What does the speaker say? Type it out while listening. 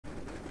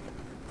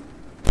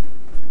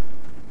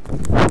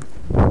Good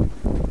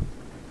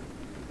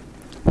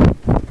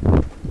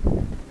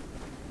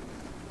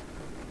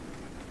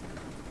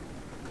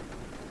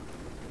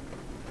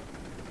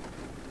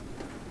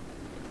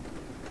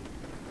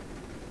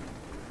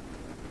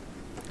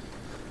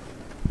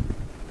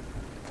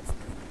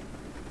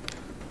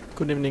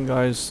evening,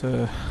 guys.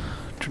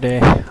 Today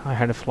I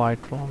had a flight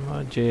from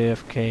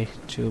JFK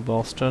to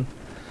Boston.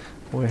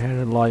 We had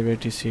a live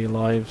ATC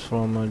live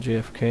from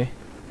JFK.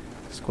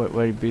 It's quite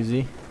very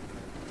busy,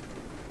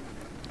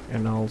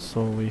 and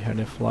also we had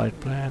a flight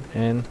plan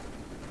in.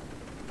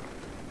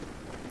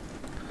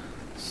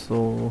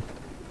 So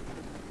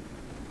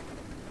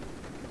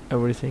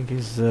everything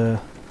is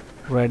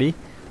ready.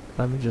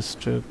 Let me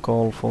just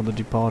call for the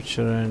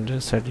departure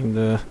and setting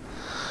the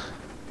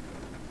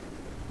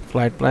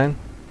flight plan,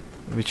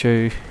 which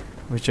I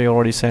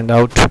already sent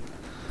out,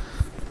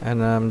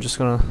 and I'm just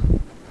gonna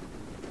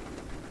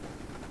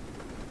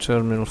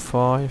terminal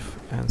 5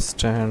 and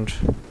stand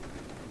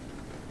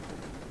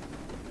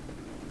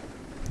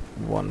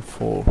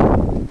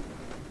 14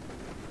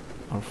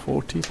 or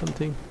 40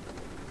 something.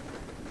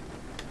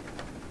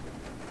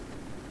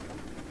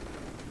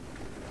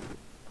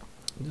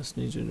 Just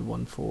need to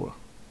do 14.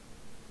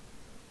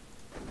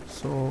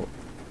 So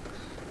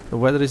the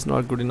weather is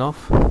not good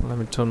enough. Let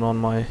me turn on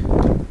my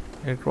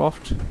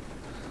aircraft.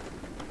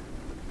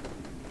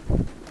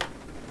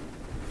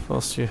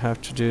 First you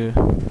have to do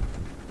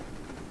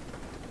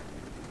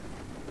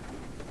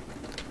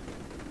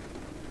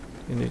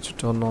you need to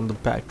turn on the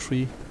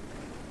battery.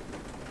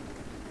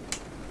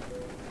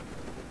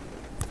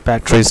 The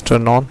battery is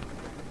turned on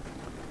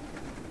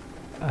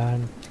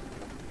and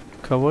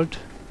covered.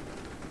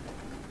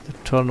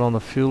 Turn on the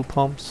fuel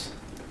pumps,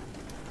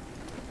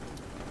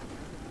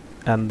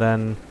 and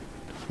then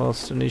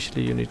first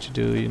initially you need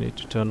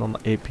to turn on the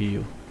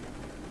APU,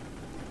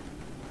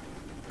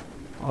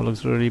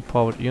 auxiliary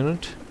power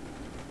unit,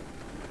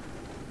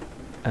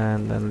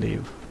 and then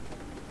leave.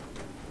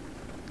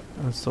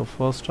 And so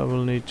first I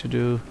will need to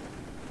do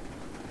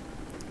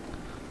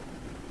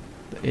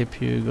the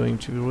APU going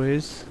to be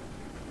raised,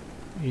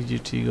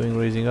 EGT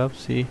raising up.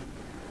 See,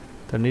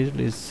 the needle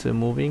is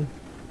moving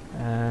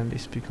and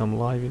it's become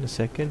live in a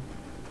second.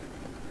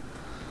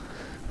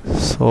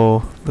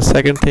 So the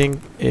second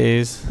thing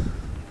is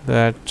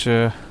that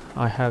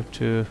I have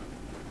to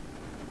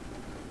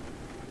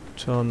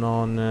turn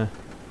on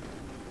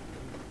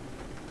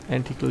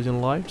anti-collision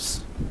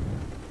lights.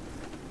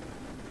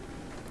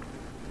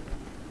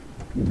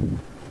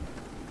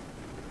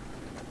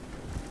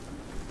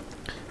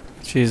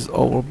 Which is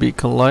over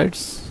beacon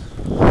lights.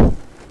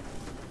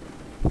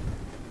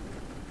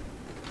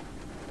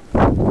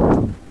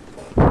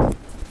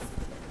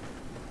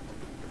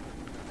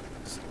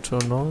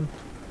 Turn on.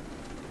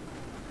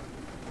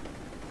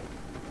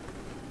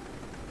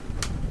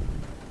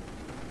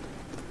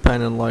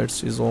 Panel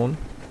lights is on.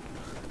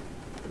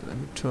 Let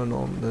me turn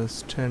on the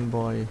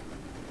standby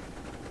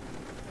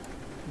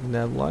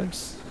nav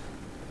lights.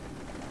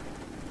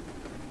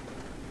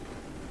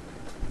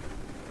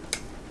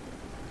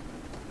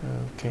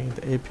 Okay,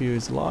 the APU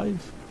is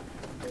live.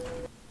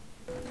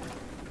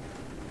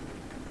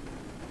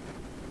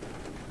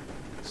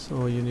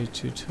 So you need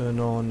to turn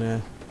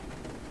on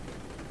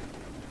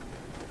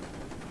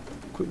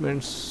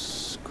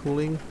equipment's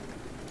cooling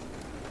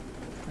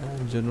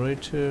and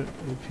generator,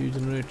 APU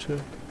generator,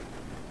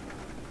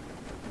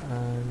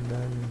 and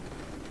then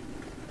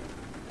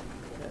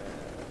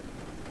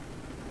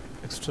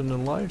external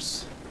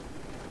lights.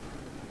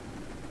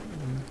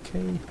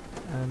 Okay,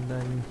 and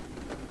then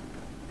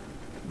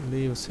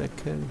leave a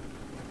second.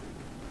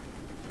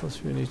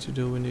 First we need to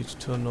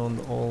turn on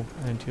all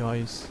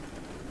anti-ice.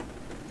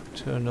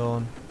 Turn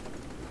on,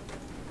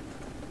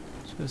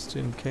 just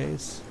in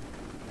case,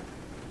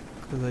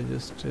 because I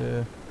just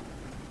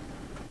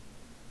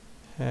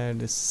had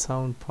the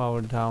sound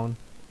power down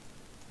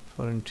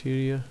for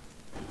interior.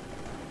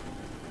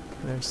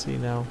 Let's see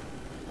now.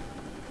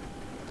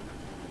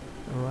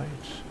 Alright,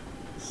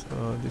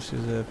 so this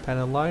is a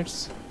panel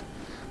lights.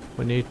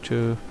 We need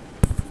to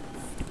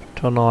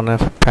turn on a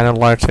panel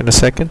lights in a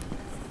second,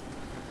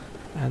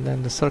 and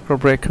then the circuit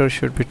breaker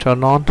should be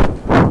turned on.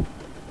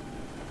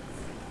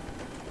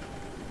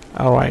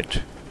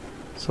 Alright,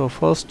 so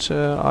first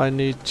I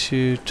need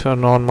to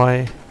turn on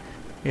my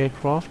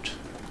aircraft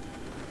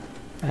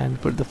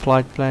and put the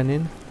flight plan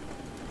in.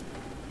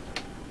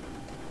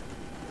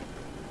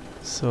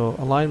 So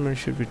alignment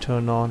should be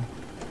turned on.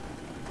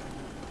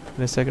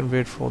 In a second,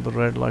 wait for the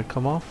red light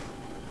come off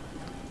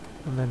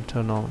and then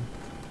turn on.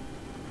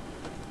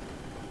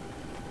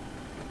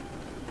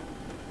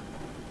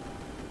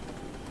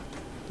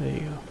 There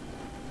you go.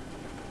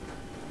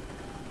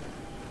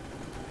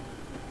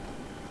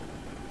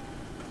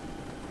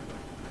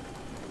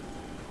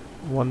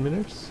 One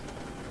minute.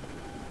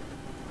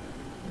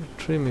 The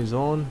trim is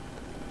on.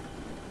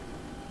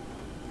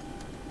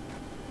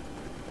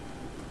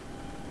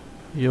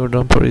 Your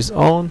dumper is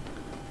on.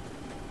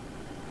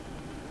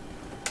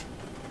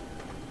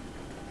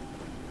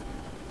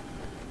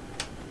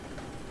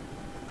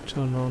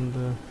 Turn on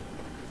the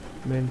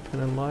main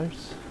panel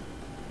lights.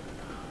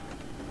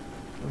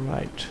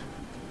 Right,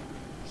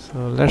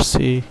 so let's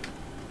see.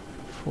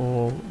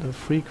 For the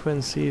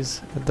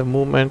frequencies at the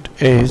moment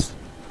is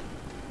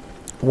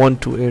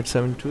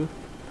 12872.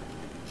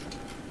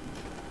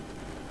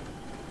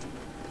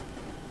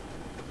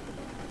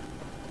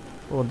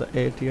 For the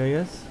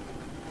ATIS,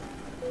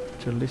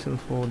 to listen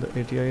for the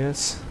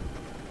ATIS.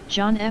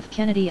 John F.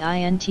 Kennedy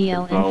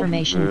INTL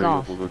information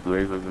golf.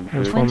 Information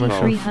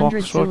 2300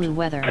 Foxtrot. Zulu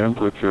weather.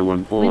 Temperature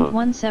Wind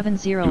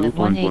 170 at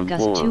 18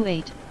 gust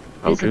 28.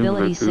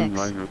 Visibility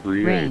 6.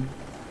 Rain.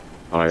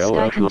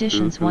 Sky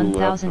conditions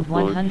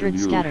 1100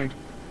 scattered.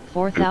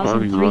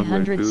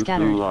 4300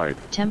 scattered.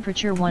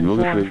 Temperature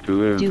 14.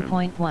 Dew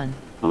point 1.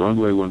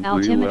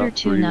 Altimeter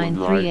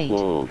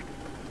 2938.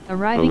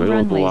 Arriving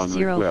runways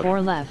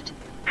 04 left.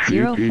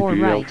 04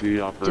 right.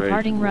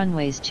 Departing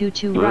runways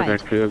 22 right.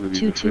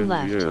 22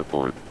 left.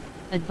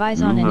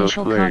 Advise on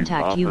initial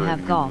contact. You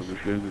have golf.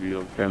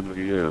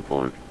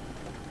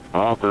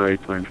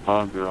 Operate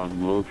transponder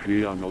on low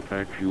G on no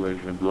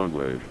taxiways and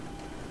runways.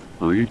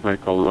 Please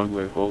make all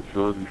runway hold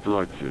short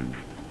instructions.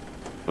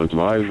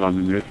 Advise on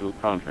initial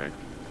contact.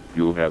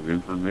 You have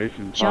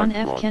information. John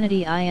F.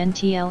 Kennedy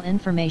INTL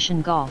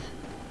information golf.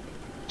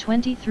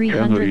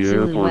 2300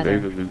 Zulu weather.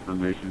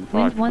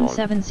 Wind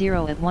 170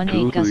 at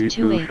 18 gust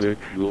 28.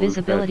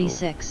 Visibility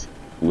 6.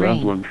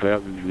 Rain.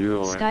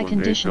 Sky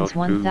conditions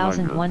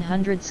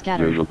 1100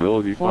 scattered.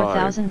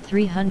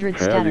 4300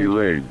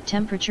 scattered.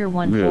 Temperature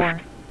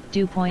 14.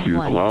 Dew point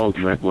 1.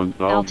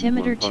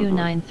 Altimeter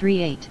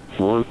 2938.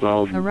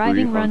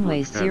 Arriving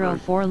runways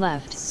 04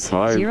 left.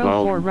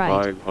 04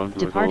 right.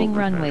 Departing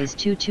runways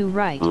 22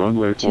 right.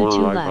 22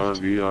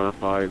 left.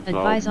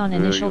 Advise on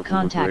initial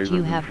contact.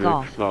 You have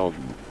golf.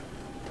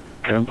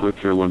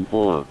 Temperature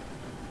 14.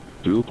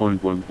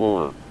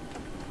 2.14.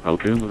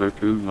 Altimeter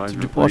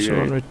 2938. Departure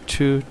runway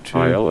 22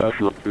 ILS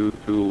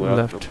 22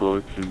 left. left.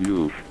 Approach in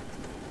use.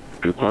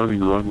 Departing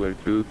runway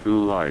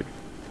 22 right.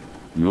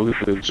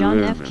 Notices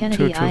John F.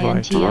 Kennedy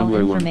INTL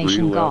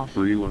information golf.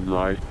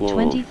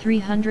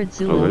 2300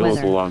 Zulu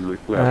weather.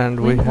 And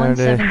we Wind had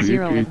a 170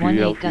 at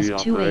 18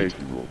 gust 28.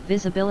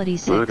 Visibility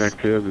 6.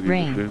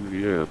 Rain.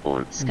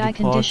 Sky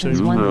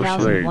conditions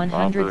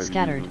 1100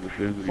 scattered.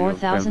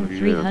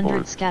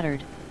 4300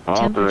 scattered.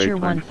 Temperature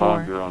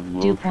 14.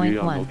 Dew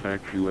point 1.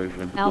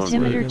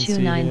 Altimeter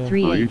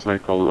 2938.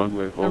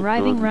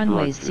 Arriving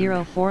runways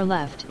 04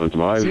 left.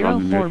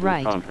 04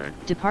 right.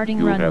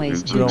 Departing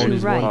runways 22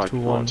 right.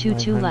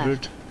 22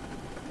 left.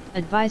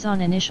 Advise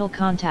on initial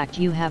contact.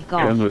 You have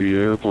golf. Kennedy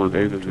Airport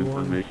Aided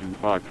Information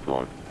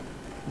Foxtrot.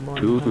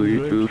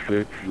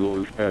 2326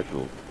 Zulu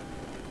Special.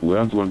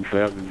 Wind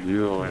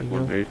 170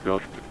 at 18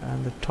 gust.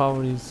 and the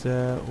tower is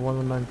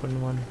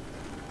 119.100.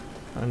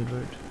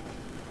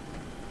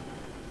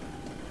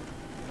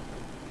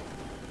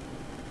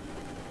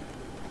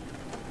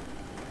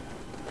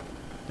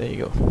 There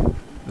you go.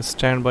 The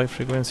standby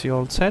frequency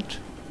all set.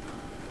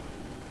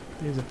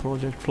 Here's a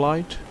project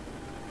flight.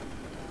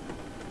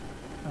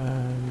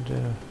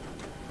 And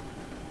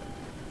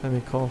let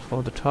me call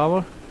for the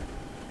tower.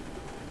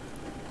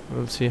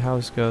 We'll see how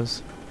it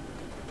goes.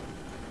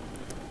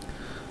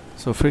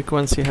 So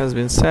frequency has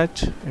been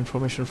set.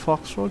 Information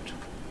Foxtrot.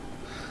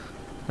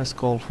 Let's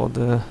call for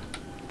the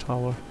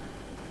tower.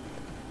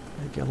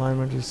 The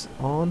alignment is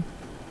on.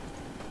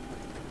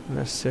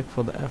 Let's check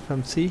for the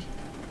FMC.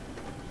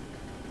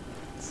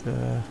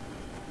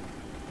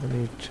 We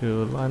need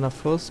to line up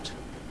first.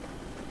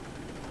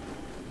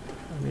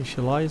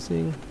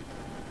 Initializing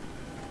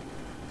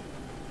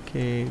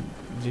KJFK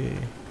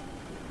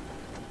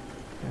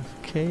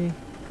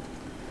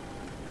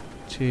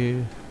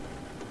to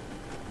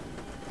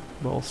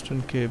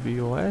Boston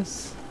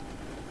KBOS.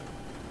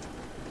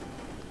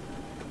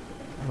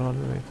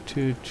 Runway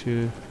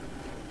 22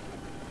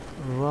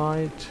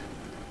 right.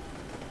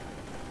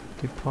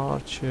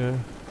 Departure.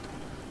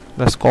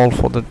 Let's call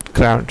for the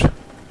ground.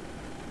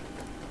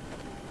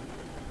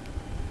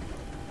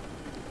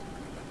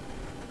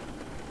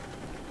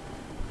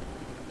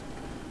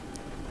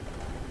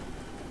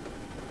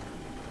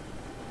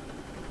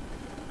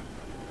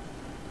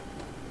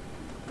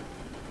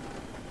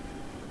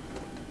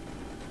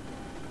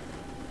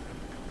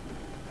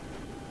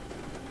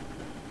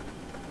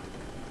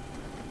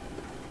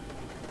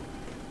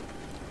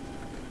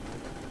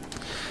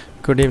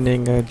 Good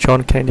evening,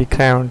 John Kennedy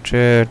Count,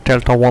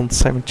 Delta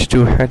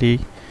 172 Heady.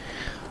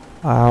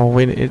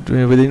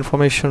 With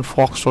information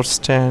Foxtrot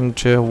stand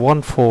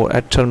 14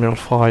 at Terminal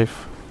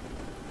 5.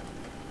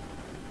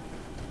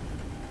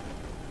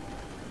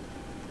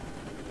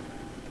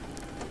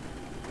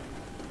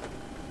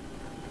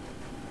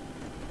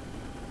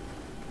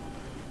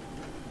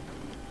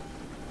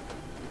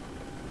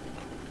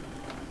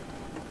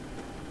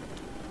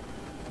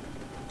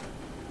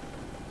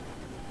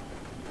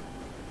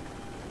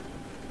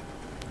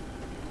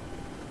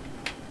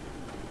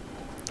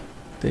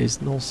 There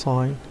is no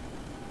sign.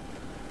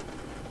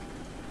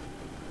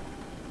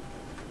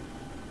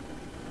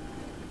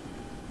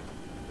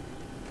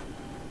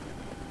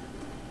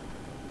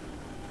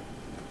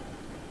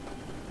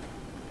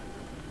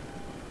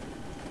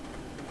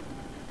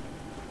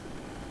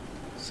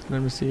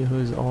 Let me see who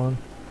is on.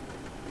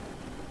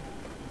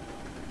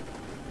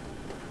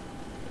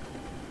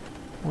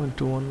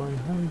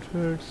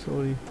 121,900.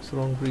 Sorry, it's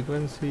wrong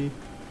frequency.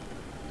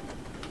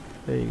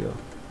 There you go.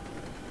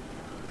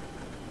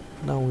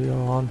 Now we are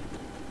on.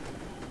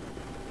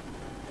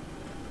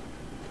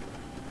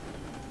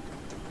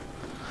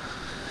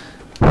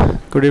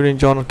 Good evening,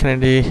 John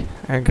Kennedy.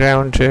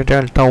 Ground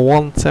Delta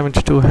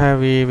 172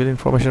 Heavy with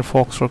information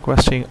Fox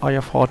requesting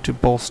IFR to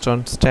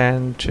Boston.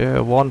 Stand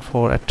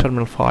 14 at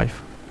Terminal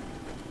 5.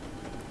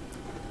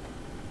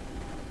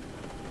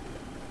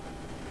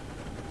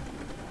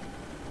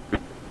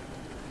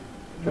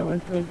 The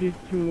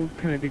 172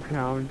 Kennedy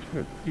Ground.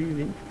 Good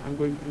evening. I'm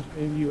going to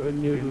send you a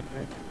new route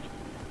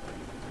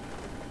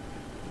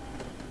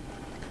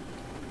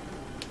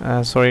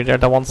message. Sorry,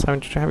 Delta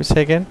 172 Heavy,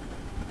 say again.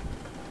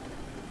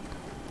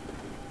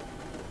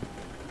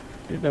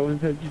 Delta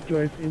 172,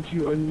 I sent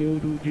you a new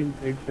route in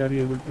text. Are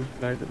you able to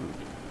fly the route?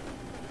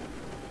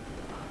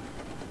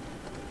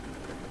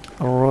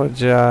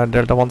 Roger,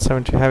 Delta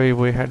 170 Heavy,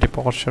 we had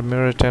departure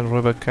Merit and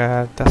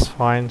Rebecca. That's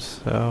fine,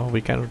 so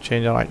we can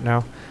change it right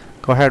now.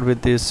 Go ahead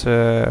with this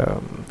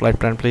flight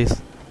plan,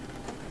 please.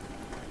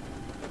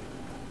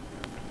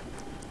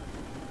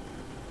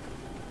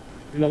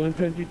 Delta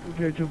 172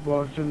 clear to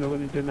Boston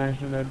Logan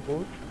International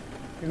Airport.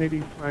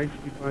 Kennedy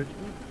 5 departure.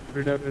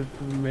 Radar is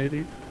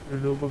Merit.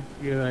 Robot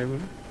arrival.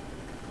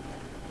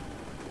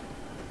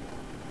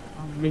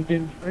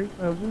 Maintain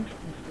 5,000.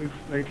 Expect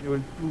flight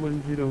level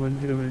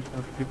 21010 minutes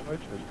after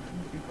departure.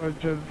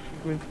 Departure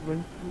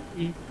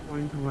frequency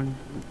 128.12.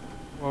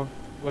 Walk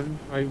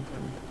 151.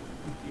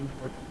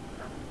 1540.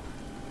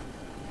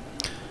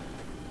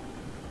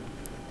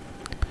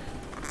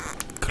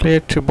 Clear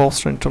to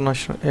Boston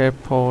International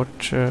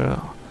Airport.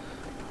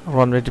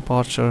 Runway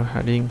departure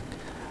heading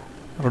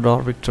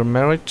Radar Victor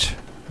Merit.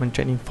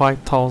 Maintaining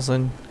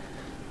 5,000.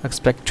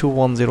 Expect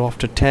 210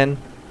 after 10.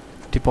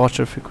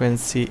 Departure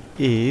frequency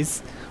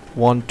is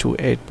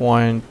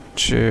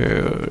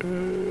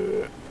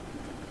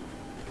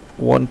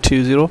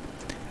 128.120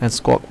 and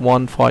squawk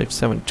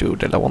 1572.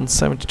 Delta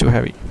 172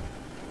 Heavy.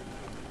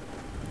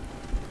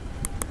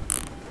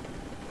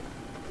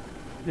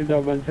 Delta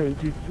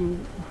 172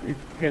 is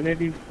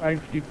Kennedy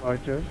 5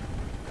 departure.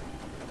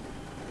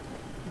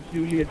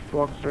 Juliet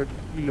Foxtrot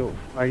Kilo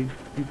 5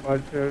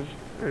 departures.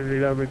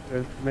 Radar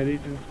vectors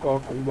Merit and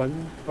squawk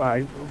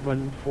 1514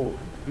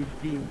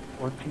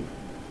 1540.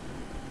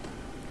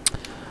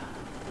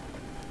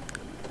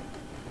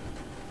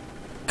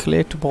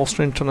 Clear to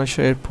Boston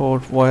International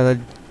Airport via the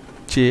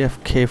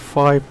JFK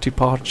 5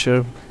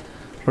 departure.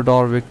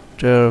 Radar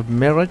Victor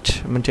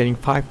Merit maintaining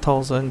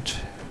 5,000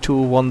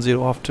 210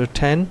 after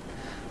 10.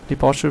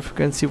 Departure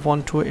frequency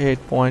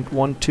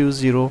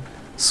 128.120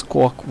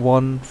 squawk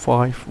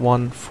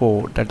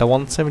 1514. Delta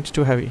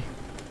 172 Heavy.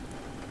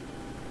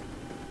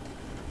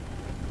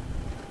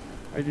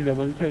 I did a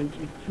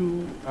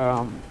 172.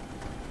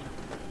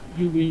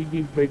 You will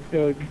be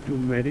vectored to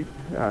Merit,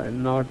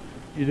 not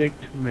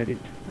direct Merit.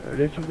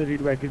 Rest of the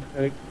readback is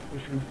correct.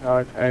 Questions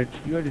are at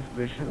your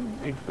discretion.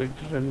 Expect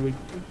runway 2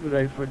 to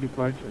right for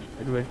departures.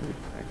 Advisory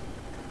flag.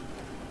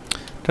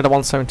 Delta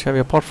 170 Heavy,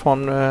 apart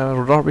from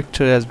Radar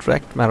Victor as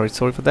direct Merit.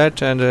 Sorry for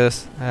that, and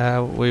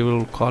we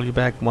will call you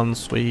back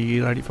once we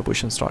are ready for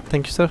push and start.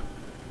 Thank you, sir.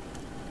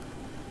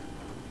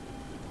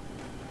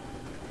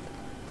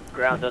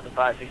 Ground Delta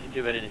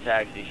 562 ready to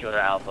taxi, shoulder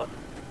Alpha.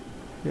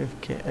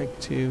 JFK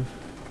active.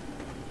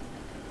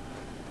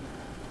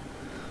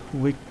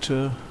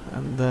 Victor,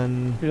 and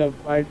then Delta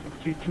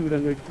 562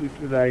 runway 2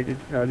 to right is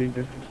Charlie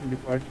intersection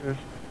departures.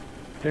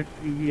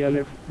 Taxi via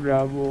left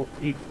Bravo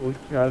Echo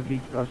Charlie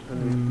cross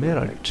runway.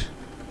 Merit.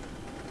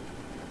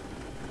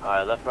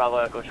 Alright, left Bravo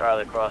Echo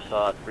Charlie cross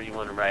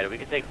 31 right. We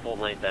can take full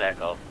length at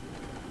Echo.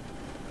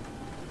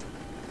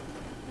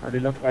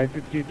 Delta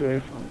 552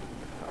 F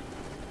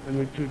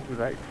runway 2 to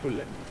right, full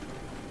length.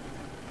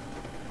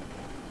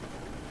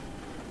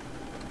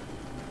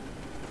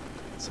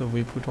 So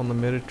we put on the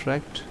Merit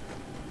tract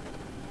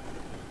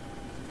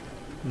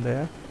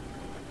there,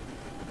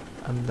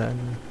 and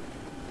then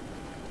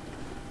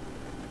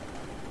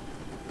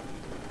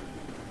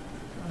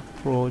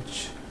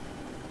approach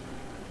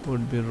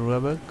would be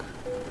Rebecca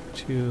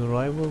to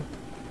arrival,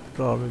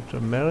 Radar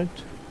Victor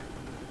Merit,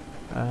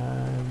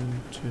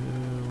 and we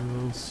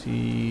will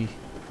see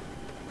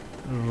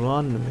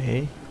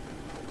runway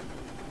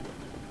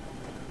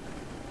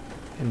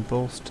in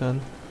Boston.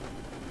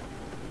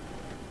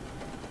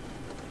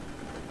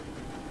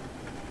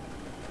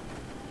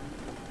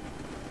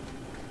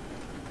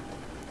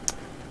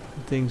 I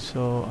think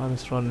so.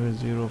 Honest runway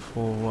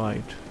 04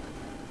 right.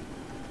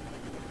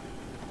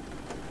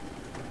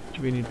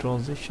 Do we need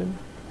transition?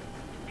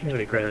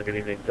 Kennedy Ground, good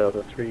evening,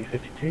 Delta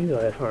 352,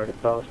 IFR to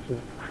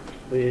Boston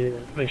with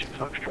information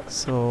Foxtrot.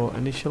 So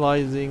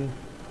initializing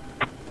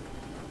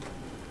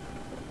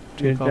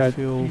takeoff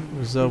fuel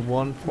reserve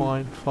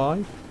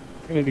 1.5.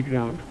 Kennedy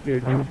ground,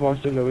 cleared to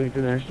Boston Logan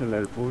International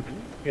Airport.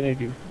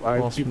 Kennedy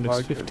 5 Boston next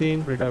departure.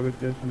 15. Radar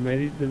vectors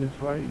Merit then is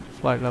 5.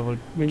 Flight level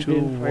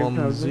Maintain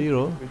 5000.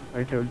 210. With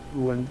flight level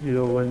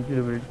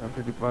 210 minutes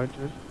after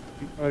departure.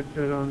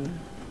 Departure on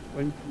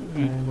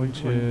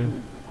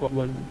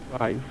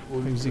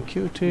 128.12.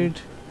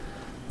 Executed.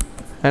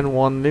 And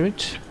 1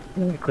 limit.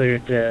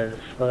 Cleared as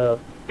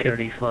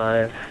Kennedy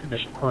 5,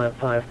 initial climb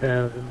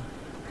 5000.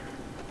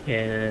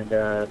 And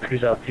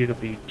cruise altitude will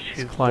be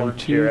Climb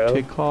 2,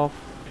 210. takeoff.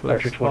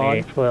 Flex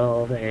Departure 5.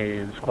 2812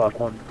 and squawk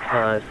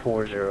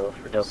 1540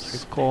 for Delta 3.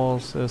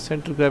 Scores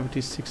center gravity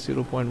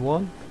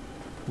 60.1.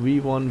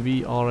 V1,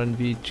 VR and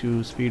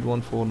V2 speed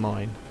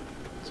 149.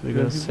 So we're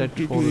gonna set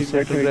for the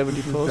center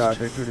gravity first,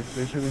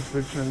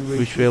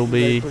 which will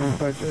be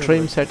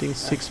trim setting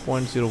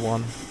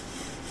 6.01.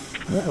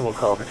 And we'll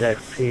call for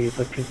taxi,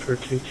 looking for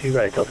 22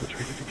 right, Delta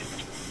 352.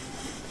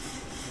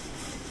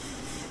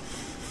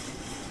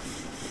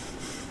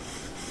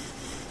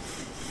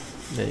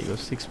 There you go,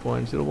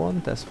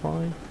 6.01, that's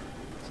fine.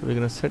 So we're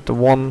gonna set the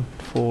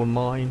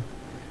 149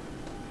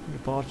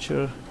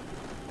 departure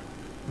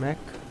Mach.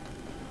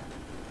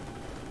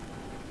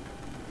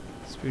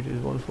 Speed is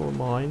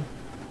 149.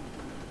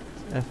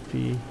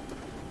 FP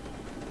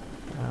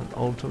and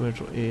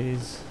altimeter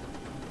is,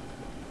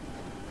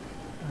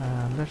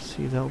 let's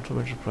see the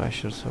altimeter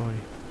pressure,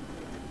 sorry.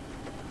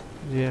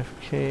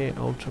 JFK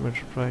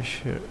altimeter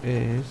pressure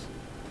is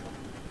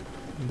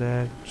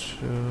that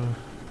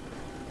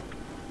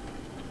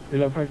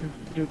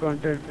 552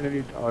 contact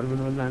credit or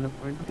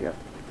 119.3.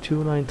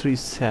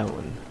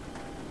 2937.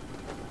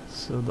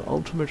 So the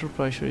altimeter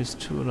pressure is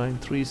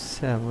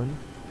 2937,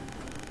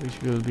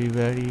 which will be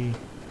very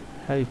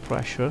heavy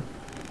pressure.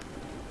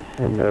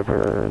 And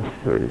over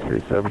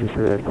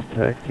 3373,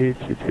 taxi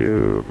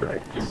to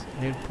right.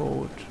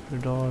 Airport,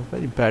 radar,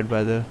 very bad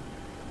weather.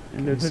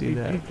 And You see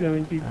that.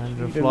 And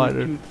the flight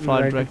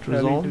director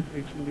is on.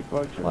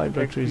 Flight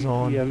director is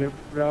on. Left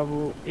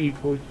Bravo, 8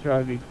 coast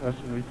Charlie,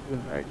 crossing with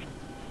full right.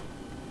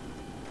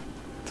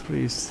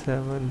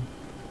 37.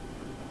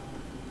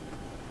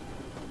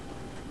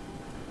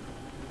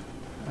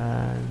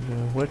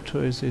 And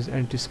weather is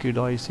anti-skid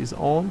ice is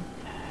on.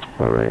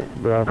 Alright,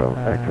 Bravo,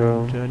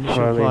 Echo, And initial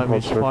Charlie, climb hold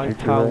is short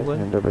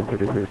 5000. and over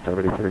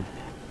 3373.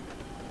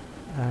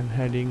 And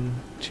heading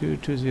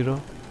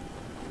 220.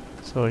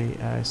 Sorry,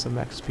 it's the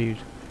max speed.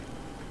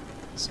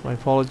 So my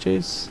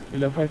apologies.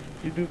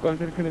 552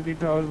 contact Kennedy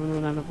Tower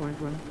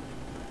 119.1.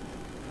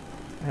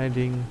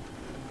 Heading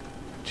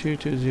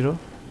 220.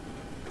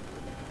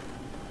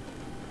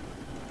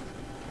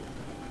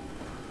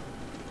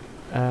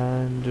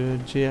 And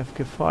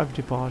JFK 5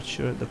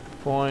 departure at the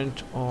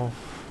point of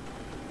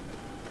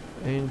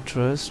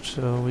interest.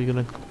 We're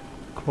gonna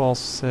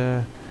cross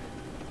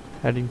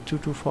heading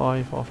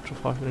 225 after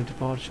 5-minute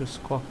departure.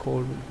 Squawk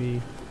code will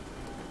be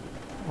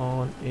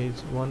on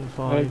is 15.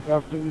 Right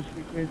after this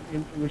frequency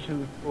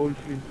information, cold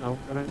is now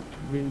current.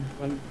 Wind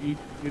 180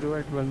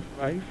 at 15.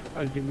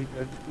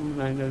 Altimeter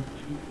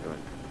 2937.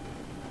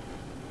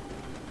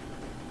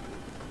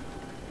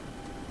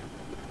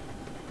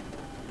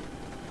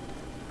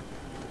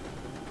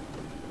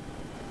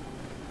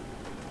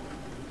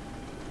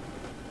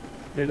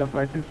 Delta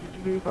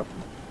 552, copy.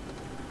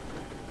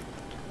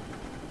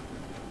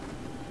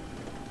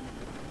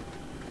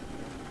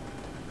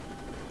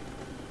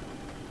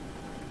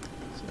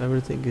 So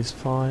everything is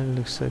fine,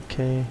 looks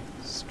okay.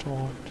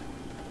 Start.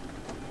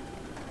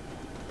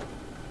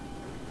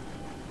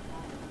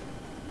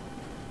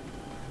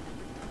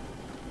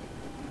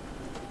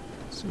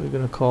 So we're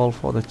gonna call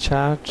for the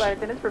chat. Flight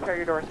attendants, prepare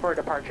your doors for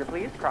departure,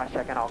 please.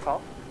 Cross-check and all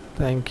calls.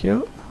 Thank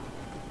you.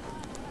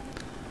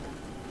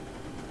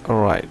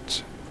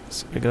 Alright,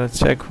 so we're gonna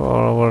check for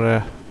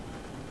our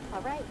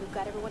Alright, we've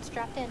got everyone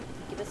strapped in.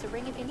 Give us a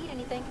ring if you need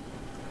anything.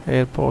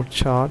 airport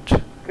chart.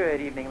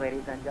 Good evening,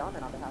 ladies and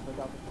gentlemen. On behalf of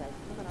Delta Sky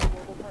Team and our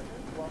global partners,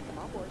 welcome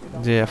on board.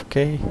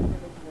 JFK.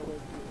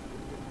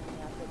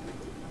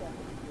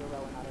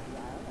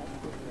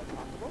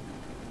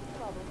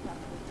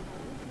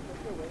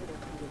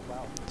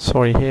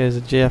 Sorry, here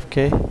is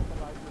JFK.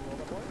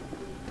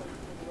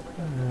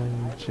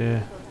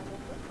 And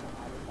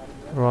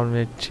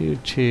runway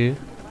 22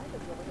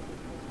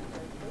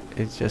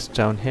 is just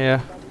down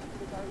here.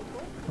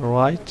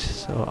 Right,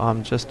 so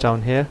I'm just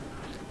down here.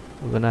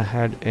 We're gonna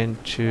head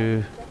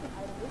into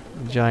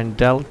Giant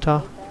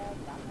Delta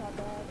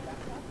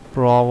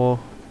Bravo,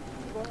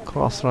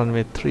 cross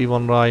runway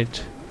 31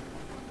 right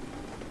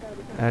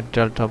at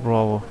Delta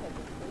Bravo.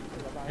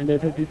 And the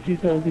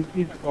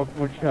 3373 squawk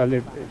mode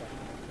Charlie.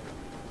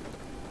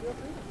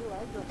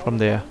 From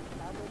there.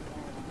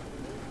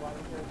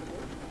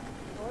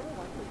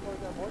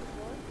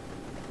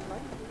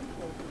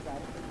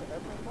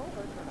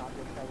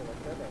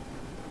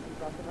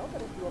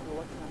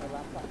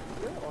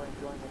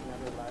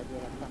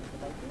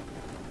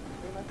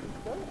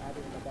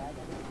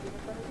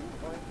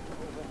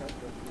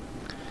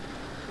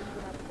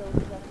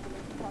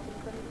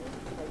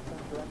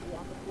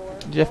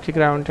 JFK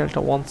ground Delta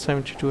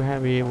 172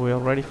 heavy, we are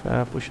ready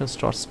for push and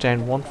start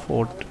stand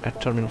 14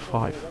 at Terminal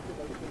 5.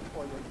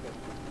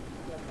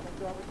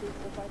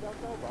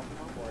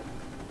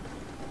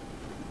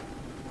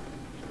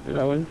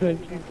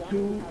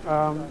 1132,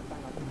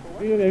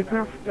 your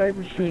aircraft type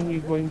is showing you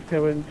going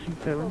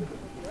 737.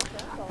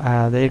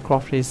 The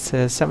aircraft is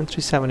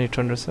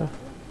 737-800, sir.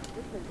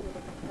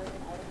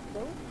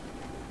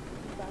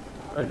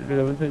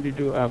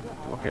 1132,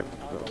 okay,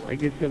 so I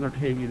guess you're not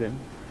heavy then.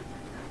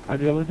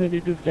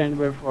 1132, stand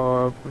by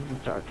for push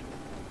and start.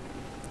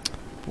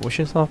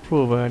 Wishes are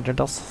approved. That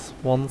does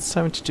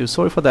 172.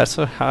 Sorry for that,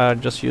 sir. I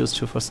just used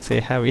to first say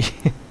heavy.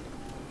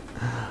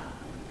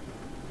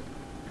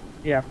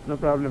 Yeah, no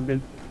problem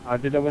then.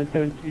 Delta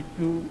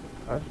 172,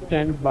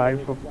 stand by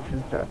for push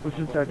and start. Push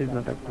and start is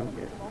not approved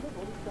yet.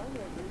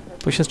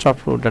 Push and start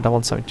approved. Delta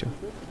 172.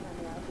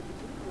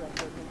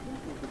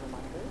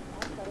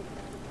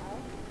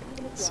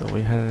 So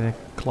we had a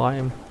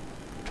climb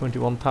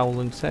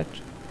 21,000 set.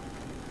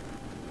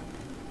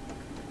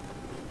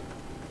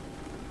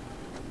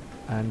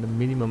 And the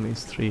minimum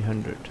is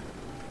 300.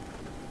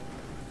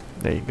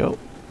 There you go.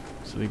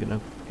 So we're gonna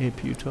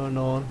APU turn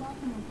on.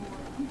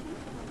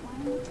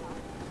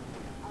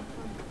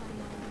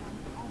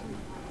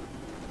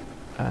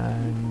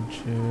 And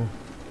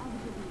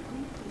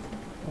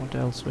what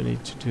else we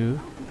need to do?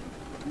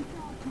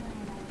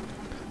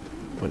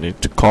 We need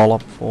to call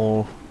up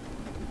for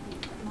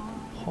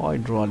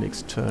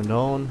hydraulics turned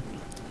on.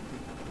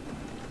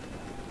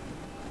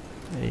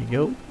 There you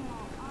go.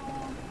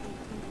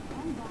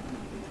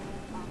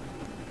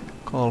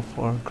 Call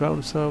for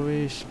ground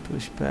service,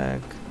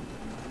 pushback,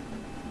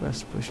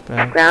 west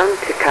pushback. Ground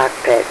to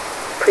cockpit.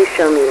 Please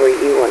show me where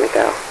you want to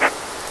go.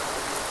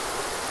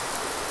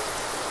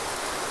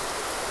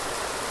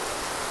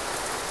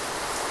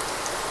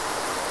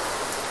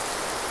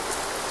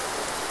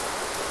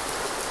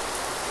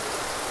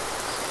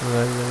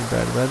 Very, very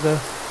bad weather.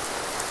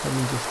 Let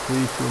me just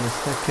brief you in a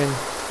second.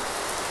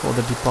 For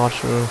the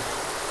departure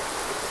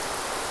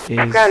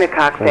is ground to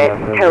cockpit.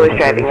 Tow is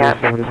driving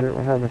up.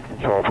 We're having a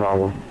control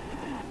problem.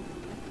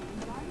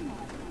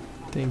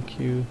 Thank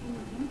you.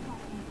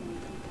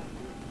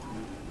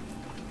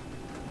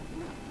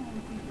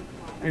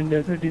 And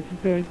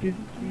 3373,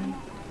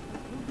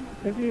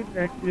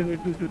 actually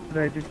to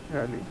right at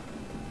Charlie.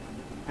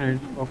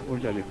 And for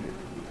Charlie, please.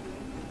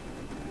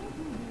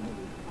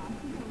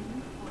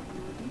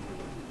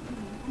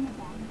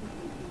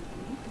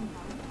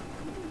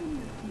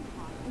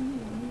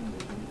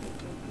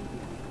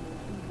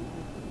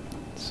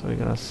 So we're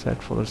gonna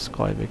set for the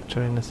Sky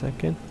Victor in a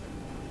second.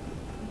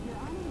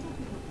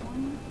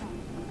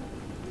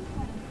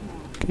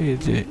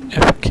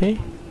 KJFK.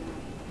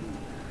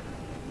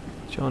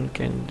 John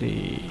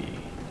Kennedy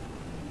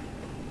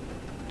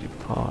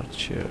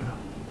departure.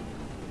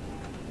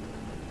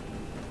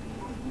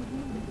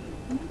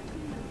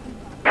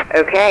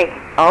 Okay,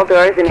 all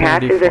doors and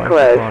Kennedy hatches are 5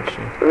 closed.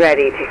 departure.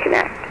 Ready to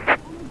connect.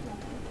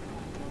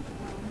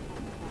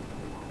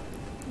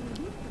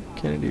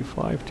 Kennedy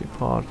 5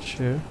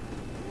 departure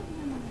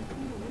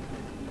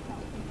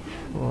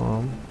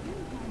from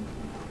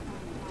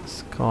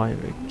Sky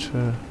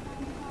Victor.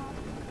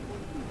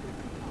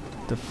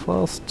 The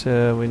first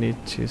we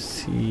need to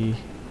see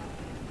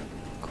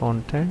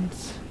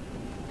contents.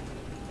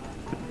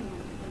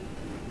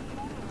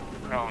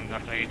 Ground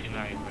after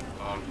 89 with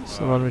call.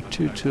 So runway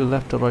 22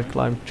 left or right,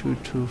 climb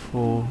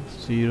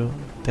 2240,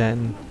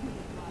 then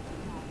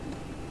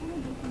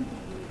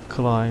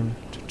climb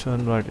to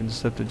turn right,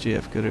 intercept the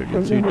JFK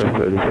radio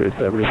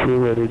 3372,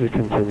 ready to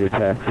continue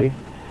taxi.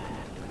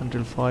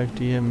 until 5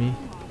 DME,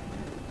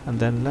 and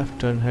then left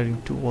turn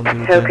heading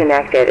 210. Tow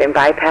connected and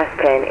bypass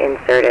pin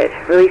inserted.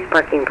 Release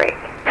parking brake.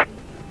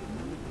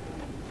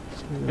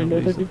 So we're And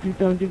gonna release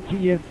 3373,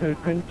 yes sir,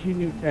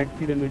 continue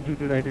taxi runway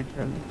 22 right at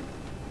Charlie.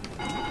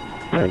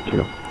 Thank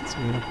you. so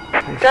we're gonna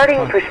push Starting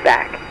back.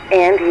 pushback,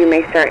 and you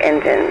may start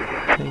engines.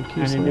 Thank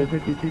you, And sir. in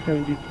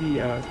 3373,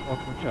 stop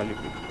for Charlie,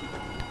 please.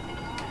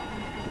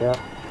 Yeah,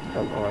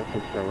 somehow I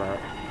think so out.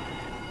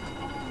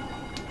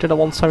 Delta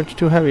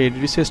 172 heavy,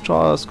 did you say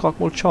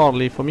Scockmore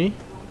Charlie for me?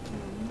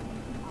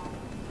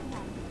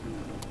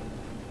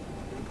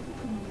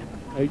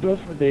 It was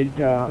for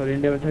Delta, for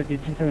Endeavour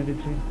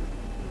 3373.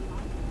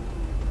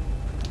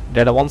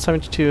 Delta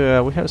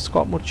 172, we have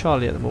Scockmore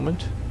Charlie at the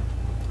moment.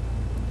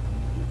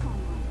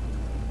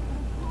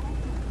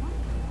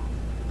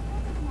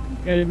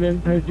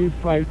 Caribbean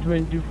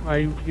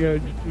 3525 here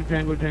to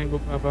Tango Tango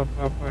Papa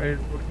Papa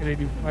Airport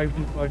Kennedy 5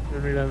 departure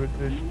reliable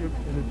ship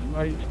and its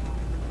flight.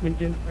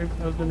 Maintain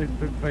 5000,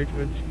 expect flight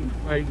to achieve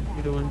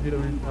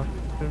 5010 in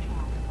traffic.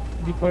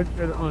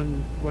 Departure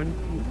on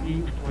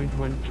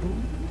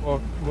 128.12 for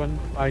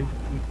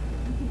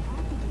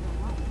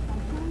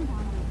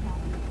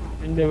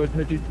 152. Endeavour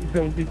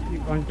 3373,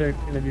 contact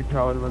Kennedy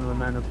Tower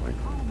 119.1.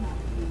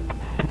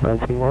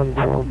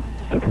 91,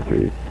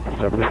 73,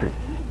 73.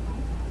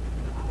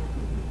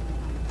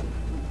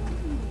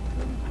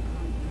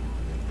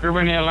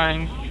 Urban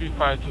Airlines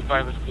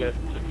 3525 is clear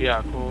to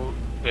Biako.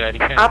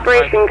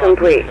 Operation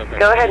complete.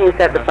 Go ahead and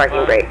set the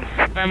parking brake.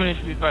 Family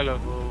Street by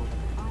level.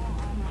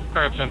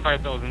 Corruption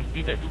 5,000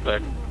 feet.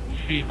 Expect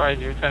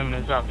 350 10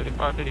 minutes after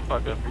departure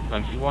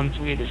frequency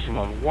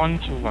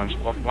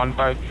 128.121 off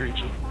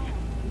 1532.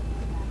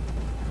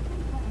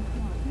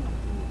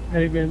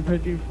 Caribbean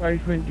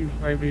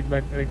 3525, read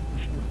back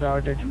correction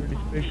without expert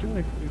special,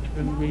 expect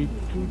runway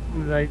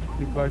 22 right,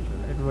 departure,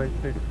 advice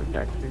ready for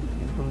taxi,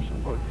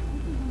 information code.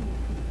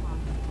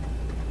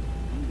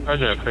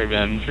 Roger,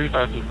 Caribbean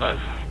 3525.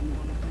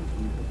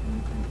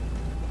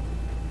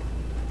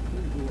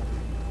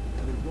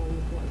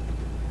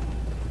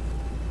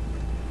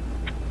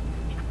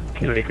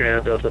 Kennedy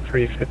Ground Delta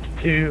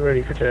 352,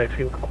 ready for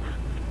taxi.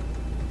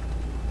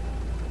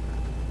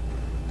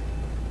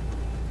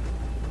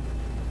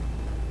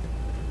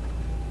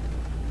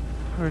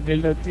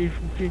 Delta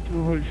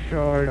 352, hold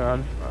short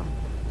Alpha.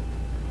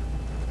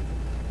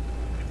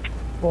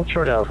 Hold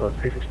short Alpha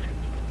 352.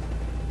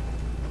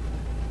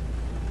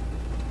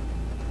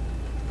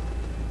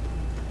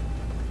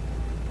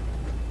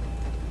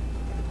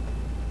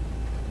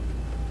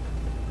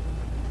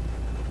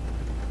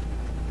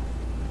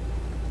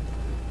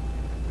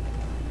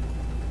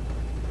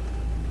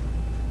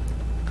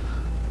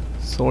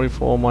 Sorry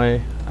for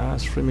my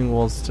streaming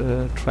was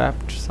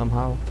trapped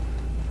somehow.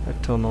 I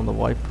turned on the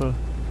wiper.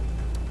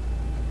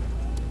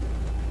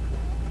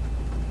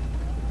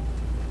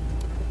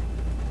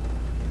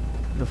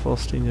 The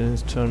first engine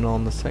is turned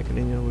on, the second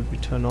engine will be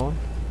turned on.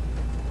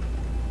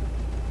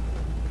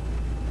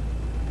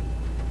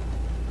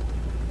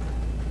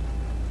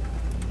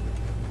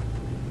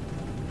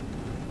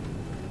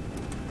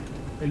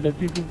 Delta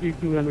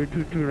 352, runway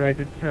 22 right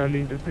at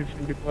Charlie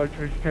intersection,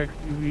 departure taxi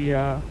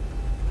via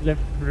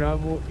left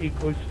Bravo,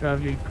 Echo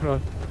Charlie,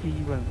 cross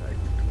T1 right.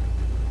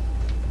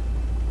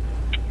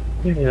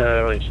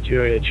 Range 2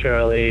 area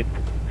Charlie,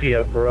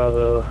 via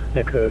Bravo,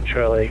 Echo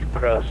Charlie,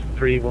 cross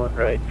 3-1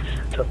 right,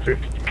 top 3.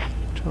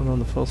 Turn on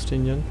the first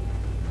engine.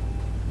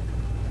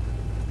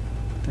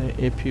 The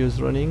APU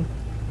is running.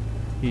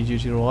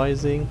 EGT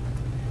rising.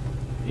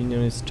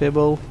 Engine is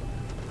stable.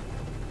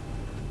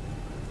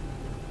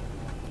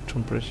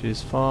 Temperature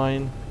is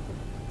fine.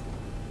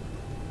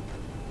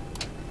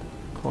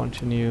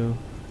 Continue.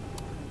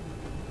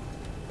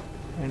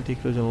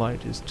 Anti-collision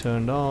light is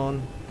turned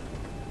on.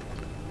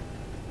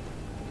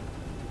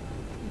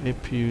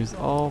 APU is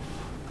off.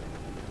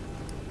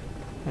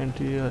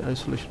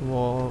 Anti-isolation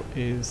wall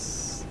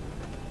is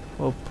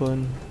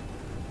open.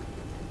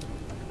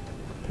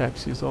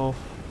 Taxi is off.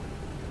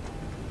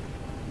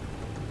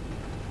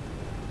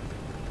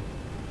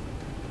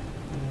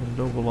 And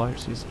logo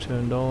lights is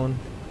turned on.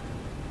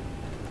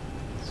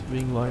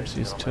 Swing lights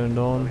is turned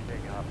on.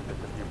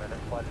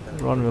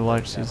 Runway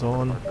lights is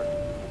on.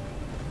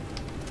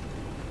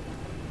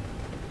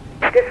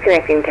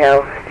 Disconnecting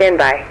tow. Stand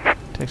by.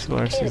 Taxi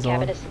lights Okay, is the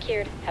cabin on. is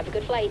secured. Have a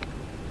good flight.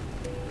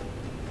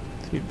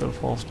 Seatbelt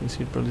fastening,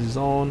 seatbelt is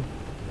on.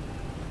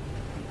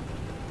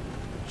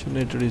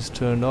 Generator is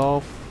turned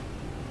off.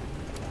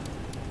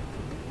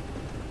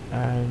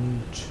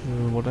 And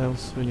what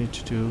else we need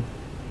to do?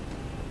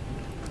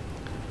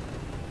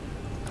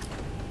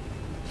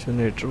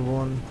 Generator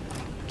 1,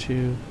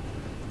 2,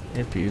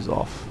 APU is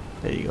off.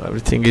 There you go,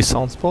 everything is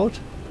on spot.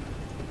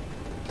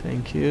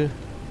 Thank you.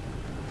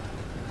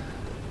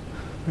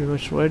 Pretty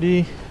much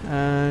ready,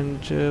 and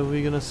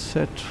we're gonna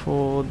set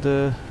for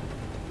the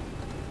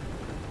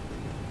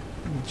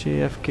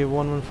JFK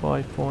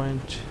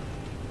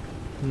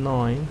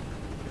 115.9.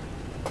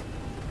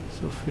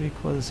 So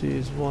frequency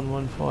is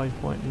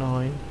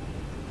 115.9.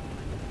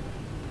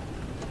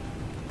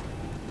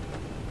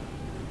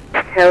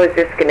 Tow is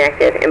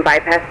disconnected and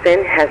bypass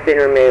pin has been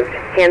removed.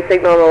 Hand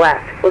signal on the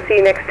left. We'll see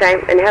you next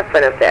time and have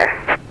fun up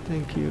there.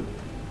 Thank you.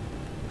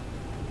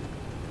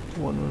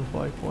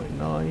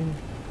 115.9.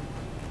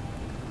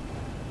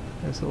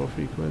 That's our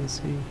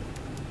frequency,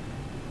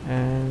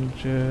 and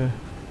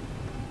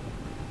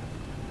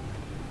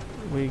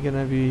we're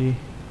gonna be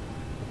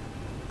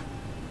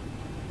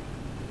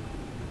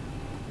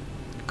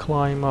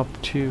climb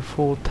up to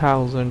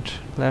 4,000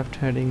 left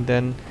heading,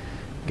 then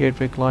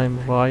gateway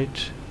climb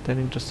right, then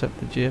intercept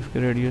the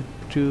JFK radio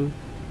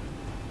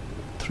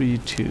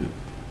 232.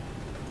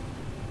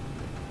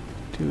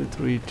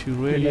 232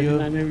 radio.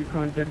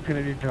 Contact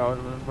Kennedy Tower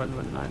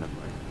 119.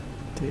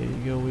 There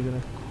you go, we're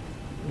gonna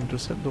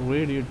intercept the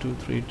radio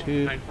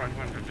 232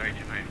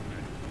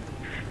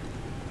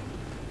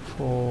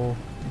 for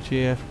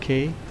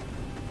JFK.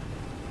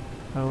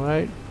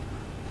 Alright.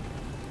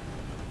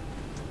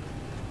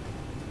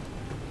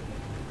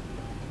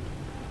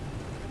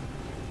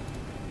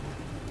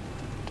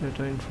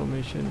 Data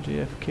information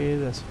JFK,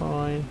 that's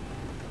fine.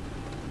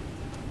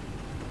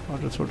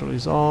 Auto throttle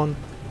is on.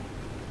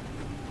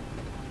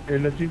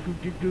 Delta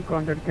 352,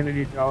 contact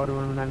Kennedy Tower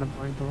 119.1.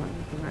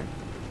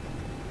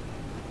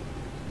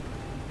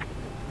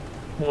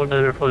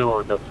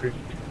 19.1, top 3.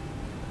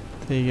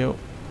 There you go.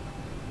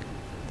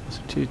 That's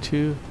a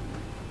 2-2.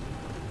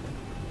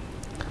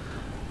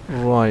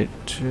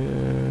 Right.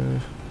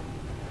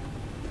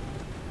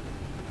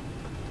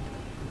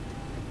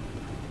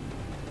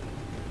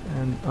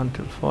 And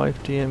until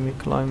 5 TM we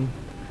climb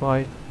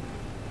right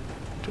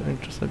to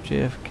intercept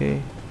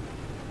JFK.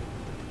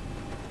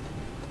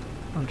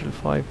 Until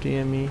 5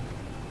 TME.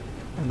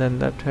 And then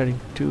left heading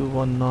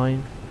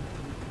 219.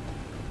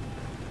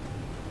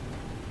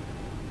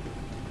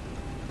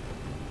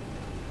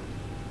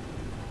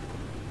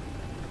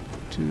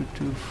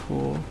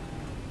 224.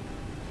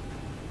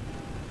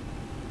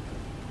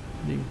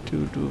 Heading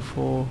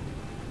 224.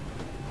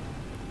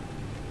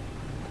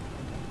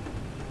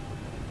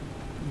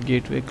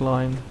 Gateway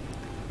climb.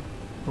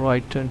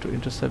 Right turn to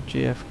intercept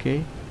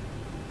JFK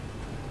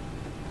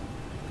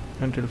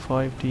until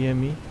 5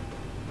 DME.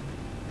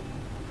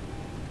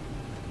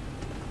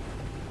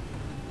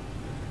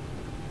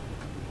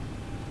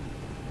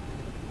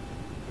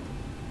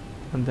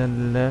 And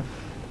then left,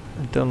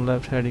 and turn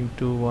left heading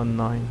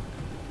 219.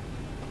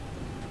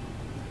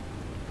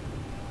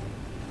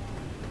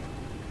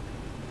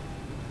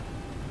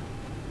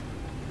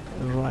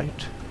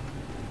 Right.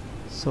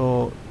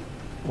 So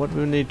what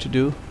we need to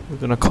do, we're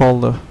gonna call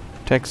the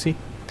taxi.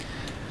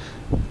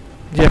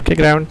 JFK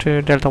ground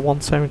to Delta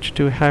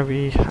 172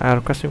 Heavy,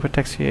 requesting for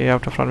taxi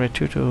out of runway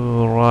 2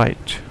 to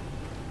right.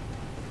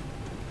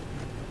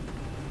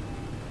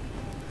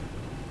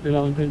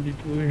 Delta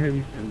 172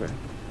 Heavy standby.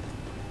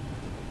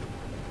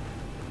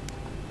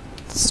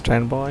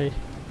 Standby.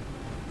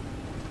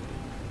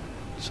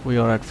 So we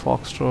are at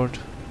Foxtrot.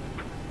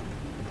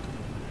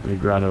 We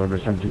ground over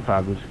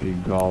 75 Whiskey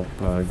Golf.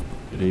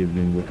 Good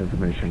evening. With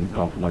information,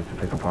 Golf would like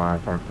to take a fire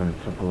at Park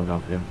Clinic to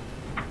Philadelphia.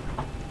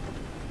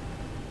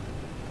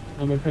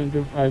 Number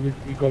 75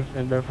 Whiskey Golf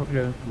standby for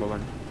clearance number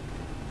 1.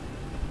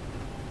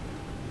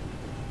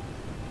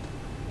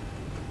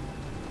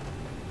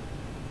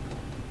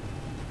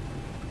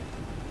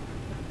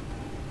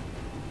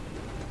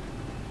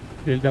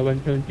 Delta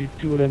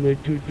 172, runway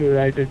 22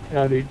 right at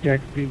Charlie,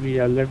 taxi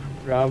via left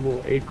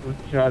Bravo, Echo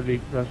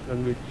Charlie, cross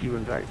runway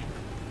 31 right.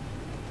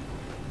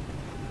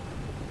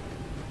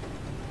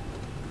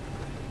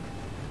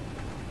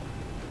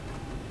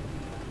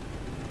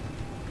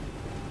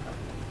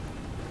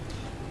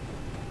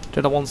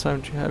 Delta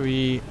 172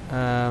 Heavy,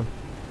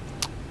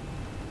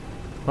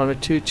 runway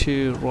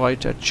 22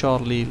 right at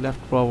Charlie,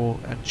 left Bravo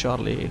at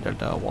Charlie,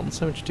 Delta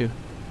 172.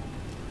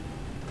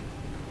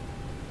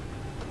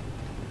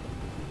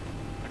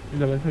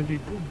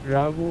 1122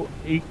 Bravo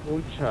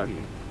Echo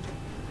Charlie,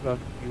 cross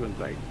 31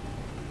 right.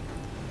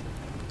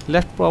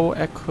 Left Bravo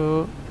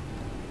Echo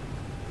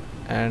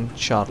and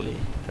Charlie,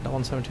 Delta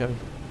 170 Heavy.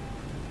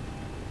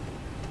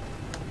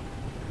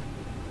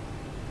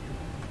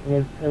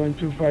 Number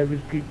 725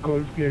 Whiskey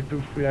Golf clear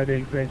to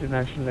Philadelphia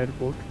International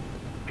Airport.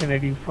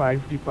 Kennedy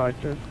 5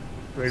 departures.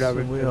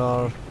 So we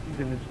are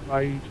season is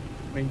 5,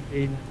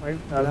 maintain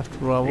 5,000. left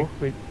Bravo.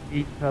 Expect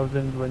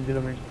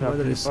 8,100 minutes after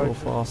Weather is so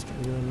departure. fast,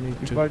 we don't need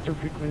to. Departure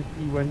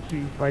frequency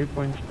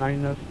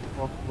 135.9 us,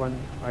 Fox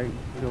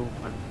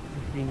 1501.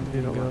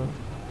 1501.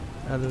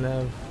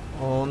 LF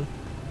on.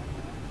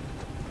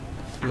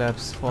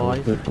 Flaps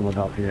 5.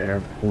 Philadelphia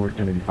Airport,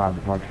 Kennedy 5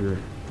 departure.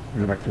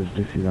 Vectors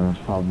DC on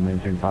problem,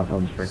 maintain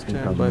 5,000 straight.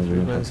 Standby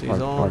frequency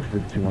is on.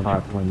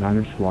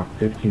 5.9ers, walk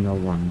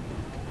 1501.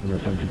 Number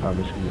 75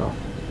 Whiskey Golf.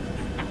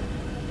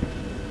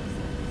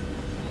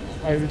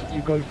 5 Whiskey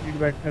Golf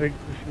feedback correct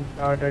pushing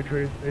start at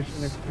rail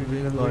station.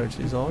 Wheel lights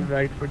is on.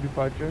 Right for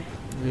departure.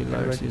 Wheel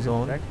lights is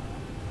on. There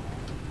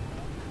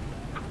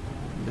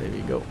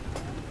we go.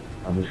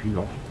 Whiskey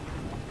Golf.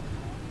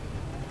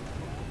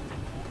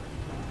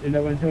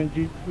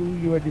 1172,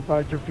 your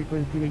departure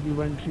frequency will be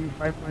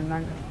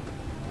 135.9.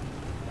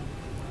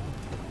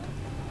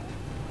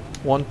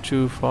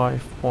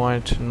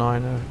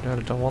 125.9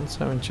 Delta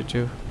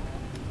 172.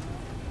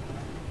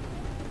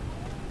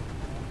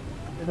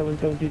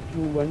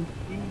 1172,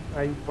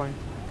 135.9.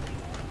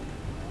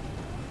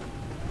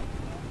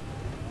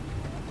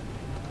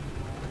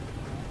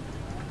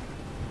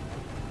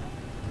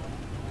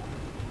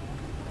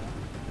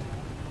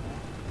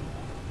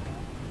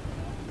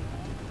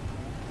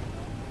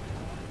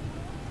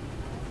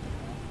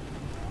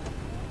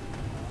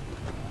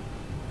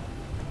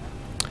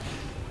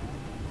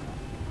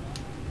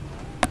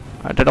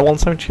 Delta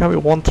 170 Heavy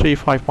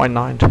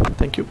 135.9.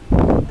 Thank you.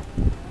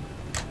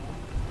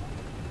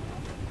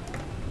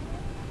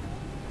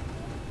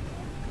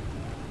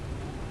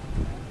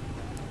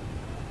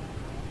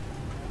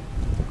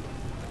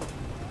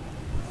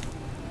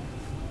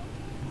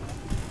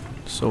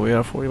 So we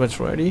are pretty much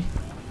ready.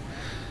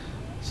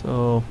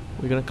 So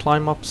we're gonna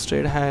climb up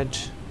straight ahead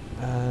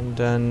and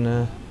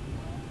then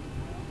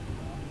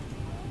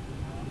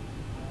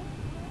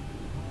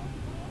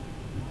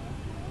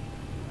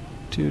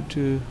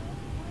to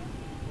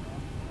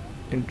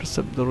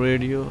intercept the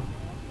radio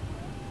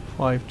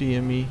 5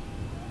 DME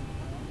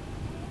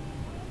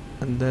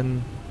and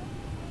then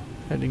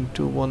heading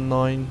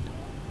 219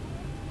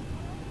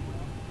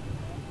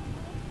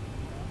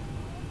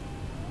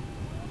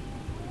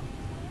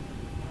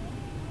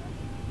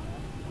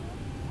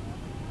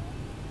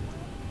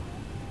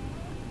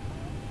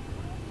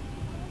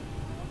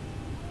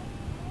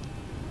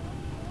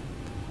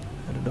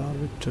 radar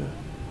with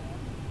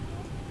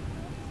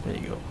there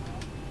you go.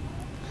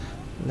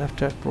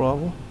 Left at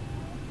Bravo,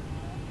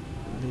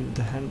 leave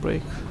the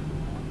handbrake,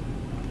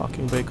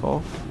 parking brake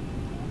off.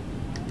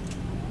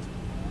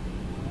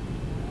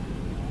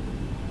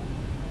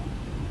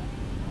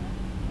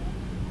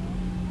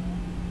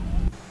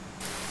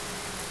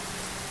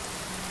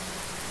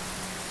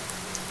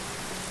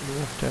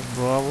 Left at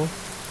Bravo.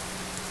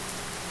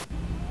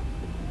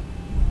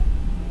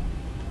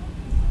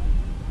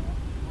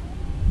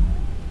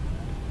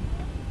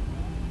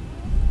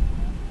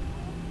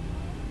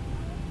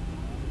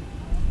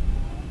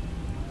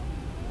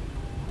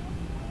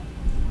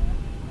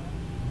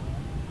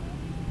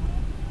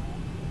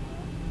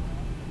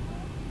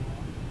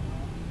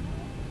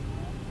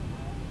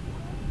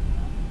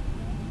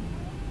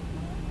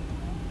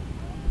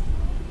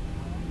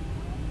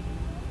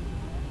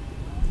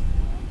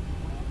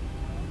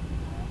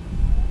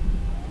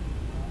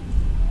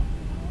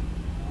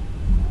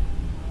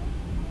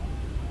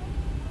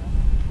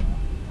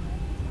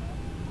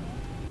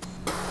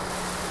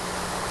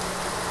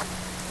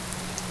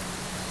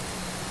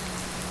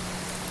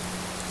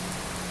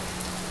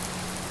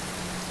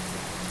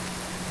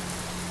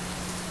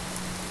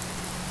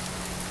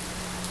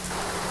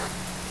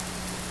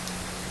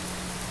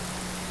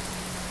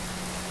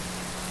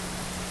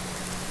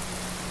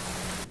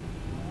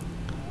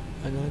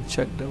 I'm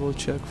gonna double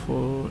check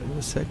for in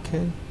a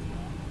second.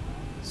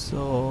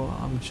 So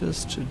I'm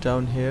just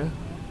down here,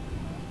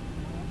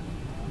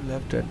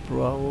 left at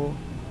Bravo.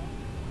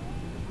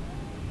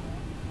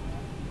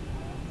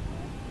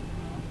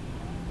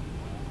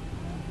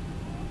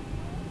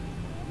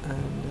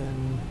 And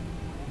then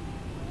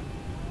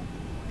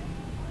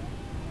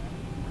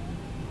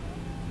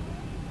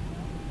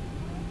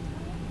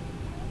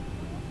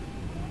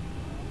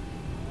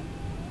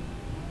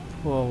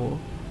Bravo.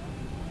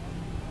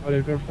 All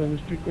aircraft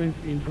service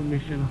frequency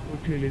information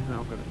hotel is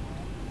now correct.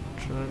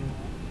 Turn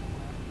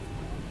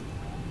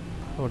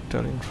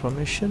hotel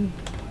information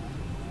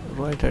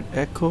right at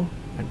Echo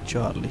and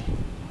Charlie.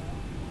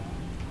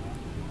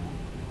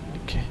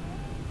 Okay.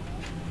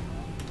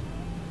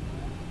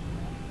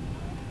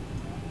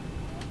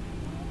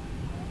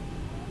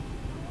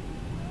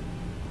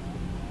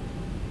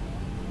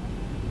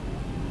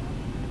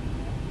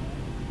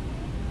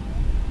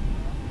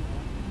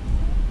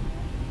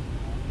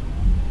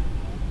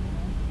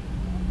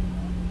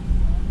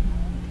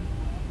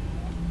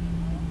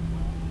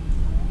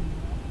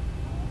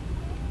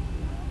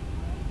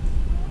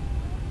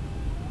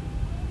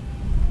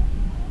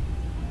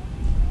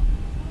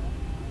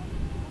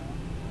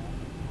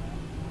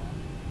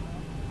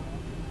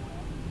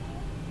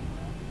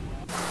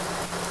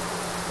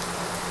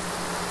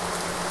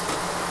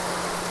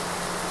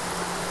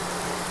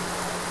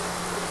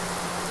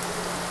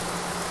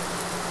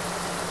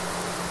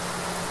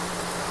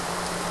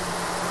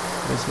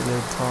 Basically, I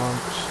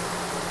can't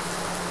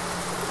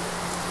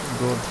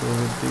go through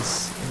with this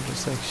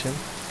intersection.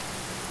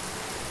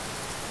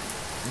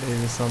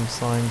 There is some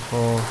sign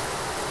for.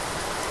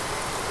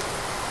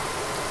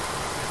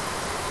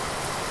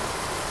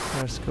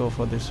 Let's go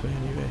for this way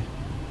anyway.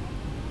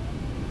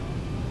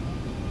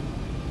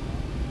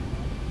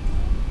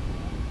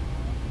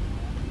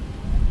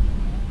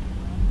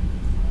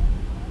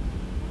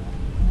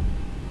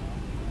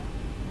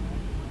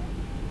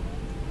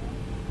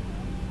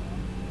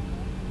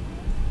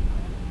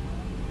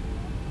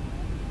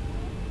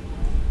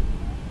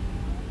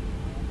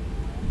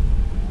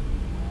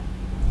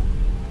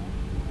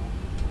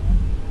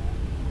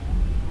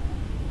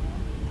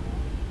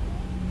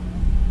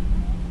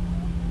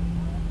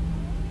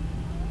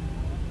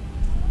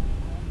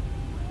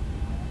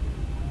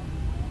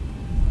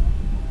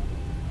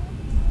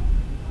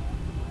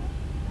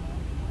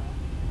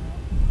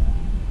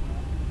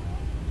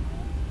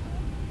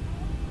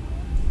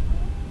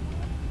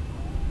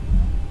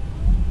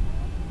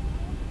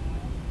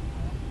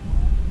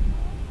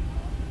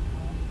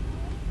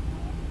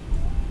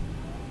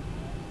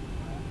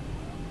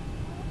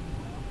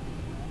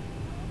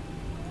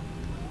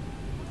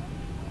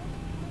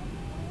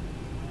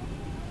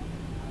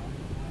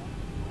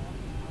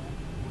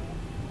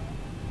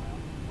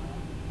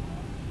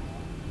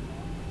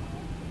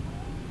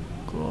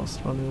 Cross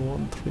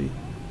runway 13.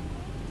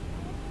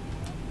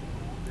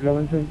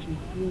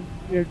 1172,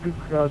 clear to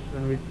cross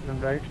runway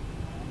 1 right.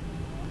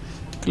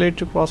 Clear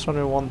to cross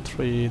runway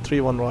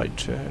 1331 right,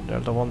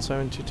 Delta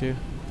 172.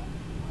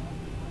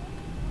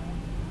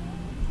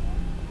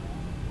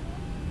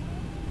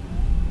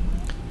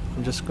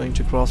 I'm just going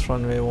to cross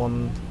runway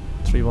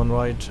 131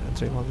 right and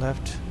 31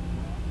 left.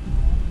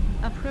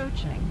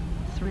 Approaching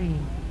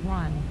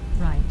 31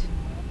 right.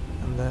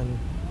 And then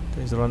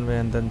there's the runway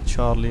and then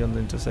Charlie on the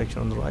intersection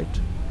on the right.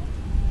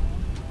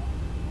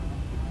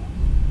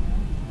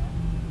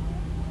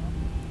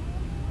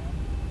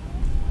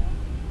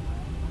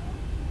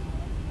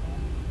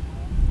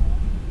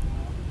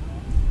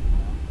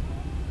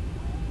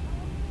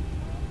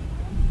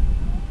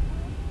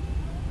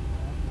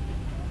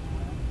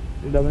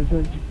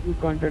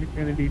 Contact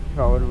Kennedy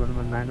Tower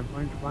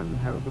 119.1.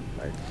 Have a good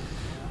flight.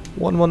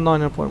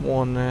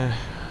 119.1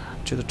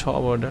 to the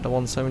tower, Delta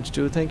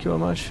 172. Thank you very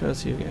much.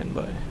 See you again.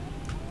 Bye.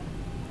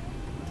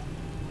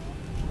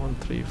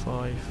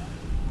 135.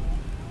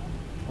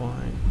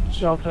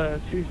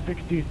 Delta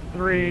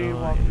 263,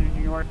 welcome to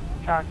New York.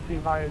 Taxi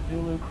via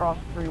Zulu, cross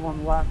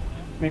 31 left.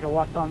 Make a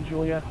left on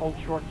Juliet, hold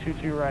short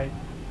 22 right.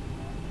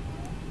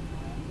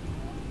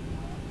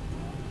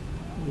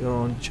 You're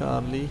on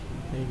Charlie.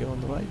 There you go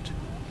on the right.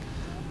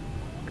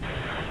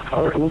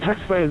 Alright, we'll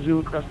taxi by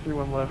Zulu cross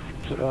 31 left,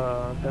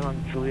 then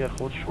on Juliet,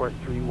 hold short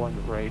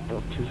 31 right,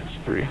 Delta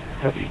 263,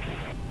 heavy.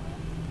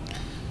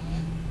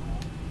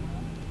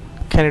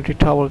 Kennedy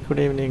Tower, good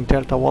evening.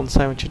 Delta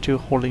 172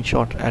 holding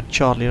short at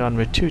Charlie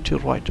runway 22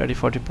 right, ready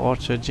for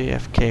departure.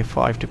 JFK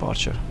 5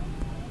 departure.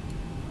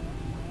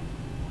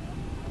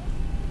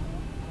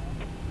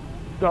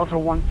 Delta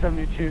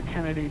 172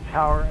 Kennedy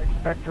Tower,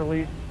 expect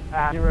release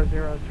at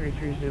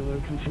 0033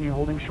 Zulu, continue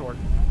holding short.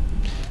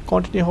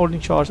 Continue holding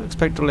short,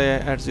 expect delay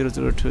at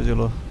 0020.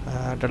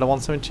 Delta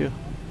 172.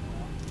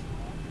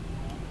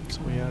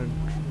 So we are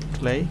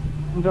delay.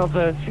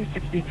 Delta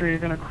 263, you're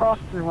going to cross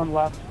 31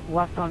 left,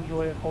 left on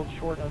Juliet, hold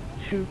short of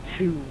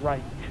 22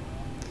 right.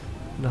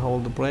 Now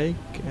hold the brake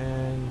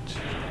and...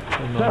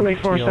 That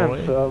makes more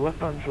sense.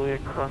 Left on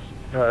Juliet, cross,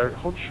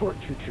 hold short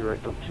 22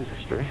 right, Delta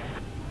 263.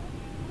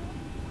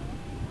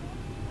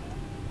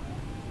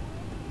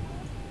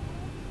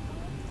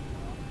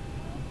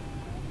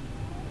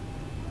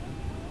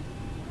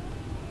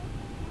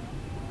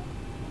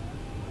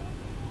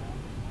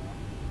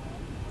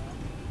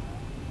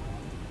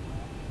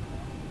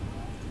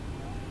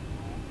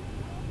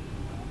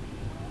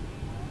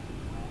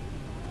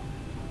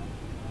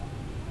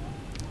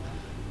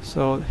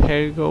 So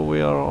here you go,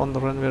 we are on the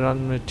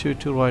runway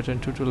 22 right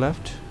and 22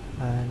 left,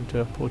 and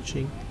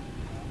approaching.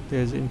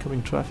 There's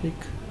incoming traffic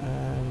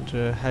and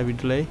heavy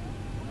delay.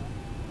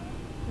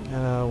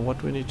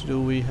 What we need to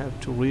do, we have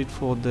to read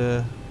for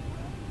the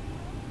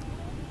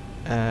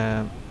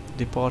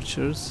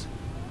departures.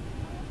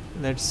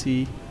 Let's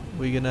see,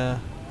 we're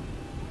gonna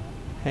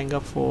hang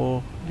up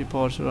for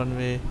departure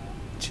runway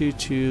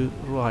 22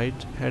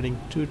 right,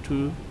 heading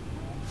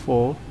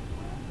 224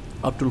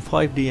 up to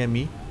 5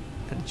 DME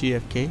at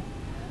JFK,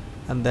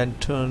 and then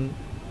turn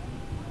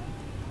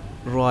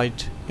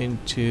right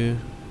into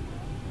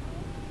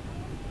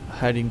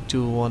heading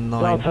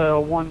 219. Delta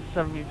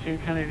 172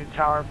 Kennedy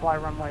Tower, fly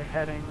runway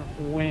heading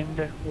wind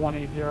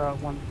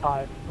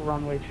 18015,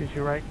 runway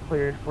 22 right,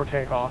 cleared for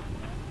takeoff.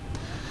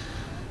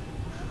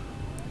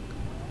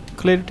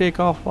 Clear to take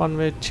off,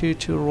 runway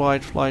 22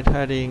 right, flight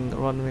heading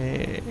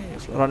runway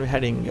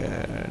heading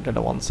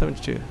Delta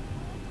 172.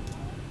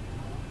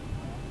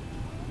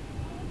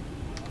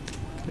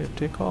 Clear to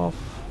take off.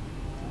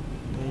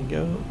 There you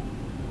go.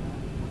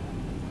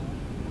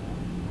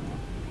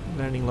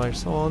 Landing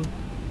lights on.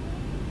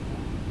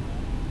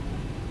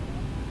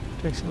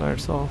 Taxi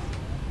lights off.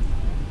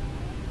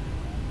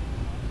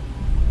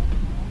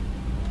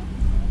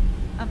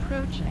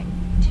 Approaching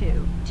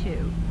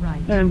 22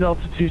 right. And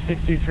Delta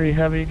 263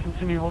 heavy,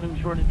 continue holding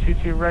short at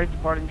 22 right,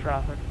 departing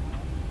traffic.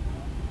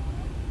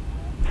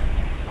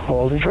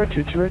 Holding short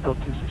 22 right, Delta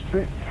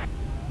 263.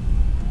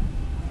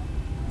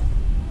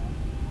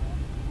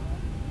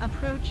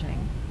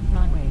 Approaching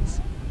runways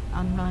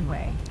on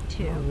runway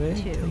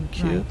 22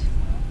 thank right. you.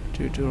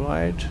 22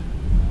 right.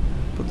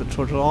 Put the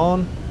throttle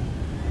on.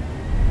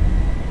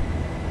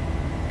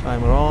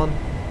 Timer on.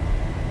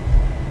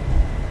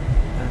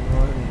 And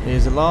one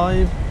is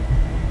alive.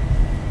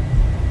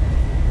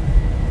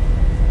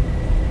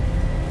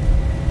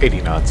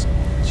 80 knots.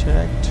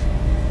 Checked.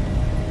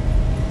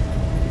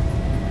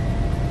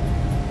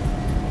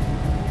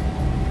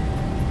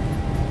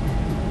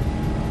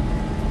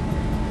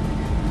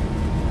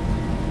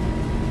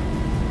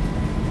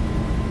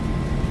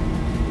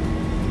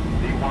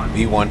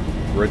 V1,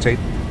 rotate.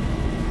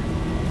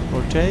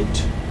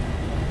 Rotate.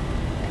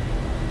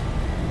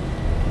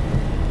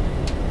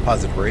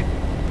 Positive rate.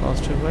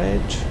 Positive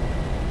rate.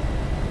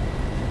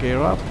 Gear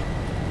up.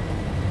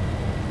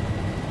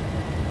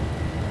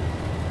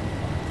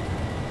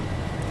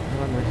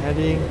 Runway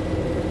heading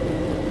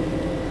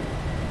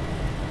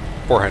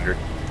 400.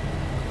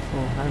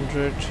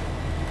 400.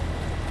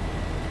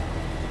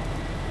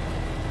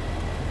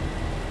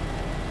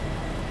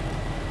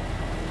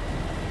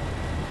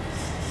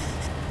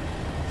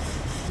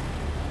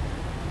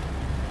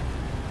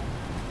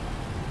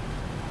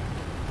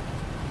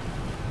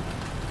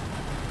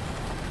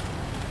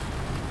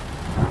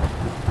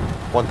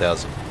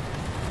 $1,000.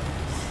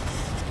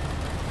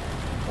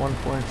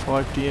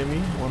 1.5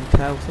 DME,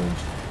 1000.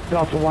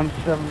 Delta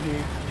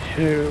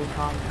 172,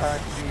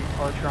 contact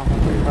departure on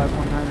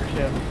 135.9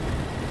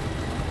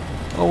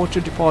 Over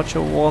to departure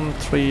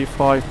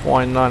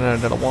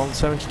 135.9 at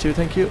 172,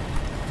 thank you.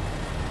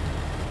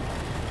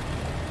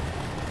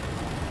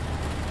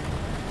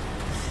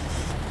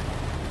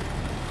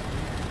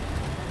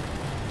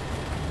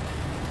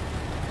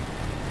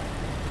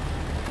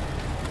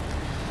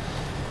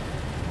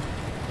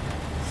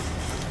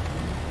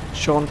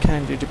 Sean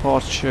Kennedy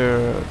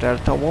departure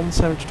Delta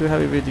 172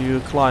 heavy with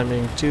you,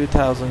 climbing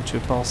 2000 to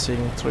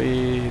passing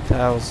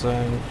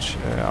 3000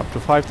 up to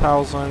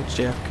 5000,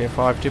 JFK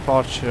 5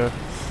 departure.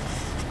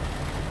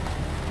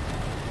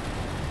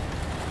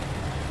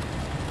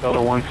 Delta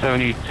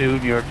 172,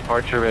 New York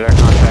departure, radar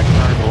contact,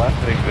 turn left,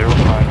 heading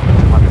 05,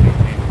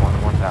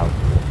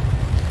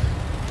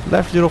 1000.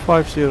 Left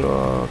 050,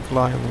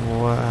 climb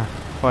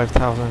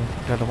 5000,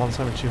 Delta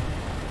 172.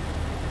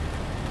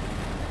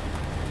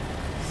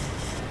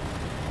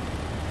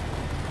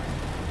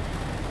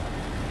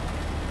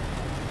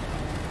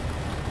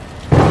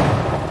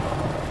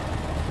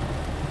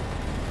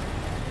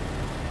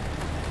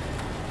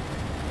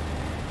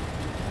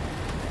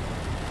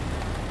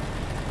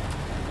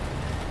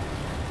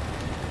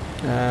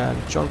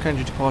 And John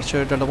Kennedy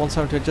departure, Delta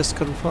 170, just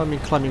confirming,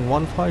 climbing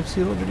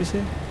 150, did you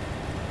say?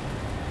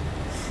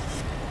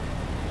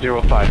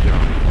 050.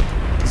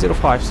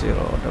 050,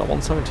 Delta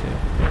 170.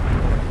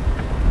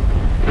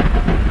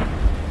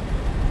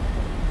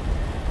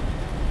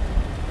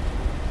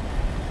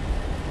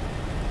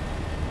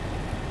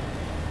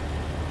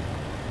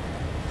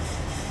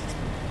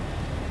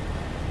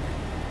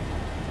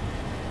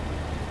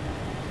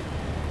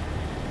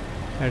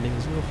 Heading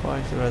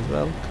 050 as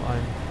well,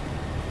 climb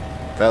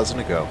 1,000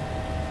 to go.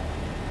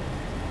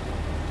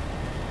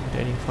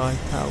 Maintaining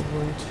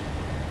 5,000.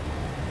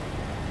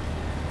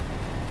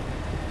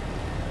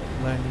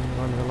 Landing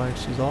runway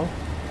lights is off.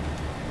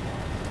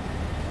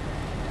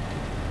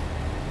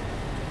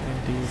 And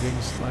the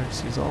wings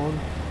lights is on.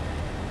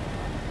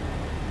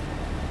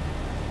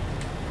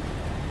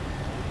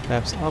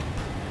 Flaps up.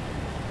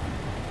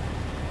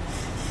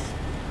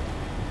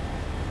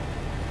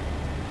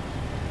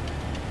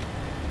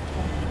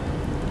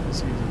 This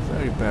is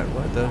very bad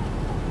weather.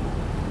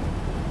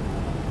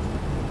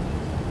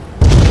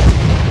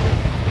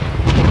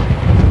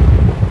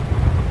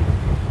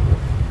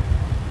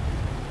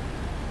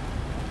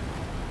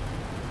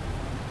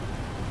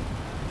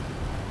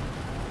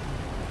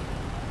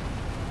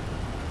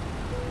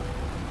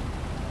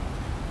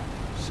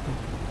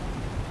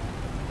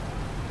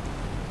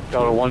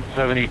 Delta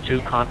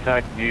 172,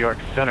 contact New York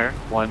Center,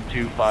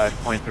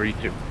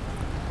 125.32.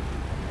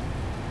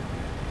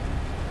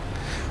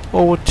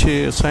 Over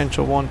to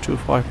Central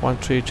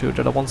 125.32,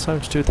 Delta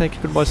 172, thank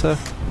you, goodbye sir.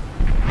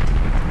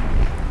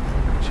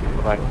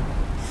 Bye.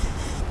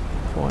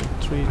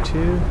 0.32.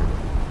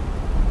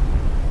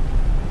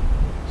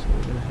 So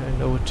we're going to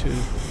hand over to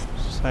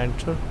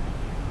Central.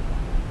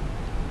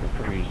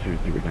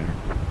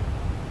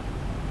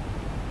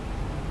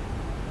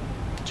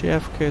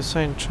 JFK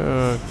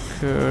Center,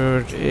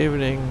 good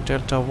evening,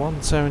 Delta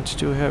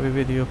 172 heavy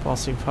video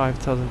passing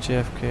 5,000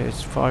 JFK,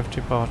 it's 5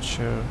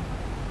 departure,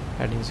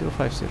 heading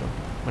 050,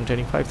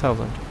 maintaining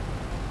 5,000.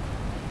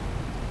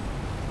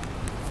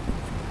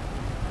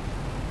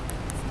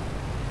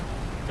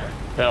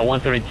 Delta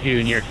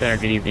 172 New York Center,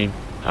 good evening.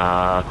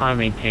 Climb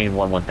maintain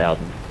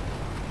 11,000.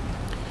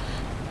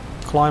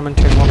 Climb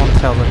maintain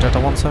 11,000, Delta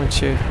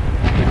 172.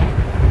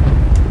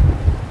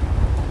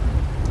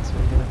 So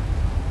we're gonna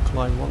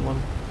climb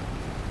 11.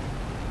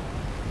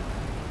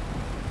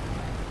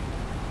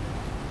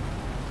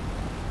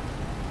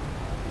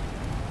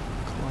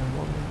 Climb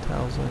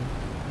 11,000.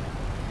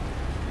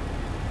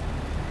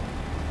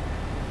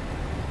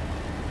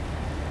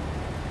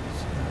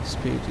 So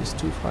speed is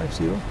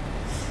 250.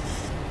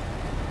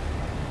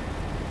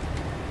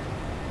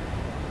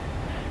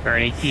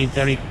 Earn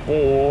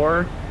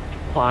 1874,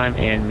 climb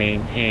and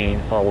maintain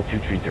level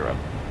 230.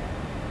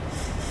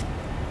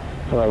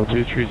 Level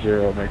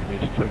 230, making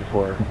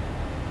 1874.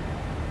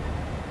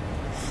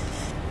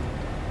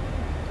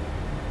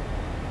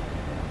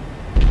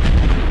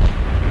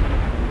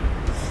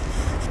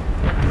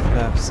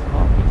 Flaps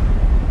up.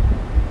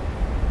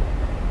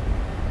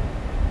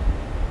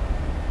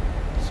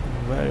 Some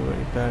very,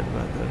 very bad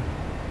weather.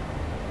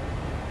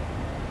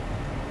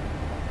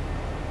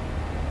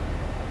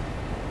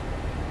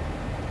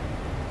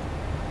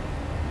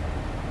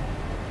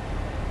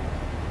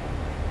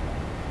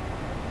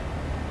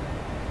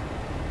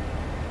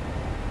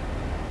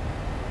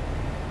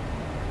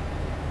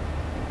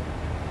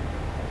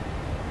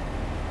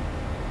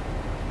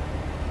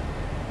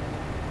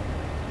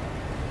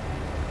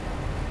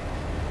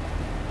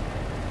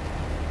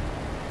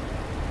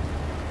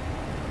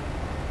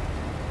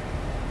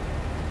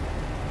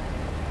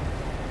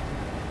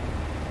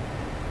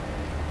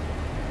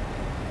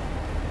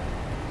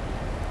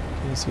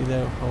 You see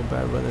there how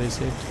bad weather is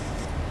it?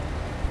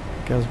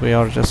 Because we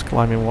are just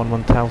climbing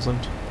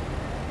 1,000.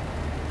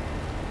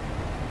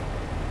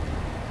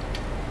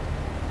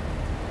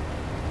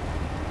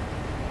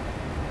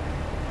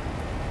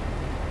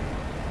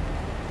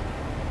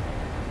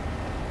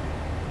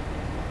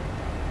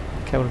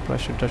 Cabin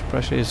pressure, dash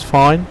pressure is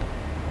fine.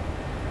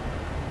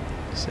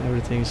 So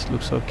everything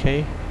looks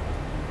okay.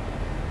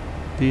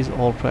 These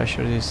all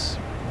pressure is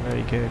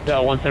very good.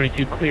 Delta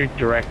 172 cleared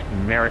direct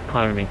merit,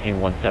 climb and maintain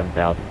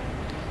 17,000.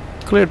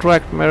 Clear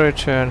direct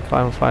merit and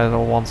climb and fly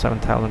level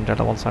 17,000,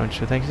 Delta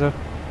 172, thank you sir.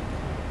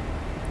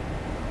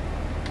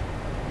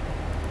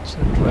 So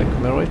direct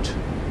merit.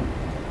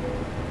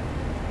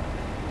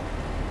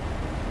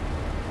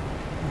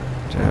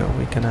 And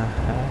we're gonna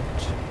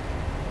add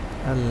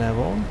a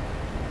level.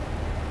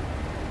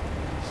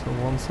 So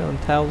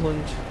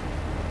 17,000.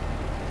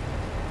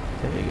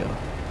 There you go.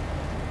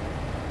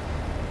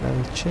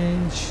 Level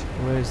change.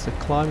 Where is the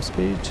climb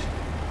speed?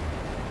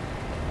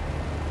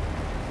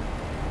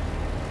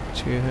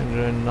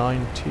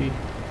 290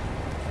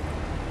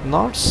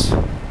 knots.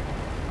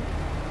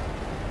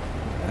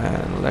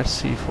 And let's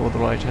see for the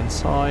right hand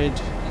side.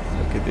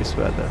 Look at this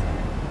weather.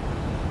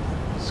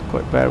 It's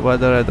quite bad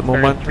weather at the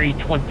moment.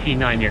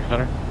 329 New York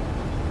Center.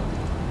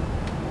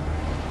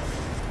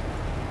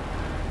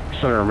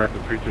 Center,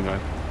 American 329.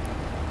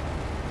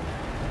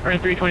 Earn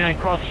 329,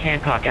 cross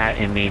Hancock at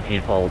and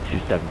maintain follow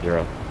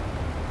 270.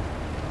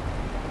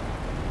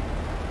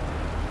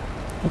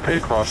 Okay,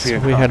 cross So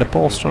we had a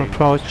Boston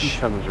approach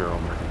 270,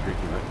 American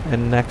 329.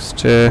 in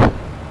next few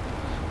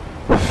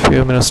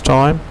minutes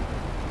time.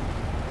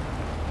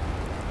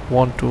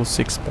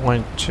 126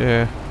 point.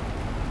 We're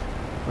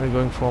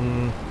going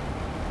from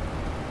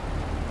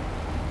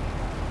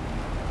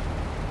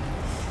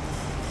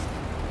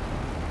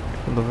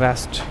the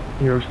west.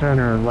 New York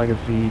Center,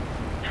 Legacy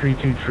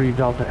 323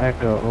 Delta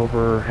Echo,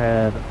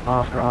 overhead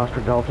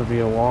Oscar Delta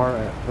VOR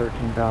at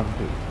 13,000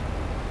 feet.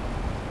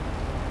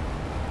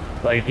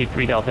 Legacy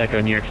 3 Delta Echo,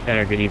 New York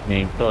Center, good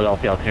evening.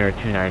 Philadelphia altimeter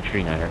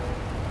 2939er.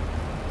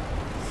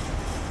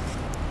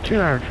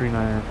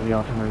 2939 for the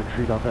altimeter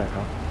 3 Delta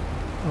Echo.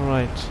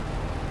 Alright.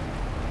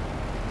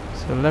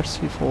 So let's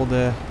see for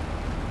the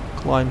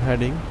climb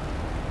heading.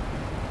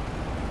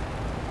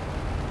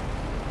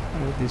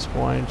 At these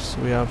points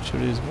we have to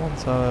is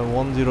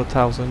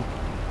 10,000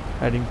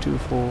 heading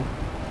 24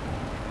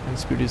 and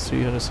speed is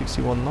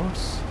 361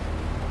 knots.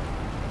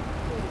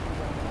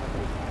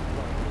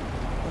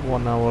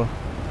 1 hour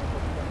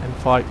and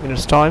 5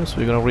 minutes time, so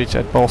we're gonna reach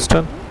at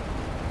Boston.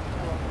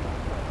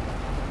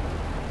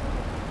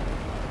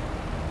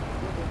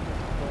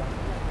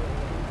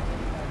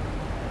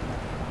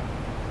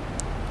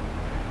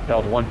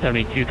 Delta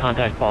 172,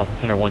 contact Boston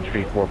Center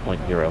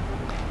 134.0.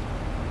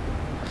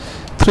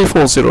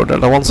 340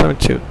 Delta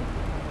 172.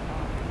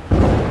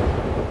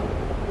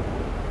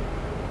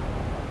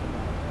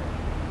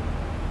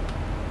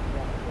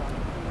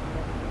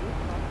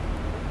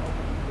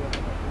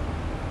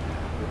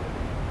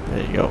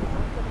 There you go.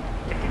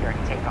 Ready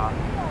to take off.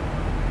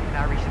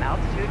 Now reaching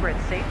altitude where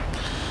it's safe.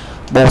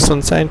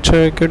 Boston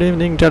Center, good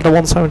evening, Delta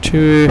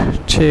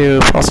 172,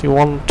 passing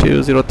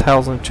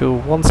 120,000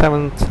 to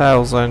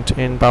 17,000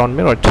 inbound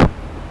Mirage.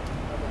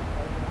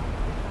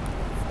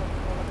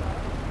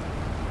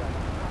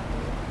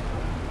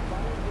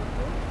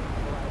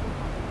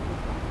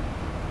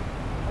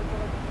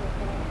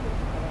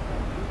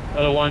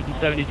 Delta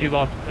 172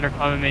 Boston Center,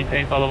 climb and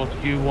maintain flight level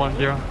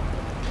 210.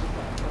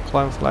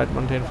 Climb flight,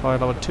 maintain flight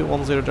level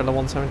 210, Delta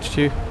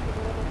 172.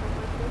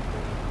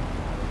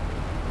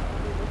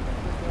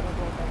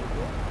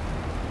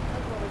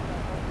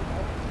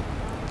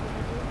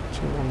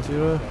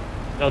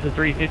 Delta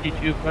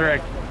 352, clear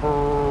X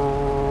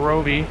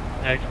Roby,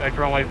 expect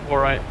runway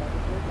 4 right.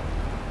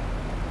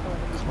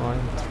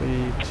 Climb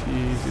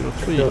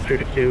 3203. Delta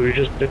 32, we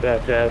just did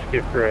that to ask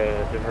you for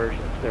a diversion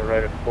to the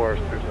right of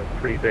course. There's a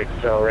pretty big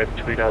cell right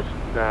between us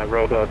and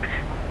Roebuck.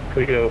 Could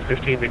we go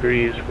 15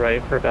 degrees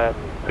right for about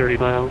 30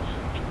 miles?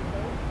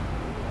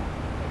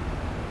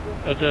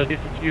 Delta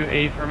 52,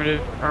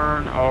 affirmative,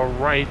 turn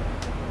right.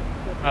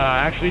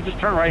 Actually, just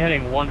turn right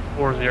heading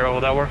 140, will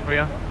that work for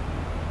you?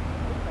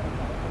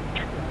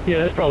 Yeah,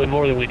 that's probably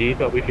more than we need,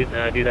 but we can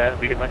do that.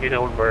 We can let you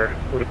know when we're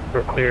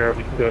clear.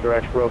 We can go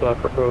direct to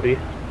Roebuck or Roby.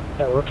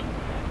 That works.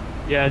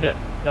 Yeah,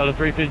 Delta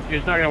 352,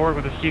 it's not going to work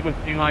with a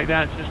sequencing like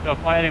that. It's just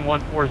fly heading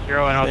 140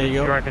 and I'll just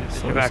direct it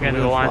So you back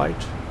into the line.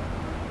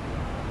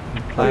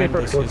 And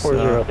this is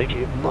thank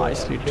you.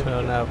 nicely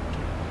turned out.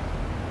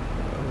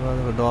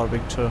 Rather a door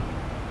picture.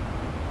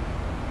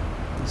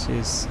 This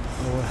is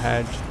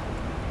overhead.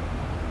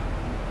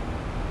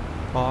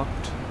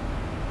 Parked.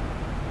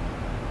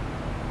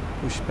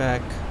 Push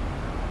back.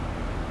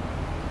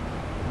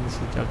 And this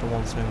is Delta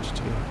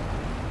 172.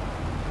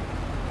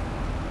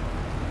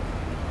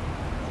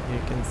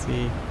 You can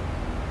see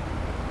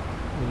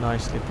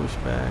nicely push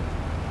back.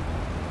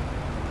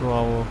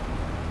 Bravo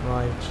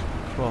right,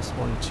 cross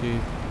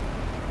 1-2,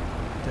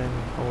 then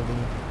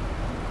holding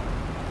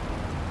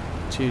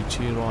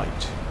 2-2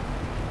 right.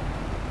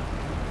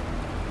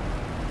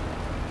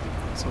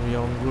 So we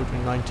are en route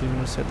in 19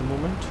 minutes at the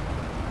moment.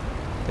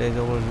 There is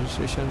our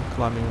registration,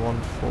 climbing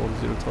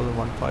 140,000,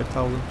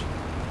 15,000,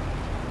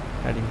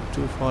 heading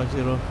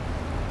 250,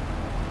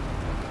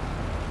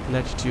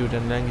 latitude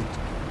and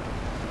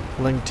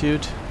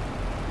longitude.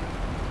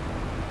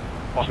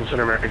 Boston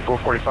Center, American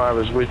 445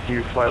 is with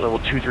you, flight level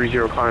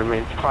 230,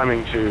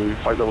 climbing to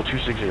flight level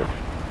 260.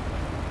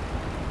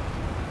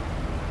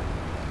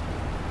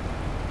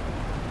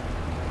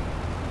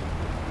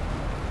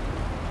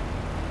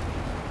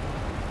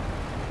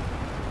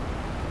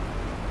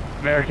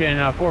 American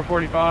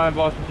 445,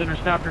 Boston Center,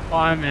 snap your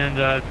climb, and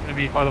it's going to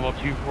be flight level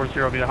 240,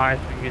 will be the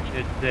highest we can get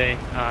you today.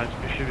 It's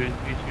distributed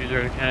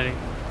 320 to Kennedy.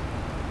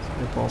 So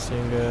we're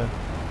passing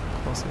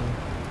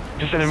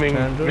Just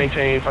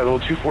maintain flight level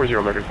 240,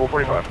 American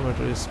 445.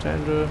 Altimeter is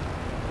standard.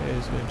 It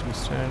is going to be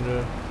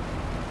standard.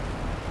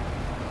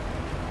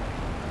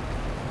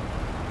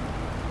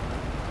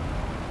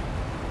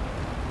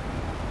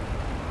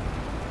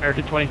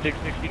 American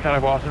 2660,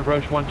 contact Boston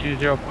approach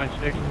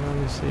 120.6. Let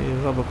me see,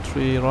 Roebuck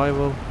 3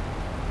 arrival.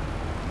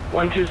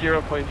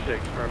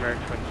 120.6 for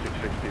American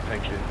 2660,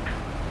 thank you.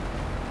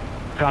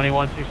 County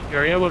 160,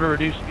 are you able to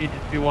reduce speed to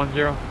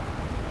 210?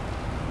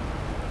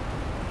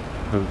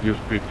 You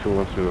speak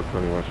 210,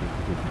 County Washington.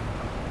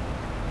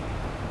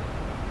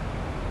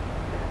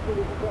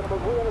 Ladies and gentlemen,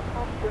 we are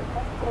passenger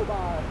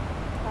Escobar.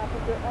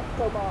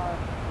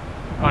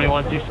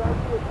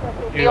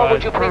 Neil,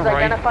 would you please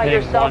identify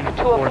yourself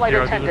to a flight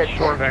attendant?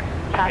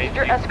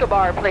 Passenger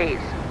Escobar, please.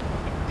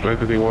 Flight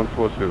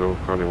 140,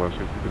 Connie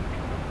 162.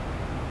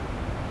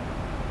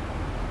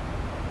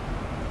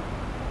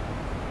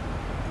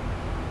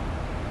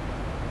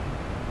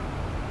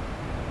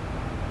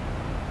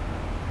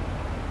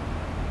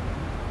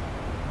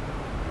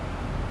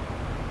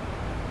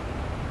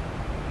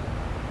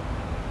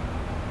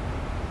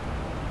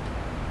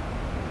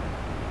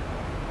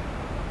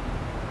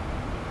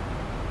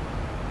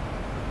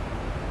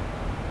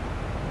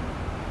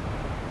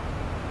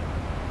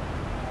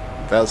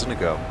 Thousand to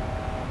go.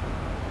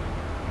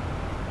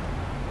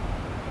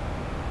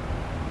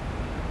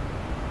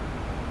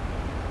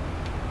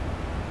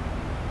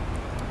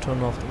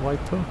 Turn off the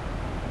wiper.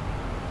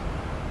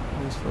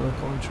 Nice for the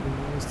country,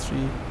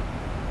 -3.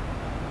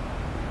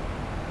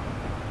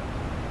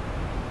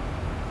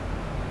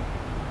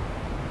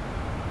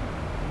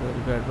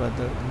 Very bad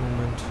weather at the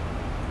moment.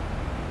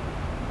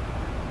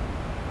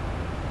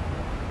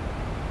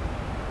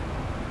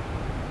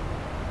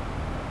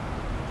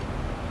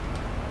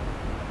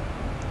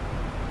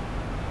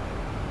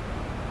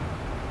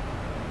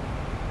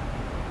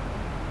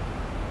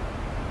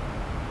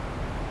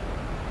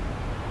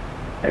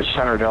 It's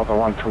Center Delta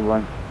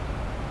 121.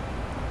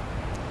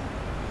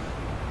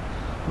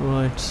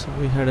 Right, so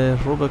we had a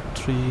Roebuck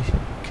 3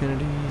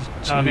 Kennedy.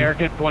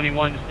 American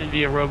 21,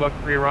 India Roebuck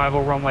 3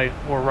 arrival, runway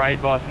 4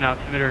 right, Boston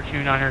altimeter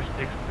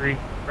 2963,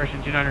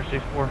 correction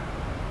 2964.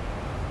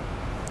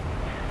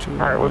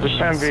 Alright, we'll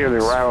descend via the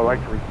arrival. I'd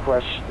like to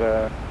request,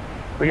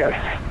 we got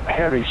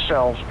heavy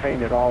cells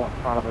painted all in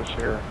front of us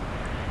here.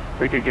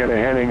 We could get a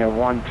heading of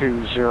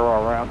 120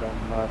 around them,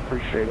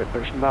 appreciate it.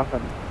 There's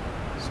nothing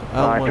So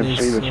I L1 can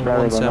see is that's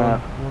better than that.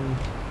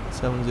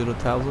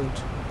 170,000.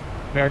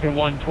 American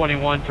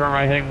 121, turn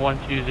right heading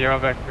 120,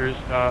 vectors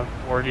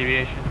for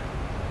deviation.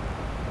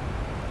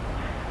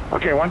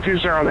 Okay,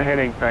 120 on the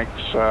heading, thanks,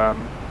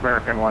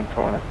 American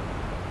 120.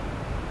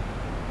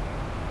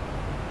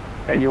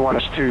 And you want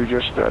us to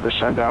just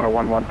descend down to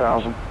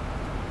 11,000?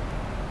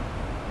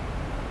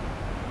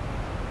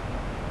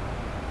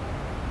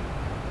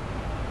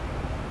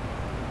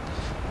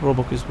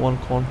 Roebuck is one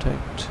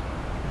contact.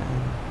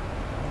 And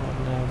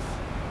nav.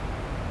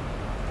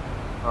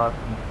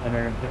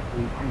 Center,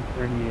 definitely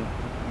 230 is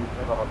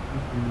about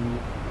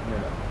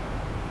 230.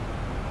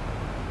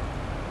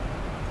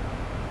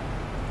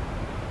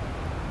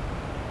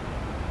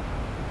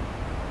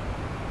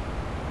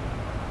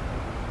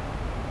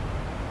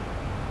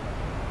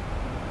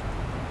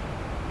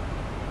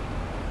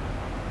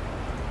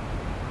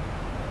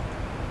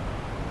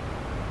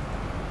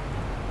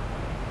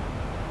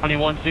 Connie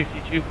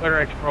 162, clear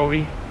X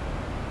Pro-V.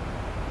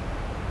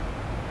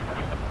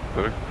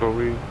 X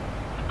Pro-V,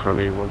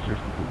 Connie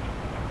 162.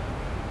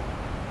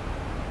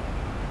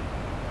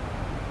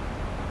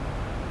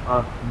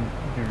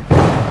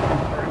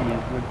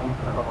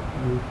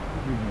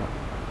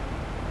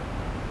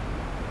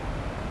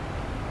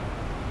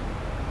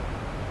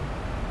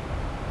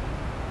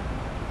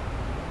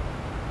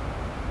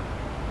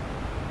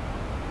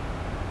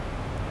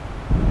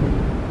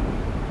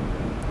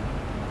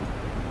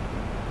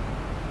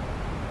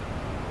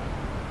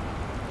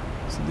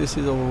 So this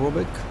is our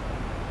Roebuck.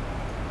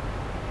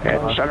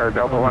 And Center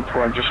Delta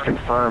 121, just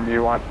confirm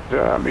you want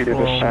me to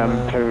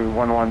descend to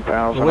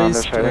 11,000 on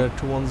this heading?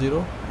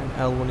 210, and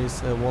L1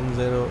 is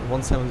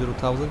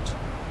 170,000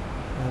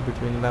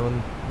 between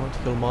 11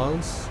 nautical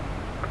miles,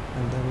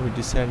 and then we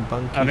descend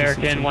Bunkie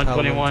American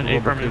 121,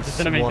 affirmative,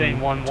 descend and maintain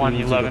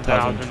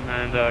 11,000,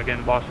 and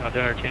again Boston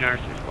altimeter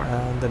 2964.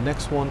 And the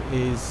next one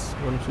is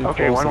once we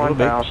okay, cross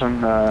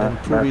 11,000. Then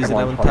Prove is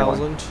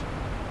 11,000,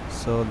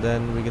 so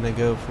then we're gonna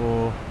go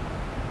for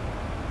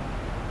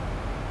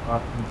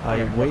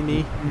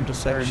Iwani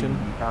intersection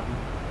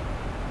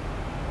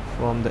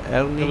from the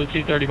Ernie.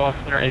 WC30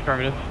 Boston,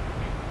 affirmative.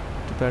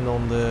 Depend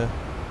on the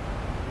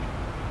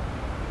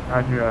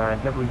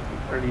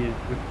WC30 is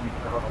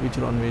which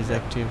runway is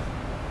active.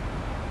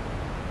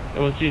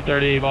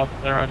 WC30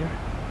 Boston, roger.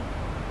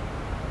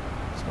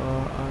 So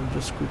I'll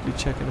just quickly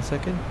check in a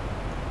second.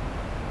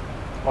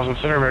 Boston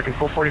Center, American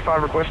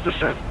 445, request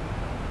descent.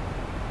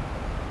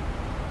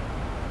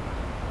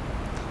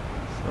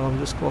 So I'm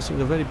just crossing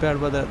the very bad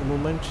weather at the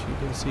moment. You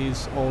can see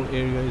it's all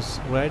area is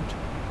red,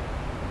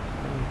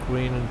 and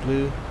green and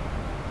blue.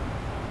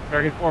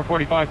 American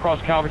 445,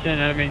 cross Calverton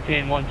and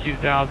maintain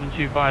 12,000,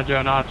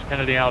 250 knots,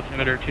 Kennedy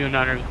altimeter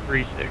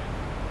 2936.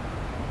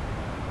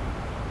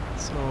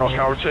 So Cross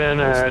Calverton,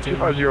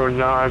 250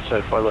 knots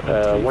at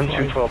 12,000,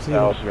 American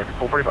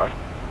 445.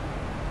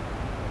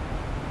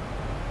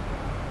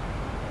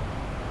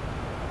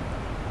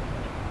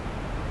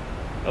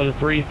 So the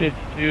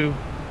 352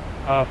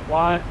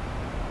 flight.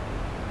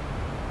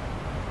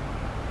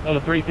 So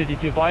the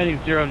 352 flight is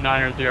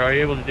 090. Are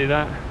you able to do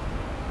that?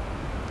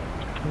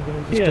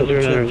 Yeah,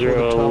 090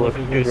 looks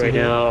good right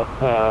now.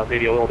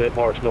 Maybe a little bit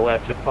more to the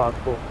left if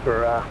possible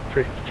for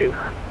 352.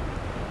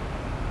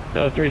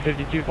 So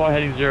 352 flight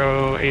heading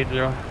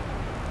 080.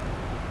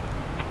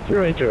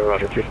 080,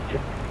 Roger, 352.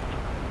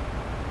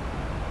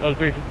 Delta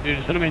 352,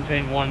 just gonna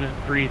maintain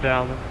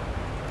 13,000.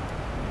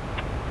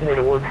 And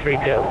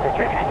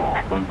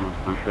 13,000.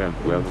 100%.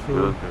 We have a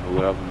first and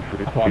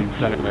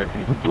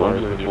 1116.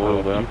 Runway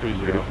 4 left,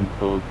 station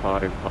code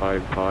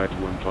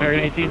 5551.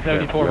 American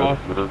 1874,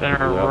 Boston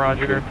Center,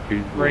 Roger.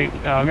 Great.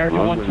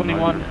 American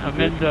 121,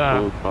 amend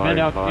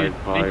altitude,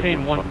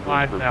 maintain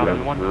 15,000,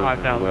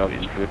 15,000,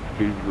 please.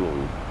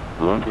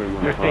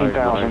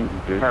 15,000,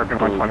 American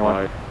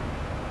 121.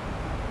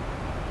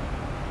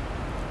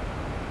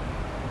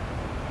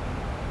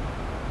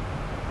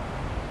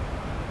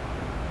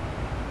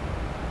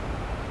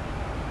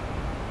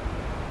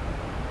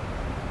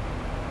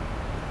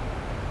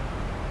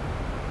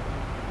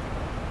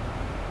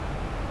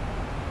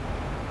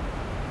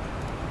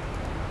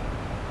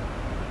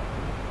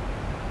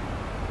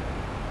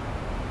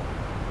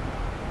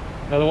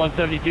 Another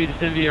 172,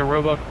 descend via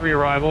Roebuck 3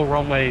 arrival,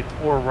 runway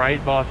 4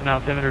 right, Boston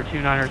altimeter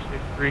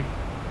 2963.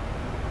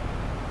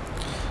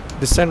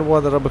 Descend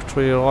via the Roebuck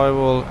 3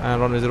 arrival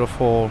and runway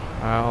 04.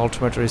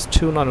 Altimeter is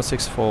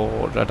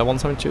 2964, Delta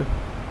 172.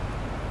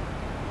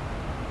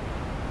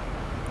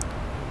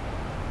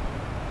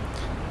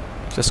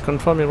 Just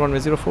confirm your runway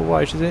 04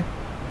 right, is it?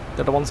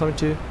 Delta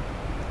 172.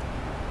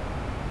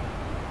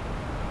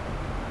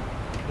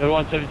 Delta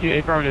 172,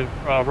 affirmative,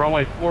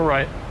 runway 4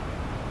 right.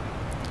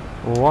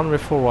 Runway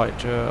 4 right,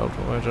 Delta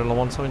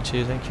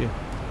 172, thank you.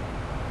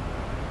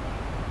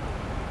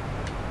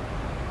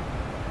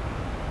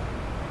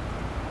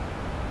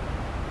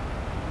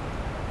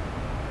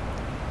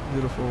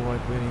 Beautiful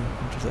right waiting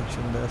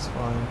intersection, that's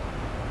fine.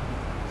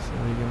 So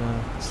we're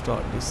gonna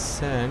start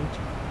descent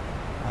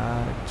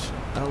at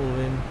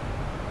Elvin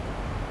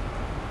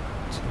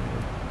to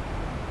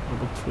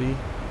Roebuck 3.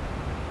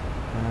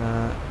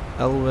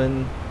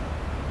 Elvin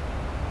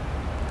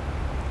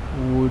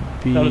would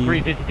be Delta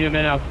 352,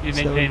 min altitude,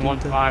 maintain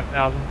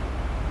 15,000.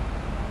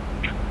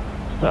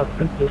 Stop,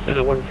 descend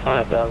at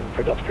 15,000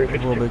 for Delta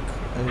 352. Roebuck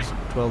is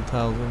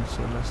 12,000,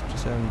 so let's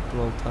descend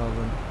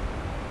 12,000.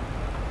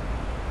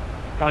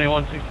 County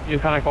 162,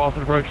 contact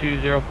Boston approach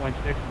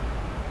 20.6.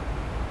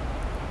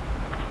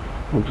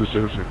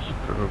 1206,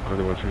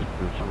 County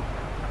 162.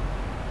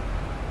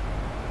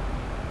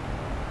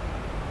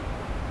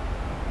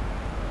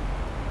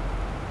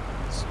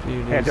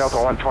 And Delta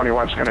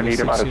 121 is going to need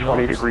about a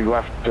 20-degree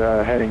left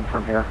heading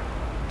from here.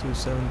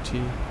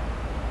 270.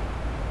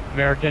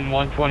 American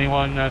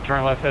 121,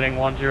 turn left heading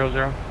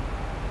 100.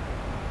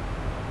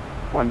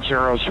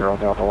 100,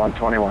 Delta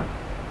 121.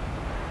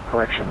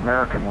 Correction,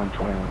 American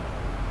 121.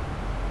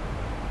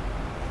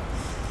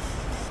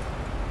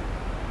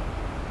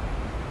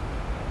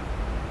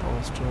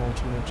 Boston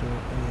altimeter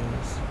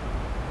is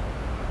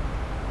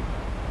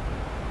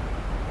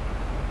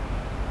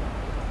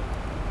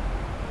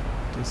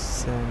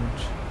descent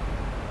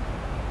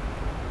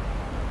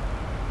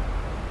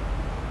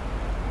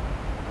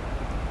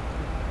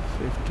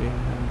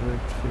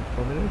 1500 feet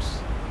per minute.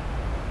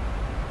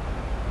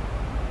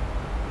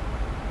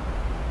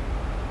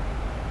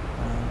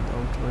 And the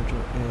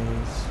altimeter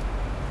is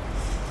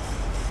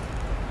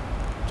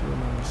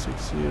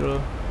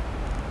 2960.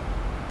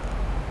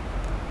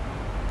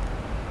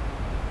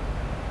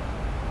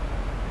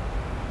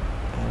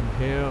 And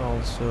here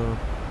also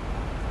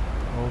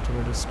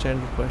altimeter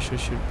standard pressure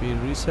should be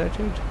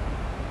resetted.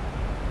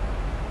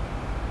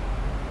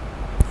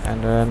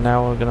 And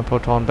now we're gonna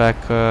put on back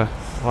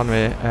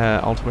runway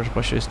altimeter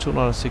pressure is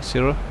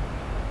 2960.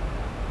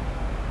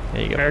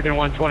 There you go. American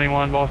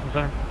 121, Boston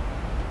Center.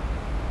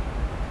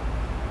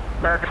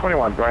 American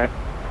 21, go ahead.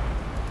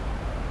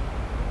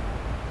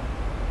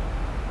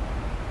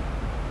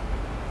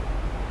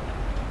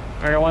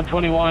 American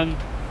 121,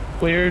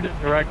 cleared,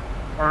 direct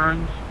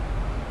Burns,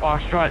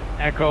 Foxtrot,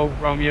 Echo,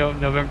 Romeo,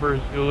 November,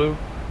 Zulu,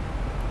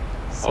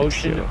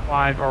 Ocean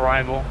 5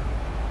 arrival.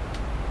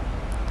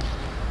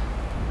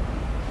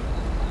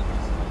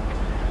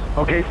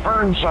 Okay,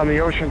 Ferns on the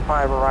Ocean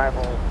 5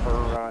 arrival for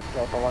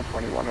Delta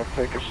 121. It'll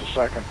take us a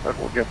second, but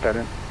we'll get that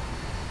in.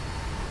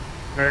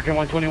 American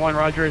 121,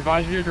 Roger.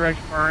 Advisory to direct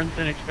Ferns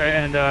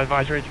and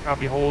advisory to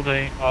copy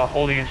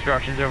holding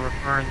instructions over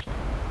Ferns.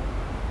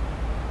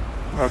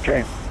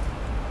 Okay.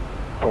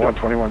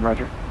 121,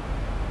 Roger.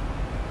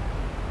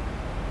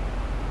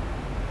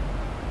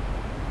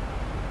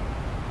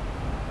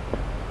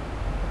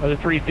 The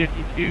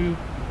 352,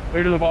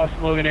 clear to the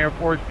Boston Logan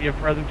Airport via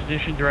present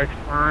position, direct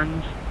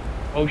Ferns,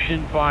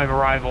 Ocean 5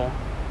 arrival.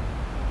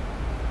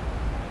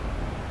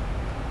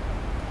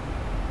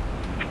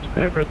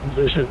 Present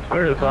position,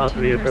 clear to the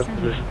Boston via present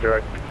position,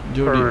 direct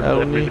Judy,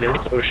 Elney,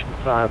 Ocean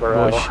 5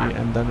 arrival. Boshi,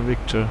 and then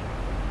Victor.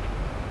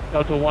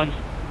 Delta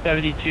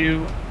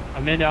 172,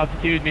 amend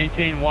altitude,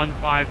 maintain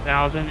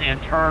 15,000,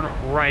 and turn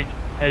right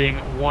heading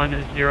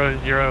 100,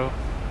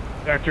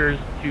 vectors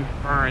to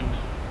Ferns.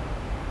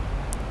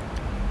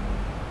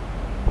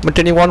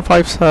 Maintaining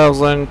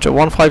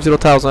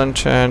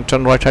 150,000 and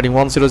turn right heading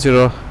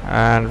 100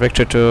 and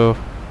Victor to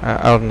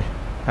Elney,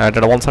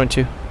 Delta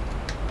 172.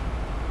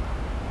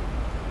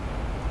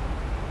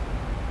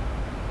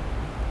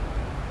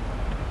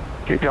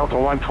 Okay, Delta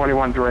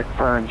 121, direct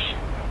Ferns.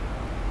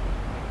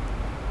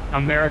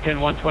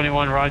 American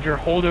 121, roger.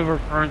 Hold over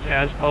Ferns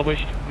as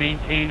published.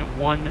 Maintain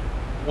 11,000.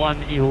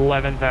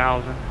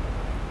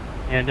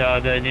 And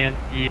the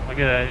Nancy, I'll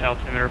get an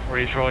altimeter for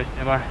you, Troy.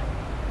 Stand by.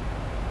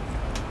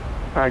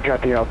 I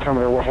got the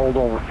altimeter. We'll hold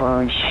over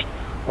Ferns.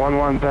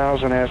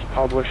 11,000 as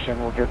published,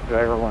 and we'll get the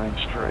airline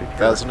straight.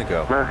 1,000 to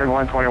go. American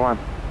 121.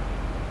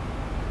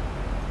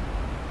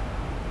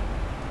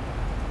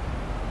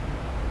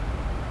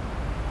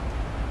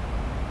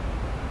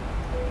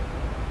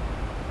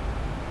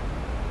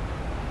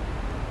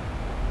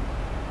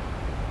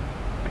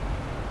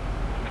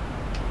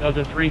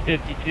 Delta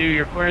 352,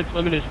 your clearance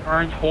limit is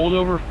Ferns. Hold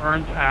over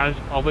Ferns as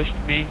published.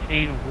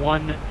 Maintain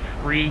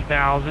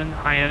 13,000.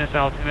 High NS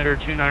altimeter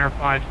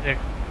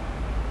 2956.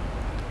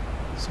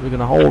 So we're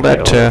gonna hold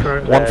at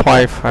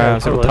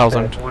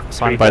 15,000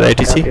 signed by the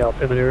ATC. The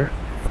altimeter,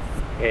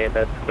 and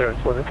that's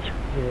clearance limit.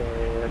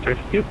 And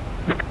 32.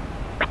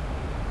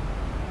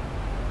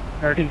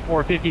 American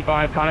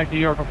 455, contact New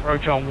York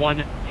approach on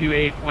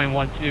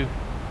 128.12.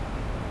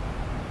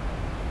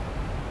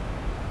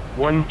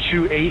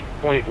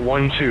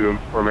 128.12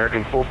 for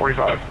American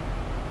 445.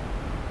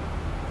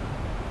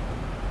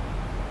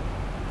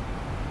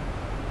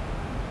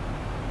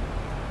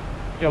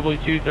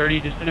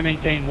 W230, descend to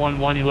maintain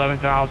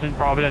 11,000.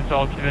 Providence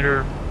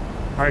altimeter,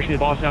 or actually the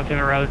Boston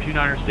altimeter rather,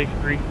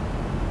 2963.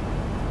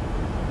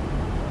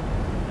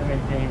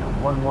 Maintain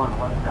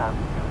 11,000.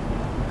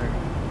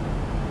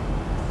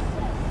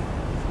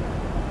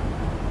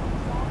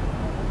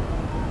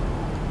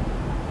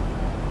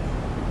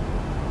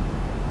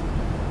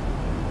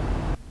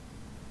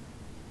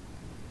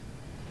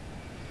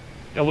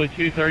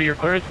 W230, your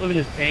clearance limit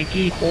is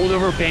Banky. Hold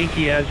over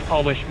Banky as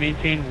published.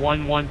 Maintain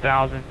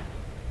 11,000.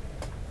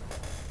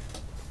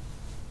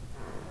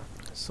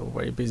 So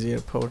very busy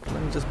airport.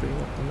 Let me just bring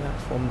up the map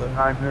from the.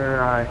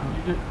 Roger. Can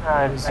you just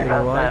right.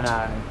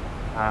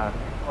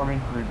 for me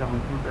for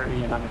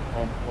W230 and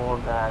understand all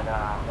of that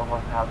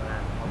 11,000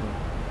 and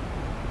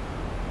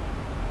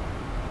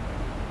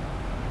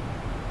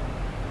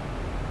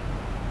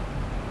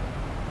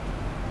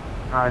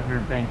Roger,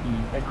 Banky.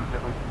 Thank you,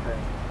 W230.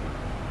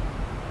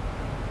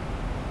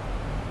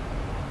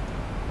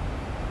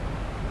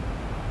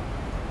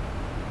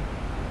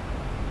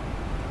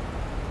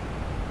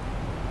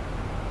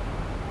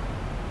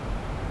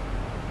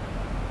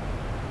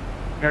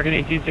 American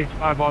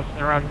 1865,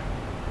 Boston, roger.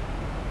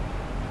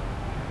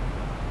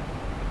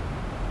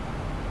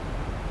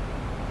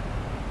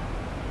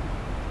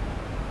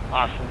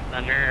 Boston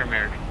Thunder,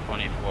 American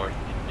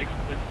 2456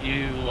 with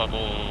you,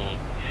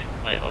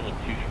 flight level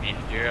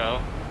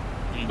 230,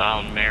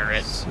 inbound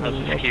Merritt. So I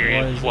was just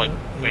curious what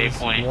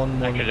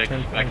waypoint I could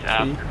 1110.3. expect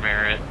after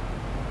Merritt.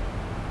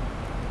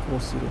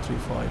 Course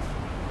 035.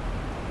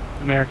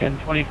 American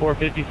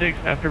 2456,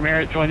 after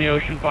Merritt, join the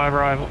Ocean 5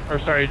 arrival. Or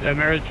sorry,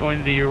 Merritt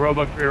joined the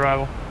Roebuck 3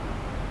 arrival.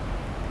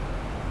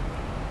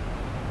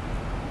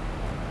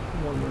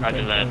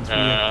 Roger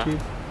that,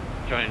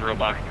 join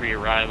Roebuck 3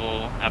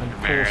 arrival after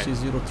and Merritt.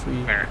 course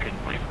 03. American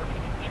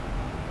 2456.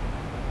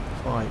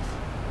 5.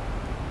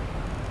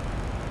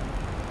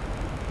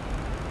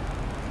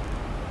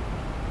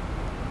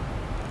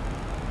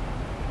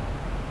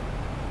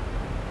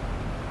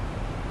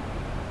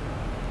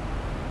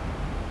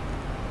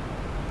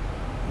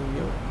 Here we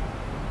go.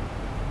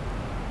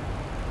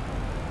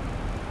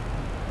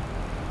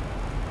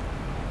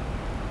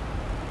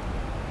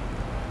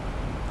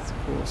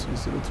 Course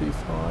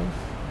 035.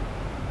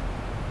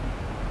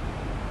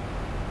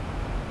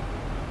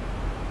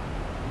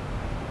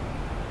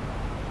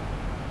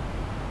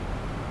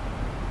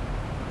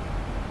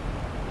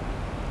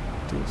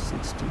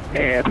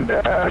 And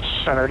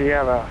Center, do you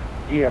have a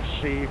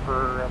EFC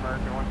for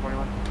American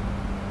 121?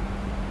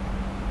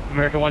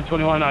 American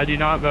 121, I do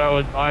not, but I will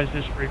advise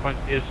this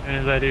frequency as soon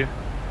as I do.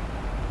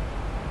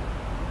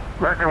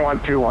 American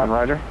 121,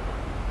 roger.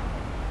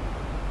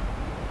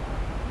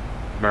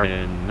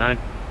 American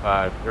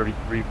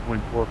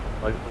 9533.4 for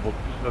flight level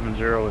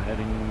 270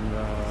 heading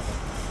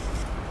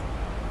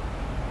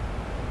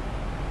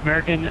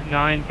American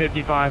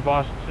 955,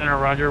 Boston Center,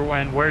 roger.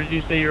 Where did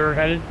you say you were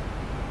headed?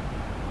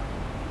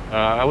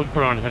 I would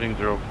put on heading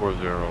 040.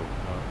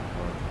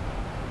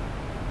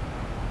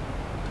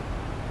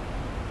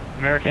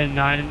 American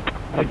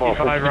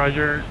 955,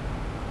 roger.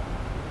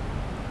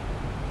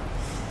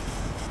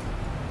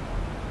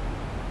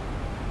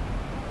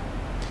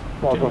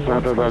 Boston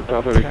Center,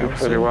 Delta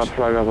 3631,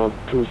 flight level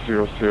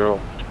 200.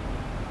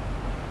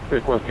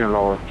 Take question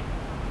lower.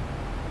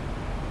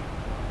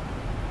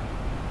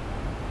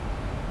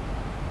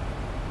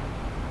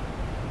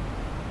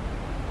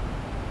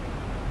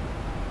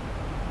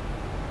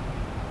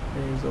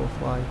 Days of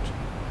flight.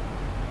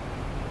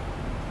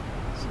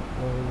 So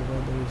all the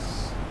weather is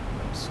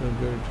not so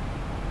good.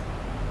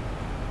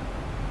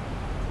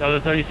 Delta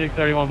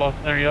 3631,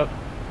 Boston Center, you up?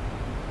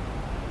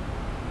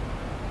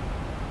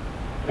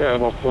 Yeah,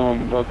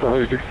 Boston, Delta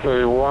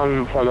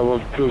 3631, flight level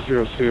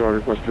 200,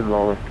 requesting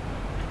lower.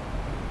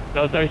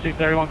 Delta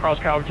 3631 cross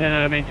Calvert 10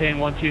 and maintain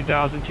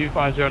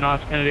 12,250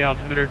 knots, Kennedy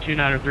altimeter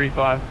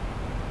 2935.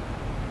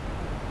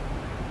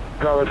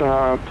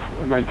 Calvert,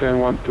 maintain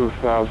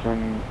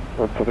 12,000,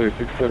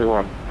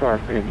 3631,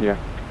 Clark, India.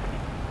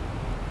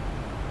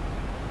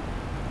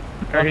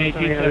 American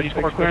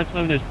 1874 clearance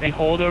limit is a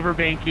holdover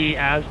Banky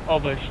as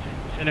published.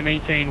 Descend and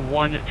maintain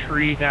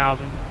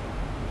 13,000.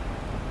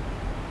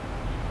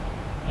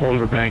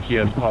 Holdover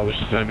Banky as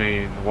published,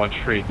 sending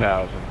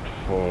 13,000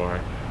 for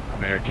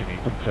American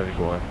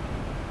 1874.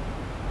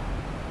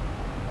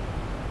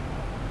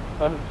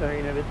 Center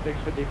Unit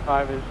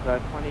 655 is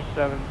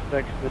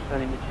 27.6,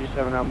 descending to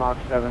 270 Mach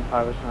 7,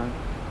 509.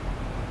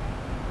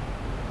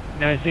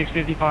 United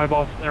 655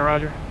 Boston Center,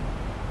 roger.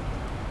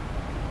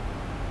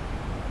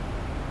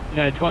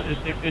 United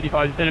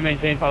 655, descend and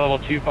maintain flight level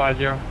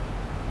 250.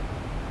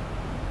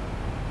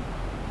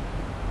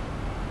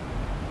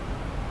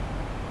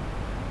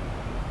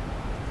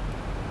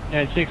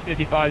 United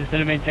 655,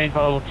 descend and maintain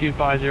flight level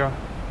 250.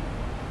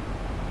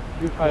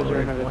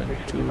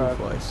 250, United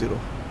 655.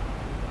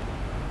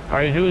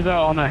 Alright, who is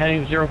on the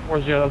heading 040?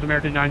 That was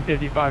American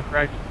 955,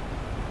 correct?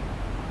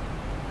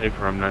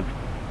 Affirm 9.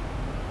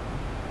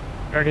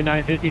 American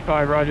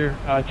 955, roger.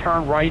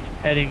 Turn right,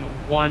 heading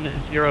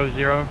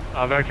 100,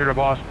 vector to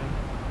Boston.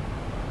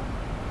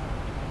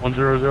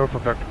 100 for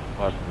vector to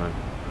Boston 9.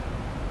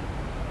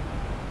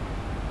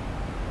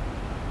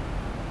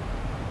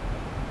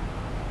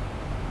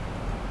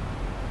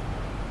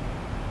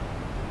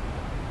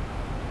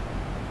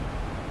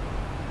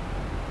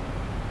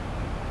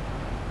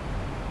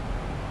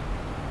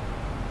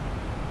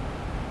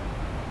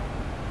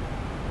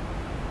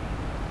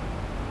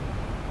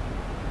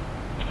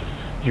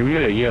 Can we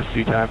get a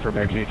ESC time for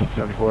American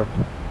 1874?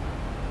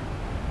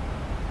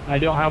 I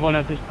don't have one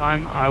at this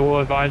time. I will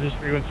advise this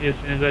frequency as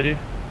soon as I do.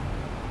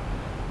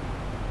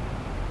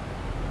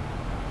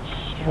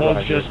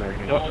 Holds just,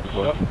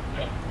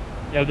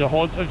 yeah, the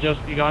holds have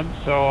just begun,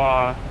 so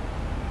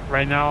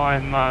right now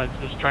I'm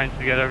just trying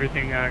to get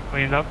everything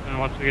cleaned up, and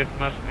once we get the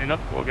mess cleaned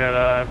up, we'll get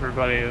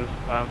everybody as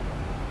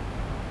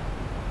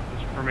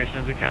information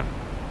as we can.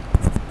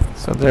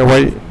 So they're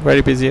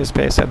very busy in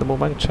space at the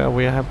moment.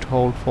 We have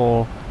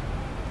to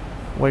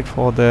wait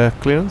for the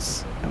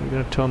clearance, and we're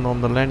going to turn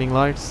on the landing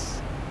lights.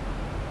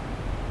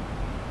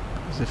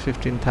 It's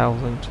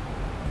 15,000.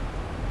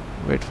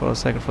 Wait for a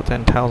second for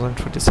 10,000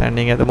 for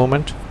descending at the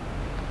moment.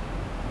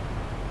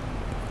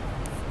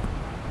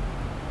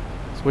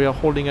 So we are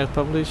holding as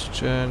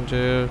published and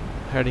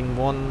heading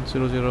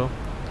 100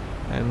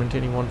 and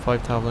maintaining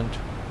 15,000.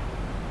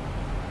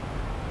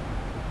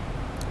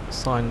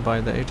 Signed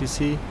by the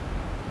ATC.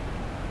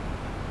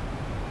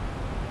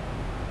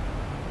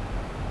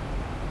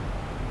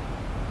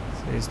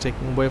 Is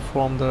taking away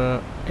from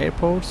the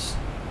airports.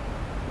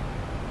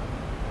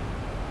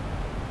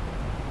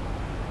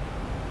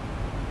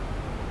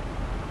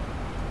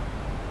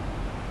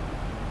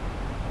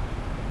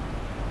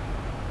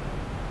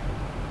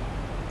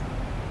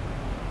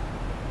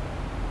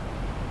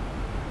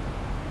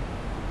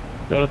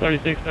 Delta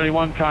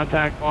 3631,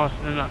 contact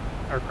Boston,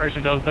 or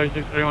correction, Delta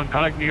 3631,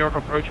 contact New York,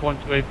 approach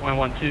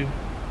 128.12.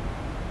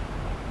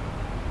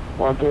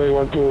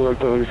 128.12, Delta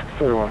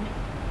 3631.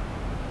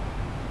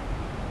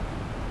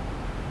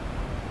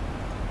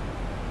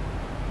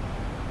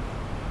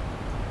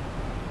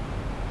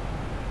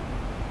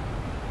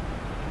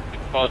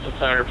 Boston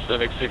Center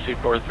Pacific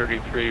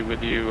 6433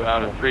 with you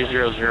out of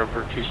 300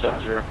 for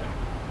 270.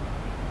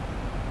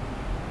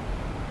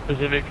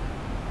 Pacific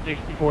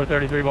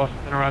 6433, Boston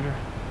Center, roger.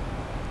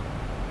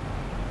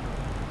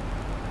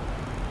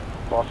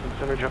 Boston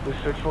Center, JetBlue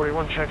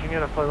 641, checking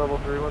in at flight level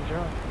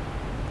 310.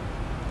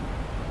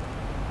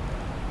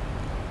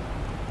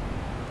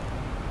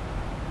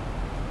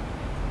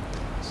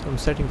 So I'm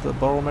setting for the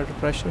barometer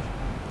pressure,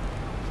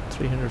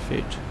 300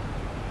 feet.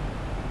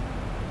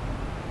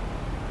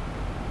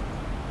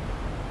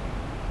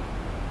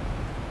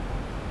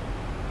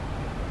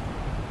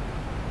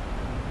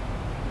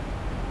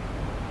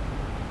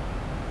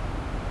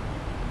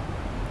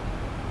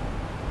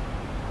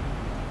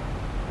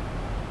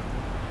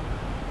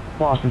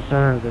 Boston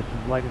Center, this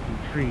is Legacy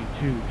Tree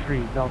 2,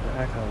 Tree Delta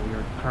Echo. We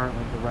are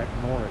currently direct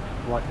north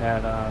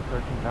at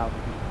 13,000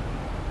 feet.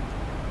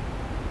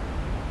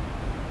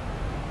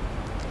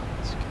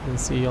 As you can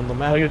see on the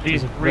map, Legacy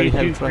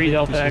 323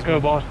 Delta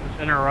Echo, Boston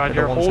Center,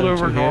 roger. Hold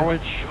over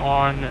Norwich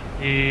on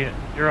the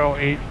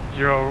 080,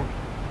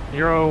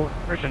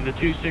 correction, the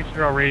 260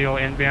 radial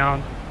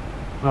inbound.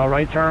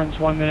 Right turns,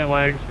 1 minute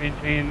legs,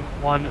 maintain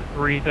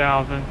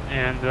 13,000,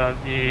 and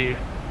the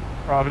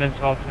Providence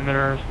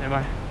altimeter,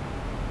 standby.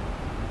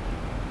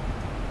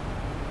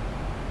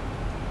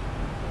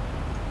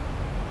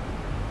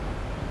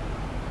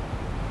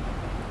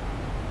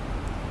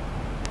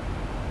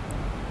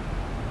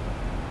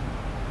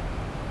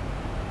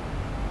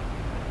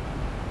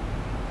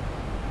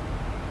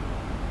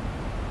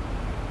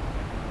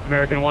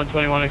 American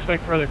 121,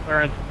 expect further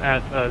clearance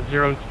at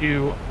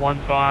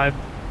 0215,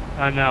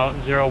 and now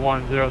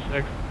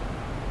 0106.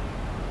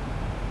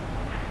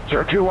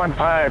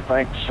 0215,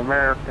 thanks,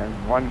 American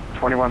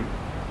 121.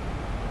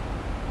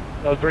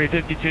 So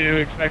 352,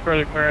 expect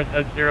further clearance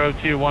at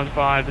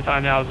 0215, the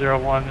time now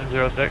 01 and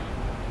 06.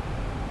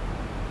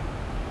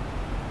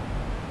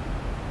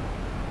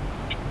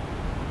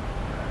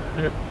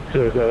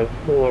 So there's a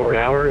little over an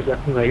hour, is that,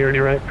 am I hearing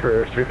you right,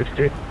 for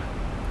 352?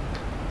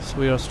 So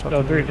we are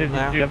stopping So 352,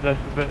 now. yep, that's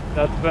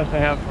the best I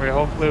have for you.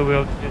 Hopefully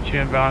we'll get you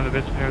inbound a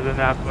bit sooner than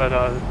that, but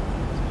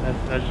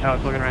that's just how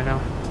it's looking right now.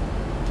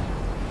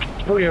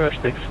 Oh yeah,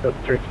 thanks, that's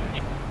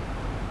 352.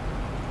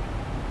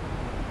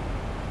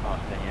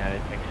 Boston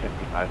United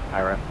 655,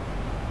 Pyro.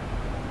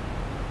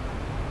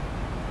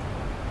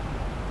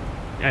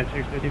 Yeah,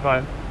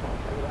 655.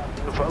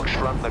 Folks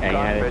from the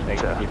United cockpit,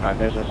 655,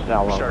 there's a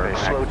cell over starting a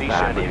slow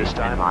descent at this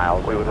time.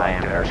 miles We would like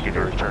to ask you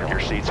to return your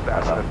seats,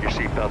 fasten up your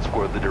seatbelts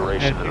for the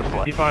duration of the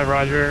flight. 655,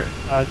 roger.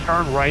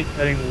 Turn right,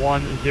 heading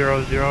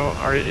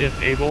 100,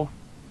 if able.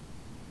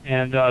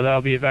 And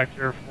that'll be a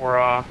vector for,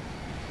 and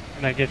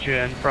that gets you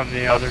in from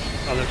the other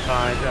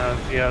side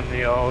via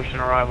the ocean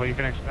arrival you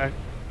can expect.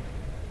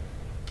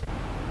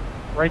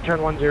 Right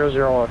turn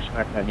 100,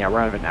 expect that. Yeah, we're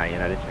on it now,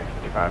 United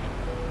 655.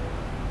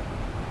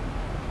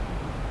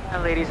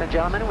 And ladies and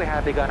gentlemen, we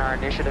have begun our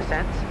initial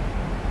descent.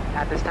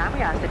 At this time, we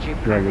ask that you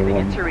Dragon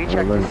begin 1, to recheck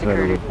the Lens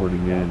security.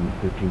 reporting in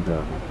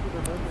 15,000.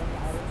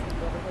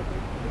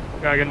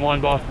 Dragon 1,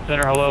 Boston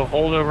Center, hello.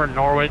 Hold over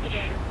Norwich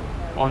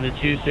on the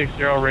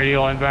 260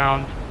 radial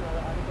inbound.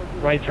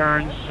 Right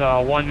turns,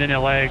 1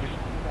 minute legs,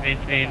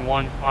 maintain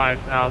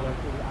 15,000.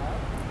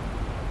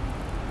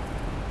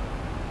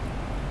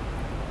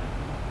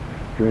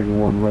 Dragon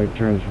 1, right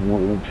turns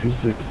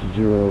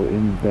 260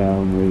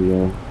 inbound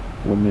radio,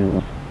 1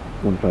 minute,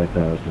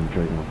 15,000,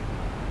 Dragon 1.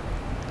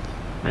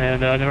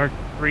 And number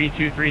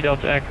 323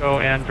 Delta Echo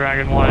and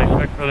Dragon 1,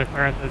 expect further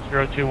clearance at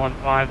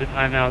 0215, the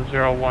time now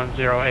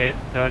 0108,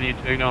 no need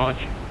to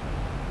acknowledge.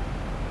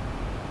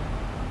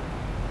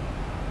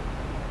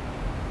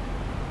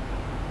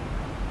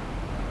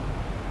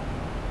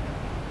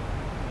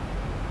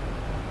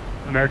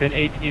 American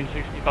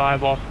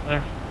 1865, Boston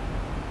Center.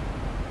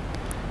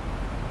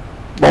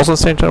 Boston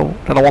Center,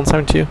 Delta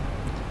 172.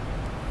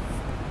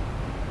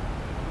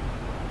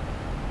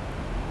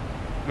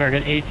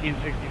 American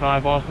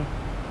 1865, Boston.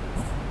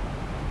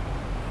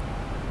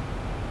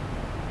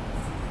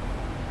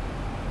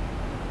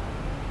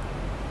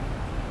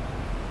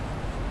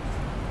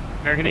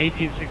 American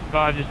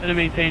 1865, just to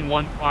maintain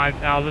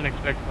 15,000,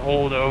 expect to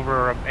hold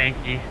over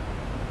Banky.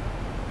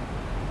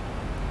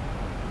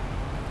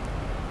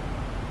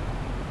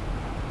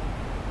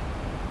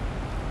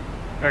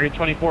 American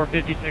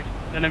 2456,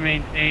 going to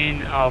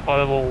maintain flight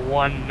level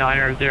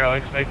 190,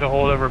 expect to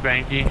hold over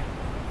Banky.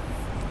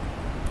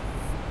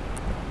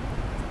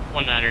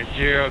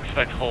 190,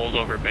 expect to hold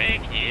over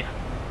Banky.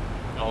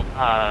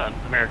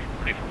 American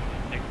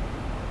 2456.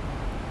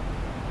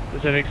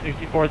 Pacific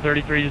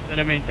 6433, just going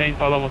to maintain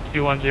flight level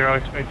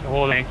 210, expect to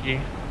hold Yankee.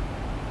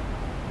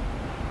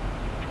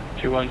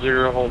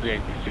 210, hold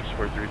Yankee,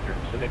 6433,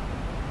 Pacific.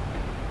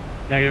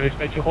 Negative,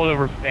 expect to hold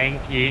over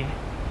Banky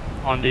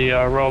on the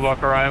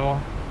Roebuck arrival.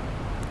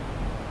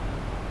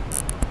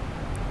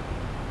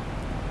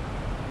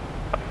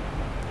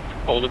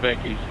 Hold the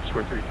Banky,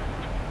 6433.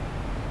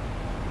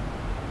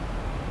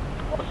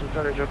 Boston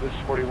Center, Jet, this is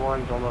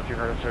 41. Don't know if you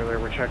heard us earlier.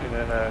 We're checking in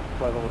at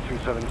flight level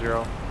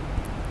 270.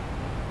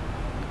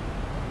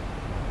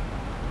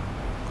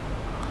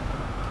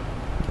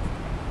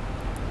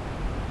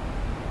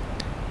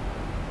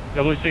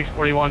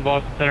 W641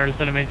 Boston Center,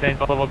 descend to maintain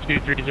flight level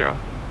 230.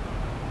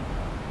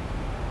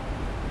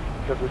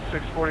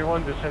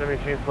 W641, descend to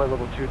maintain flight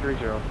level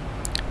 230.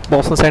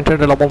 Boston Center,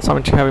 Delta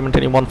 170 heavy,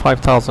 maintaining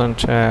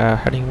 15,000,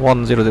 heading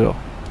 100.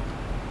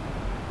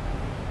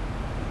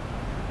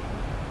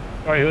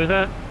 Sorry, who is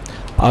that?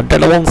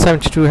 Delta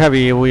 172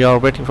 heavy, we are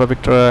waiting for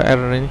Victor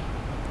Errani.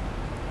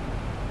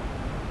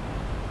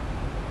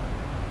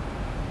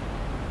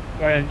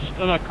 Sorry, I'm just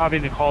not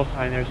copying the call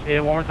sign there. Say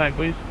it one more time,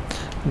 please.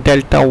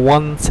 Delta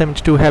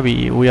 172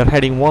 heavy, we are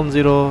heading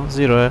 100,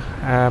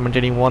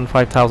 maintaining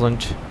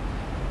 15,000.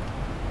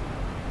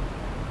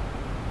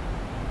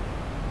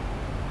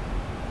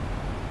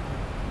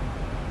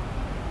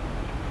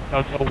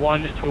 Delta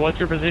 1, so what's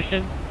your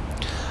position?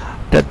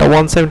 Delta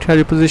 170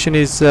 heavy position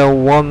is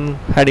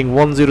heading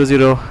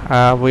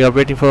 100. We are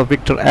waiting for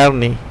Victor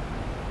Ernie.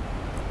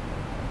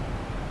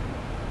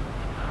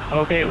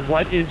 Okay,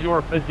 what is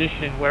your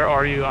position? Where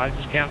are you? I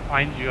just can't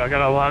find you. I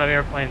got a lot of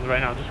airplanes right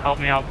now. Just help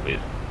me out, please.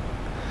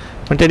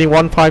 Maintaining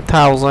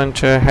 15,000,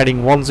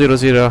 heading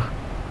 100.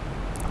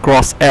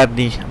 Cross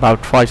Ernie,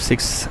 about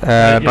 5-6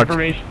 knots.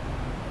 Information.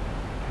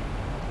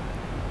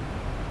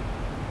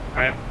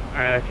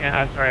 Alright,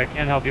 I'm sorry, I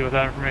can't help you with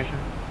that information.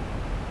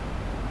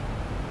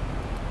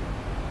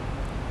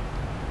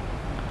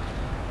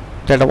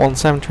 Delta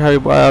 170 heavy,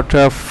 about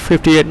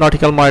 58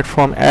 nautical miles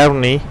from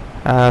Ernie,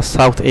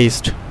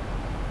 southeast.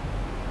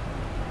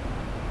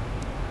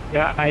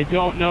 Yeah, I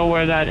don't know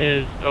where that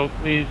is, so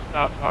please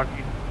stop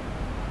talking.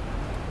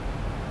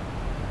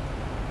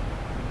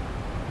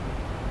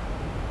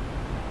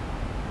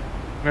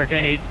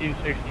 American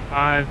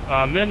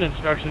 1865, min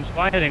instructions,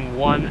 fly heading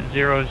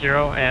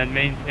 100 and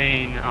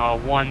maintain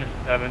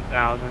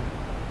 17,000.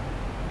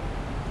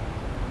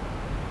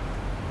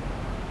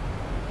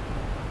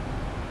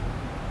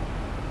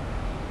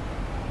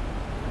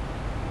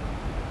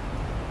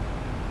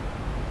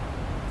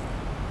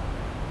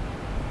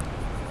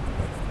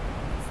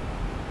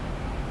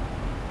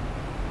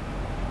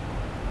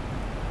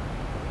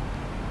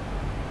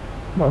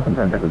 Boston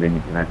Center to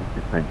United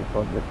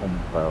 694,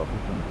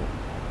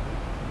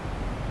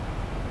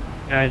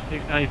 United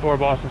 694,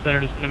 Boston Center,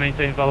 just going to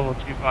maintain flight level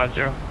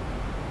 250.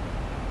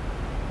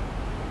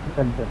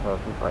 United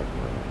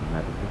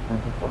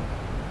 694.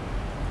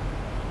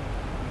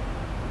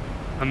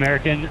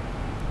 American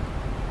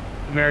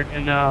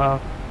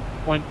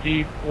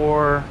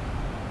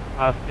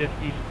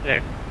 2456.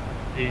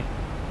 Let's see.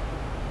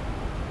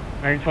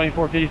 American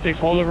 2456,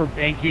 hold over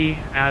Banky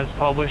as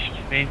published,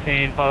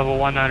 maintain flight level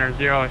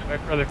 190,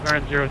 expect further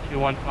clearance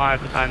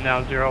 0215, the time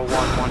now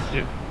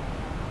 0112.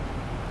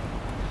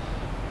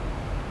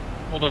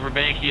 Hold over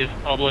Banky is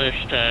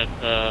published at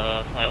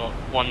flight level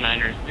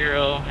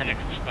 190 and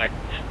expect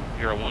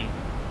 021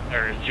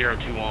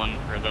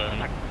 for the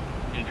next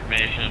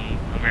information.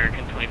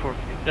 American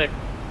 2456.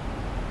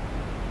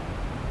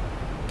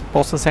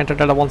 Boston Center,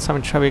 Delta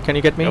 17 Chevy, can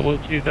you get me? Double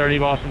 230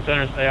 Boston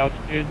Center, stay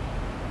altitude.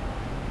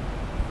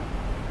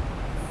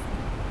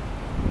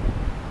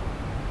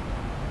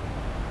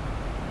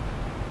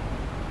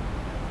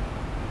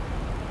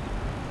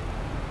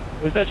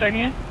 Who's that checking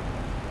in?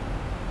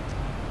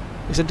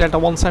 Is it Delta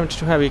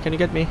 172 Heavy? Can you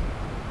get me?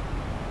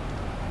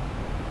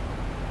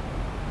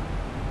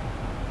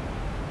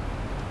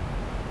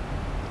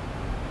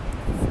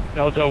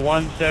 Delta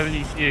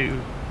 172.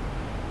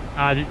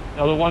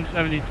 Delta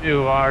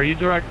 172, are you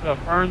direct to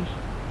Ferns?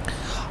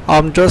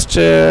 I'm just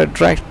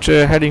direct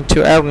heading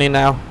to Albany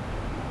now.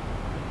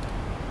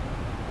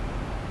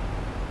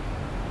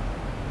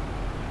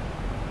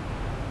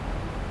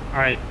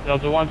 Alright,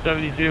 Delta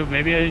 172,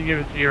 maybe I didn't give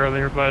it to you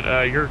earlier, but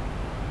your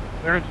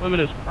clearance limit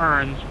is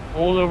Ferns.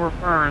 Hold over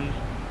Ferns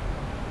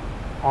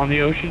on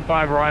the Ocean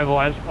 5 arrival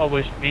as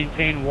published,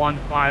 maintain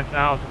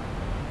 15,000.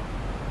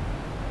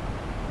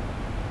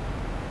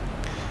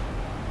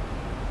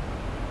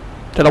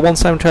 Delta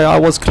 170, I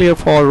was clear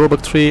for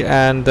Roebuck 3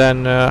 and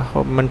then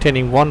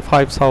maintaining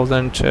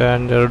 15,000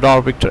 and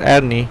radar Victor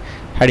Ernie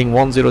heading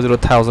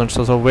 100,000,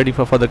 so waiting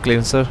for further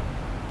clearance, sir.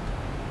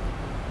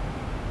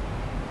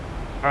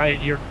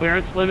 Alright, your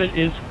clearance limit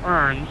is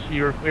Ferns.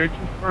 You are cleared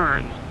to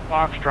Ferns,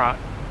 Foxtrot,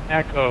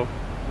 Echo,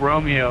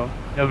 Romeo,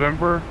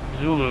 November,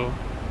 Zulu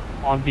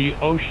on the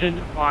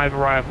Ocean 5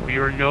 arrival.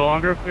 You are no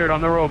longer cleared on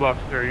the Roebuck,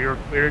 sir. You are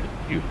cleared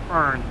to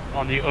Ferns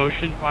on the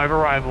Ocean 5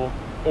 arrival.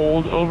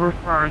 Hold over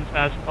Ferns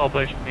as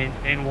published.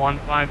 Maintain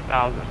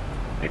 15,000.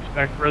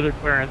 Expect further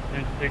clearance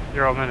in 60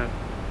 minutes.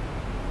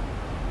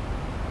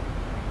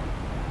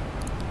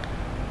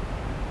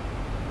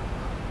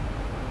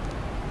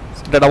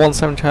 Delta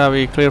 170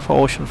 Heavy, clear for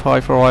Ocean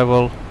 5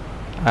 arrival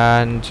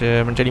and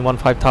maintaining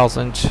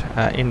 15,000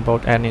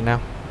 inbound Ernie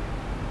now.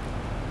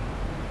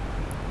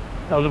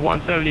 That was a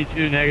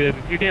 172 negative.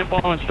 If you can't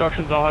follow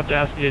instructions, I'll have to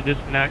ask you to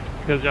disconnect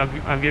because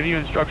I'm giving you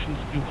instructions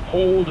to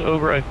hold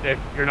over a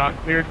fix. You're not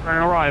cleared for an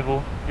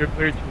arrival. You're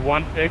cleared to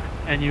one fix,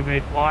 and you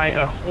may fly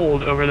a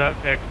hold over that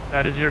fix.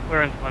 That is your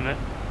clearance limit.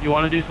 If you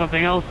want to do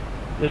something else,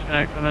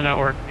 disconnect from the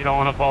network. You don't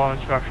want to follow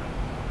instructions.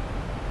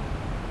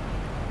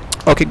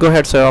 Okay, go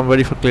ahead, sir. I'm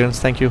ready for clearance.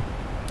 Thank you.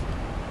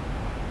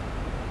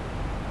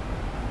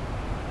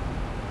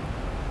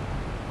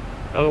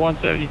 Another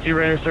 172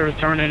 radar service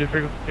terminated.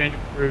 Frequency change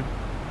approved.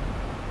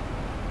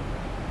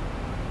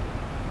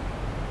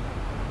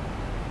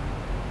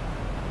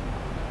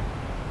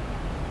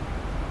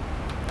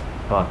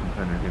 Boston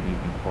Center, good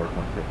evening, Port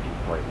 150,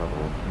 flight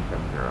level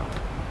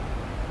 270.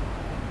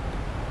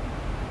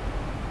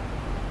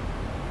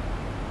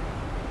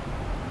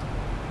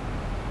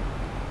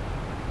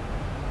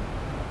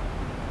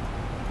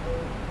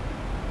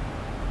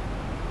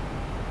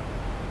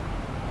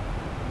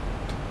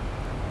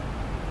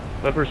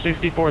 Clipper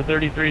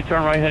 6433,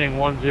 turn right heading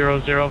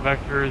 100,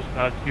 vectors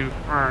to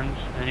Ferns,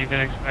 and you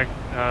can expect,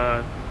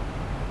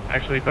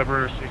 actually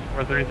Clipper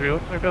 6433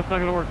 looks like that's not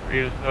going to work for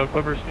you, so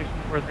Clipper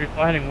 6433,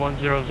 fly heading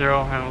 100, and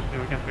we'll see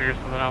if we can figure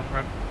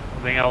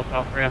something else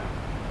out for you.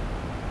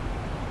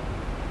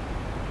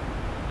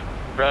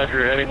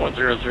 Roger, heading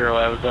 100,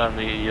 I was on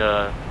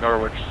the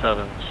Norwich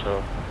 7,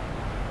 so.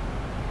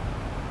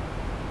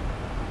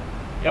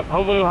 Yep,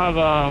 hopefully we'll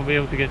have, be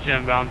able to get you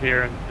inbound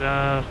here in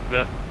just a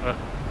bit, but,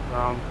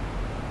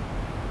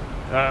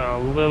 a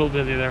little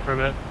busy there for a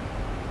bit.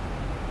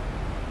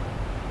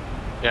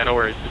 Yeah, no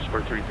worries,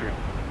 6433.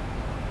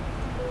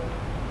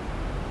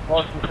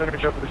 Boston Center,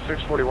 jump to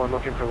 641,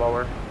 looking for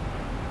lower.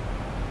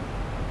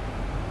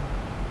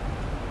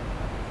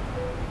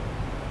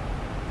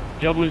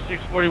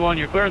 W641,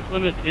 your clearance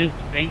limit is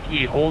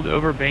Banky. Hold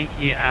over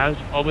Banky as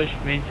published.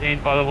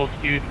 Maintain flight level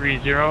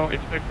 230.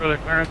 Expect further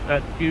clearance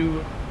at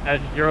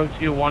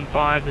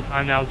 0215. The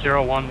time now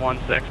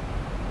 0116.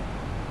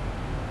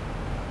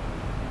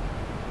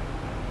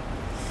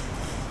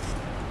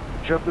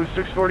 JetBlue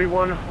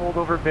 641, hold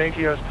over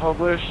Banky as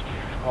published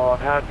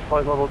at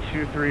flight level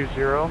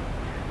 230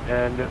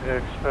 and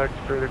expect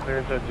further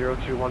clearance at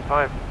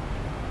 0215.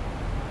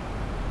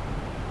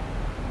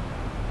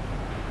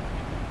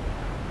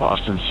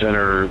 Boston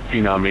Center,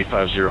 Phenom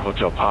 850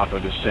 Hotel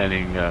Papa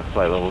descending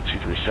flight level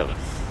 237.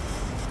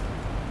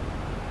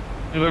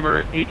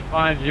 November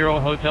 850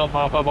 Hotel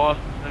Papa,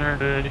 Boston Center.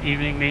 Good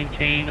evening,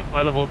 maintain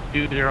flight level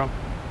 20.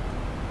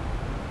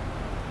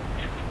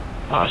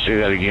 Say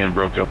that again,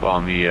 broke up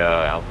on the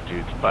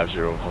altitude 50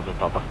 Hotel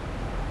Papa.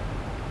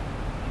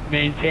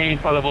 Maintain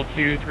flight level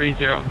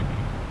 230.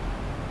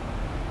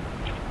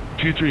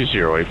 230,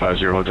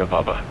 850 Hotel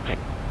Papa.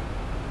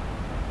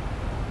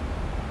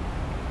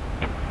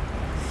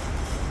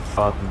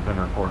 Boston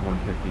Center, Port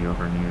 150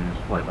 over news,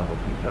 flight level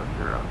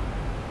 270.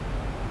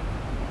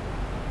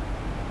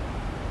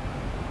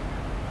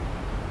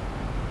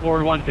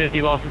 Forward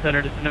 150, Boston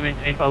Center, descend to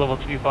maintain flight level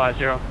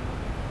 250.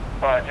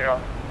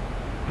 50.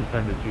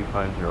 Descend to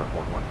 250,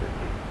 Port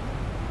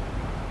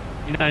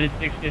 150. United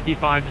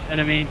 655, descend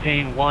to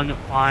maintain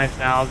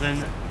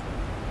 15,000.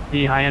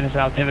 The Hyannis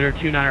altimeter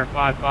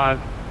 2955.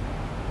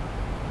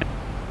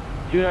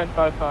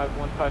 2955,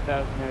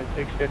 15,000, United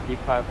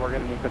 655. We're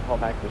going to need to pull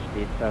back to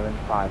speed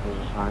 75 as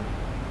assigned.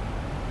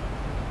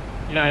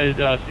 United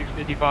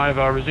 655,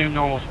 resume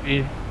normal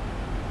speed.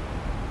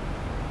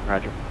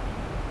 Roger.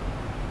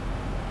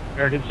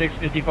 American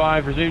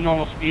 655, resume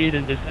normal speed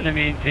and descend and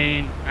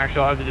maintain.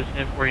 Actually, I'll have the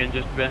descent for you in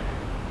just a bit.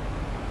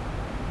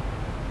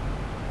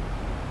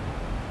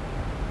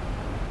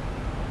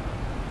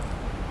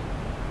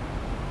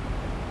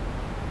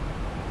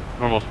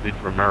 Normal speed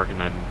for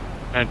American and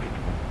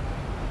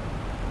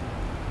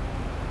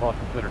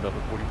Boston Center,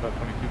 number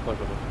 4522, flight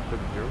level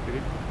 270, good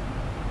evening.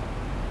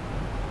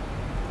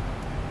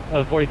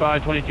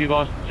 4522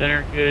 Boston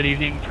Center, good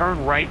evening.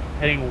 Turn right,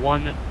 heading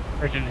 090,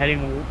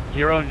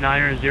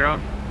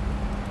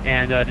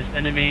 and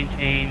descend and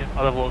maintain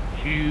level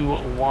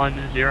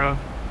 210.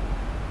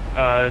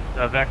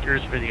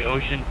 Vectors for the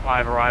Ocean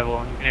 5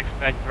 arrival. You can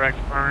expect direct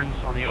burns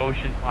on the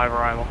Ocean 5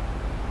 arrival.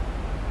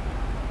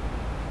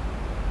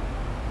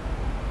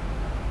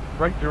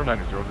 Right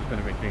 090, descend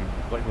and maintain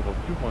flight level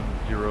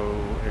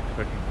 210,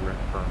 expecting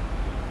direct burn.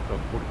 So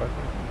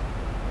 4522.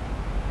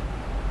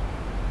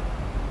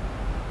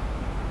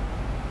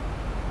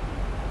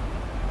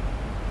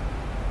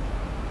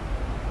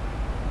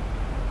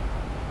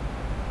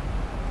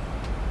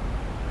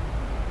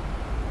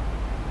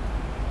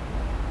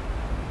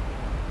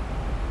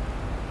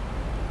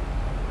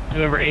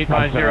 November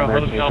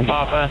 850 Hotel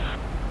Papa.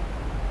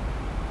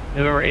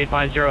 November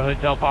 850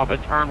 Hotel Papa,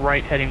 turn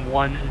right heading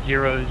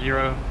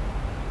 100.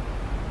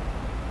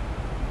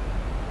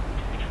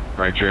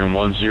 Right turn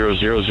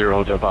 1000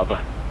 Hotel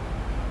Papa.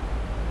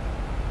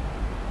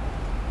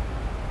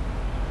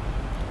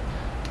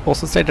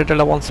 Boston Center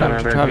Delta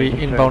 170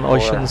 heavy inbound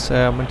Oceans,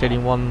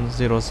 maintaining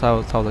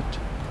 10,000.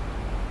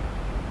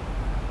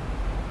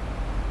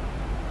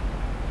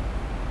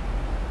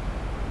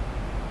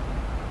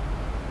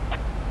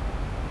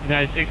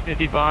 United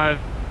 655,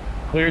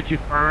 clear to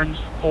Ferns,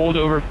 hold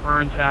over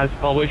Ferns as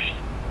published,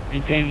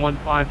 maintain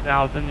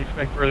 15,000,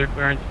 expect further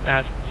clearance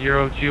at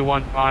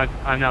 0215,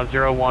 I'm now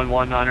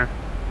 0119er.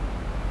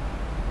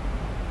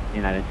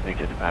 United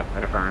 655,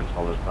 clear to Ferns,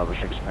 hold as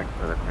published, expect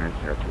further clearance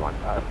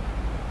 0215.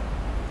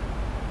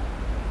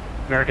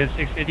 American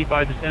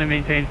 655, descend and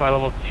maintain flight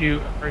level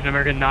 2,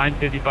 American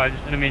 955,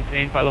 descend and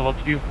maintain flight level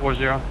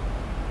 240.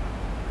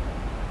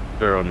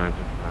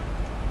 0955.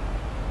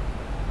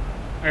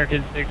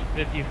 American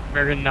 650,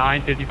 American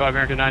 955,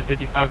 American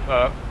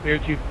 955, clear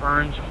to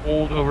Ferns,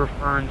 hold over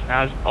Ferns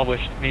as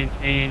published,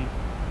 maintain,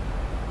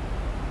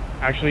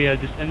 actually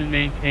descend and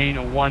maintain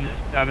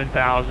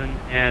 17,000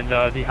 and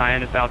the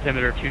Hyannis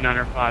altimeter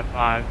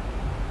 2955.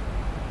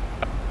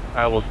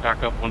 I will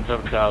stack up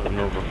 17,000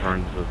 over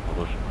Ferns as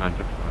published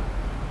 955.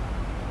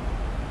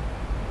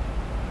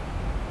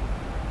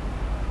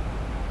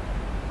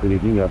 Good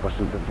evening,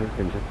 Boston Center,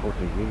 Kansas 48,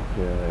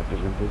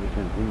 presently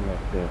descending at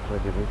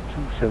flight level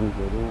 270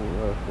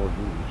 for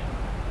news.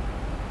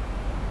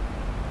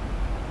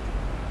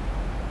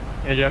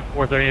 KJFK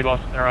 438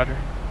 Boston Center, roger.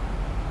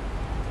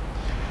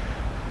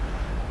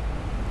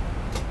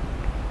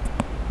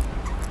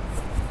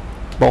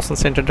 Boston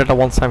Center Delta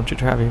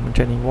 172 heavy,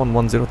 maintaining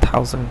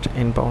 110,000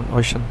 inbound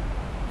Ocean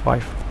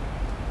 5.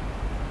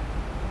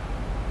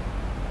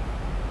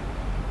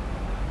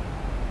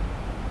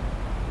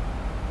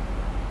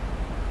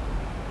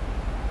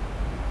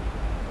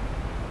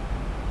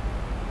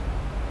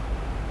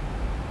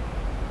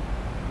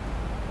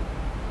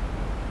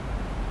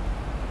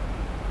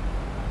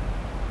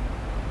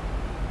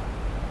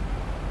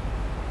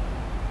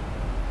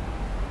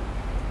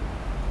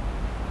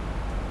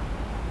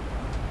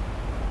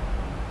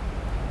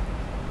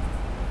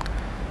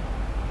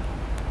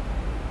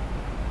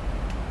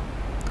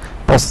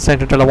 Boston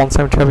Center Delta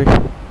 170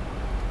 heavy.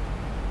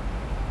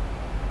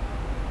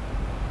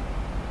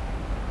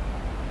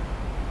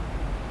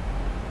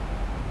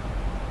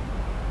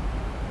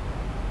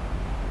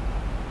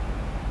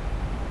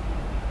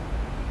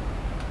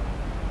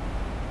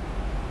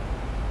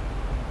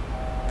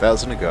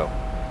 1,000 to go.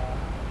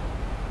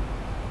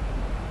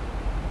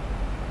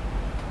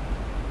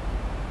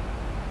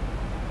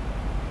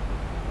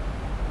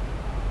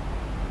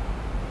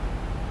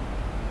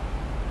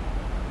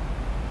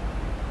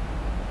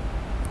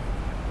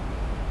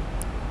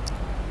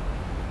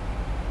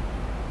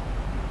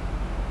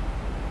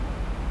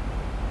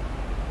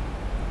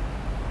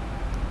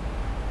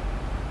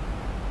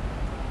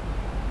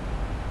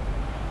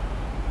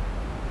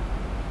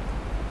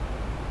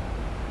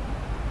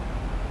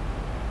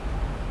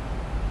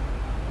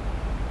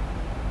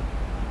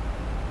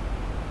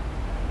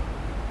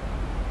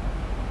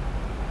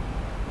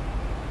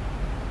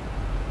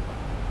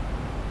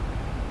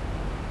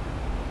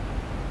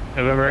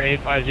 November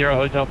 850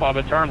 Hotel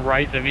Papa, turn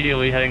right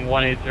immediately heading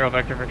 180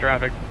 vector for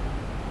traffic.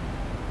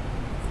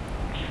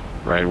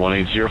 Right,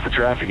 180 for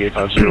traffic,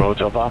 850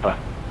 Hotel Papa.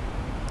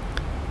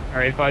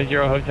 Alright, 850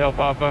 Hotel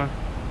Papa.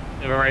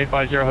 November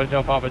 850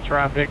 Hotel Papa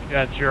traffic.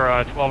 That's your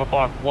 12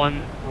 o'clock,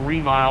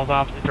 3 miles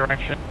opposite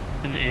direction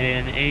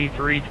in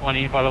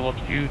A320 by level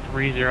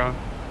 230.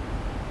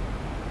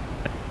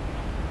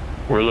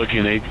 We're looking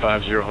at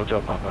 850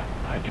 Hotel Papa.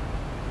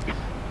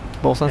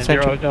 Boston and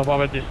 0 Central. Hotel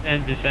Papa,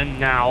 descend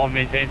now,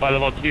 maintain by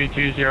level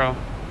 220.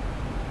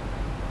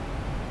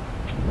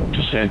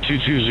 Descend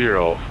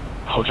 220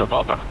 Hotel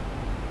Papa.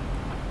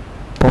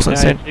 Boston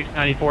Central.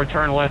 694,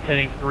 turn left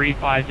heading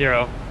 350.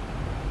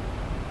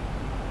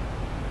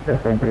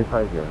 Yes,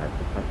 350, that's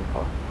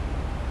 694.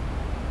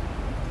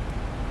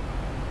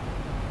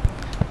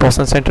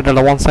 Boston Central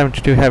Delta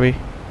 172 heavy,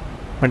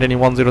 maintaining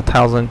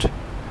 10,000.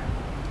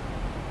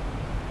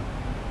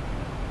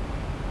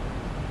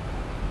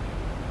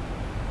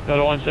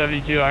 Delta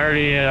 172, I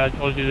already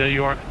told you that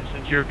you aren't,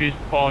 since you refused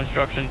to follow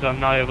instructions, I'm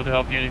not able to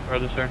help you any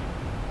further, sir.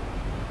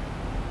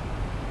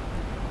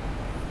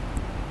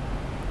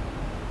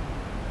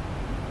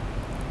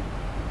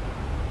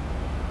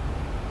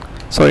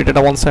 Sorry,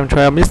 Delta 172,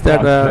 I missed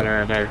that.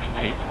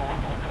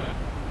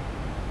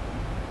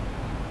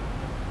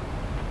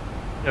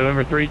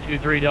 November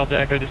 323 Delta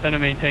Echo, descend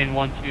and maintain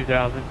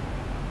 12,000.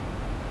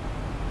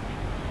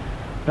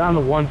 Down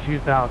to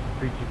 12,000,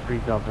 323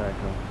 Delta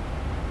Echo.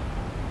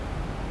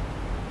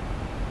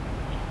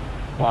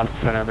 Boston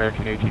Center,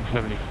 American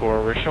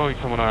 1874. We're showing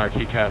someone on our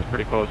TCAS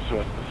pretty close to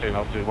us at the same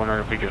altitude. Wondering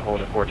if we could hold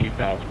at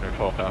 14,000 or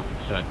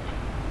 12,000%.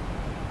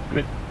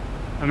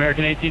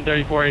 American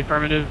 1834,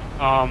 affirmative.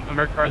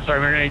 American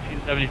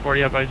 1874,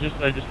 yep, I just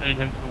descended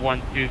him to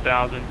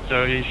 12,000,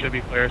 so he should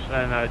be clear,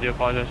 and I do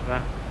apologize for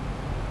that.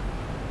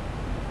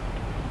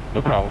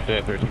 No problem, stay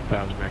at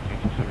 13,000, American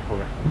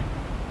 1874.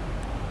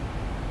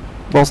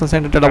 Boston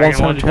Central Delta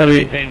 172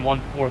 heavy. Maintain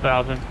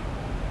 14,000.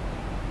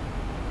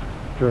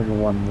 Turn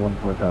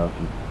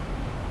 14,000.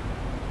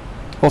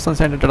 Boston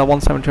Central Delta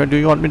 172, do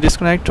you want me to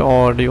disconnect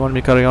or do you want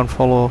me to carry on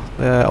follow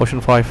the Ocean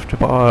 5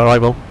 to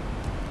arrival?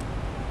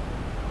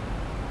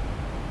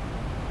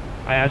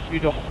 I asked you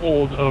to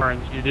hold over,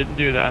 and you didn't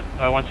do that,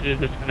 so I want you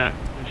to disconnect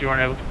since you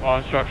weren't able to follow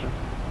instructions.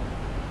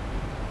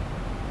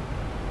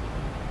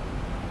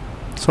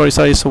 Sorry,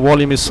 sorry, so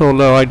volume is so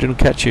low, I didn't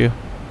catch you.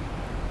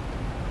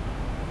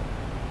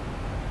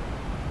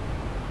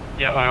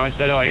 Yeah, I only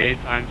said it like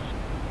 8 times.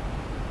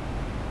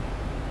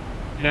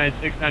 United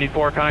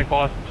 694, contact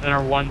Boston Center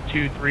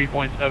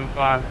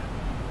 123.75.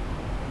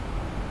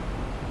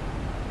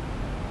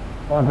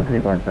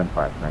 123.75,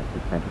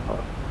 9694.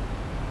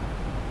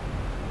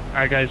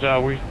 Alright guys,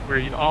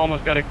 we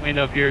almost got it cleaned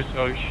up here,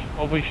 so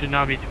hopefully should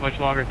not be too much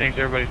longer. Thanks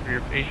everybody for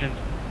your patience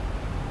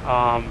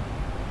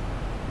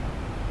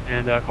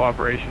and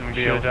cooperation. We'll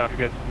be able to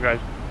get you guys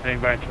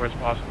heading back towards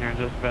Boston here in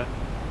just a bit.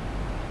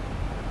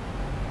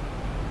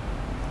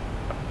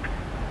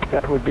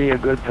 That would be a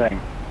good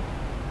thing.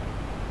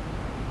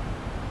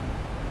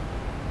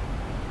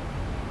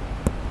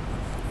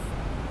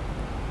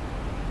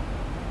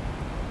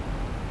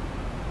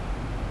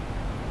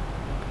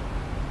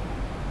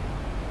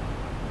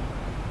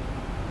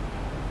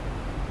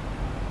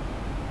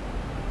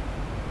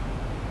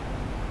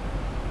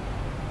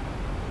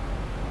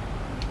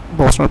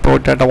 Boston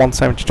Report Delta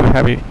 172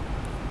 heavy.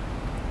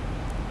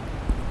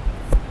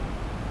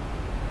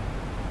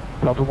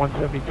 Delta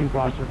 172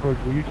 Boston Approach,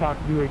 will you talk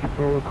to a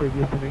controller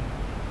previous to me?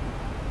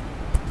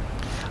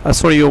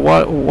 Sorry, your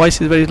voice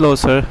is very low,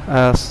 sir.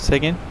 Say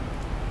again.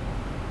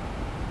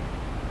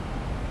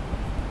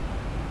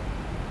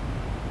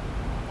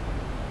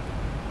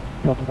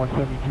 Delta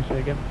 172, say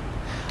again.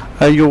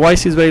 Your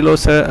voice is very low,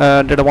 sir.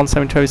 Delta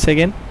 172, say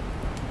again.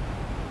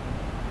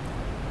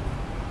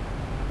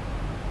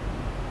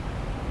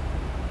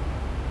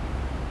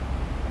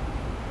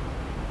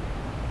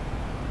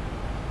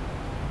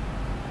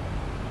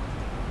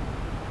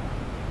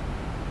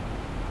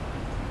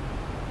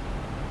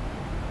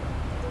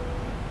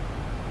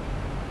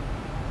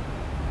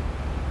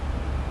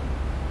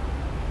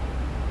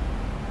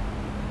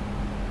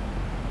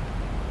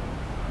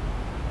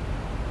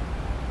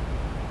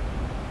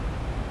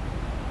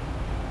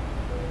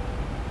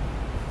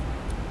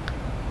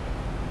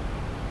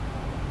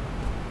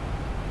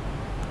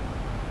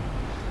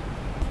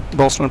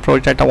 Boston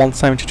Approach Delta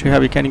 172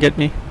 heavy, can you get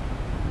me?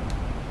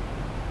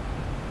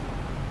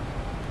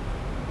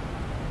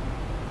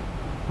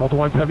 Delta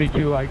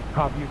 172, I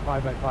copy you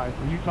 5 by 5.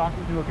 Were you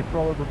talking to a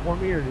controller before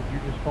me, or did you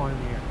just spawn in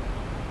the air?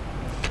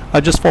 I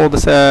just followed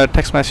this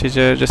text message,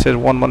 just says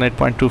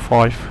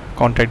 118.25,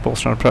 contact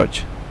Boston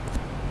approach.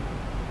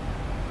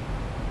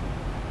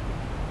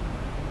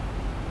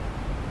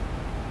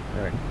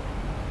 Alright.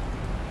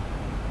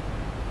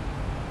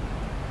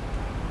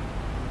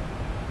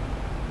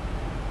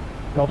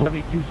 Delta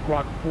 72,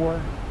 squawk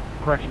 4,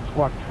 correction,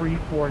 squawk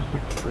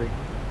 3463.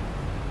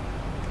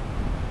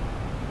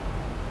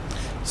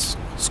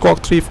 Squawk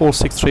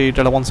 3463,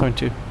 Delta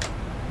 172.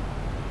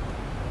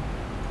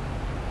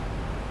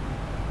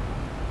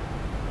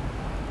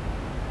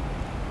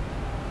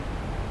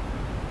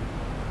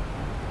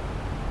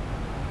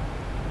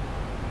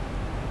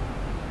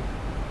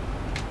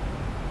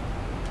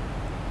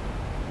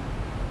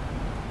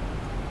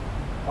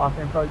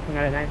 Boston approaching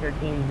at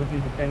 913,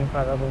 looking to descending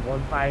flight level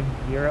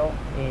 150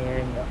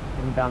 and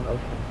inbound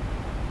ocean.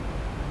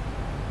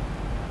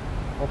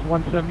 Delta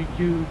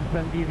 172,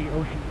 descend via the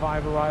Ocean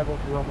 5 arrival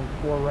to runway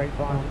 4 right,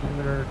 Boston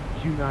altimeter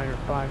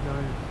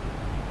 2959.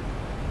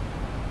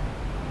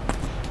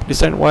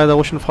 Descend via the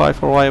Ocean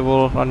 5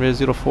 arrival, runway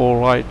 04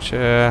 right,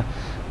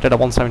 Delta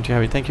 170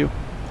 heavy, thank you.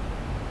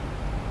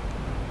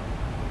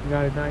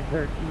 United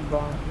 913,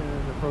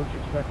 Boston, approach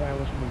expect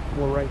ILS runway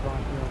 4 right,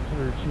 Boston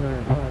altimeter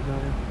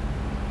 2959.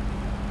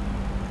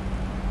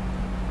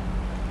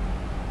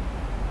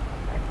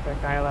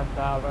 Expect ILS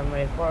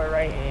runway 4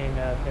 right and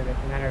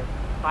service 959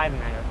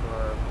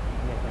 for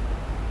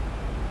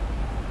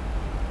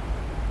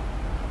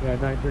Yeah,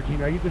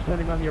 913. Are you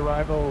descending on the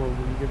arrival, or were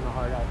you given a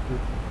hard altitude?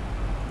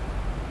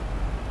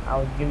 I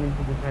was given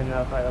to descend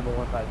flight level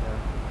 150.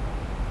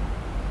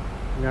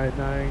 United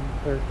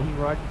 913,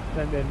 roger,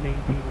 descend and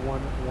maintain 1000.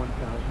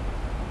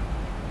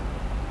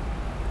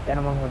 Then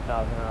I'm on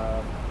 1000,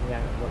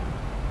 yeah,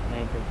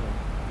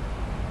 913.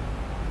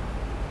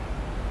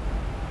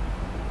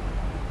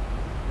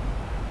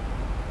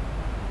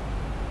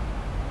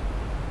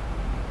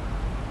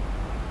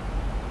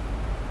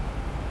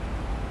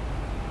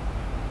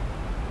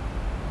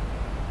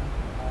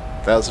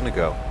 Thousand to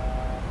go.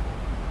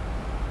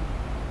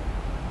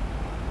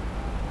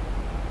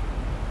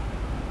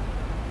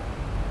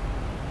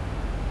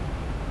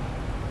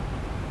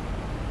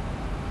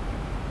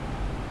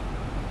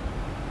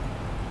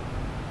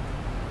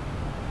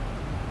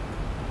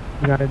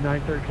 United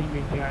 913,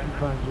 maintain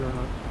 250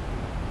 knots.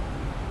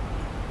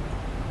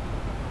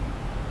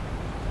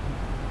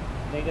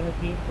 Negative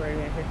speed for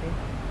 913.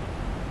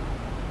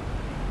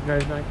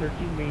 United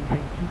 913,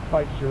 maintain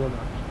 250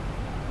 knots.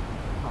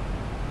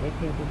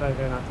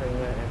 18,250 knots for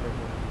United 913.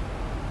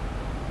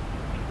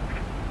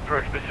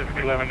 Approach Pacific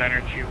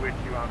 1192 with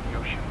you on the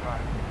Ocean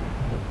 5.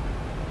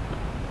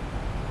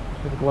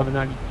 Pacific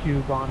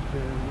 1192,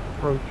 Boston,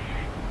 approach,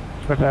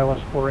 expect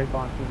ILS 48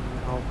 Boston,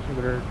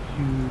 altimeter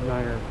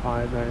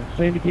 2959.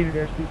 So indicated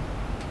airspeed.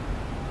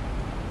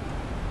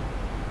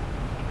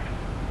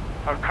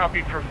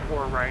 Copy for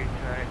 4 right,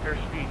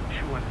 airspeed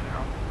 210.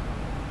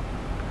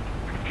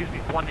 Excuse me,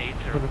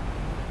 180.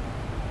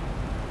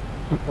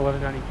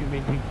 1192,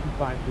 maintain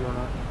 250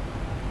 knots.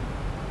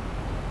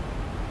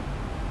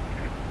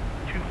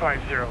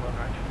 250,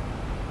 Logan.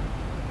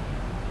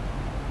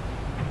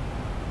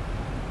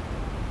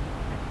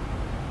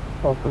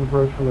 Boston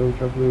approach for those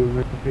JetBlue,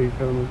 Mexico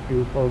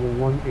 702, level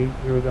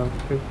 180 down to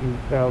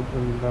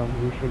 15,000 down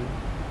ocean.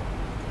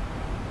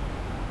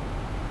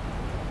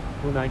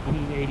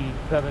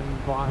 1987,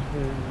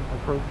 Boston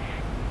approach.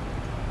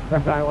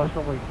 Left ILS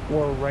runway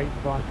 4 right,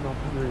 Boston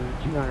altimeter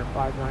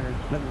 2959,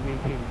 descend and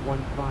maintain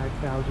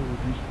 15,000,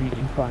 reduce speed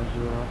 250.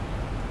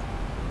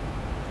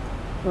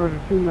 Sorry,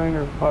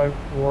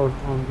 2954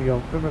 on the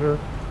altimeter,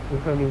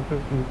 descending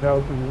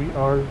 15,000, we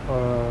are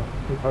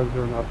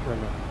 250 knots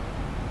right now.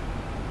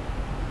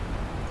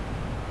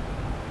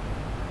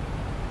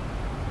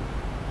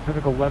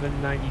 Pacific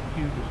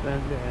 1192,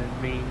 descend and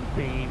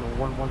maintain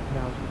 11,000.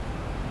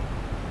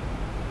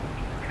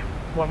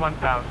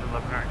 11,000,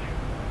 1192.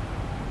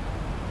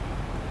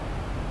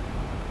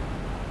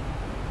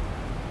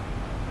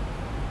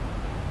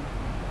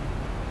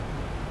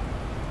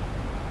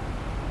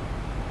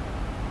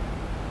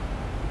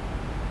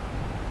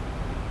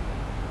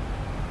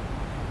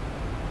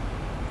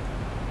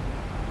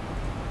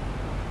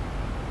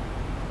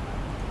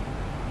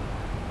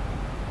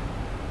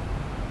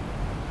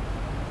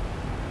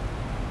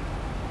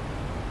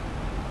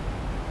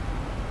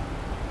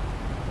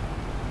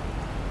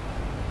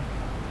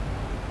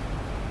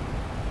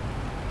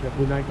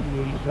 JetBlue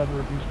 1987,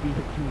 reduce speed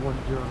at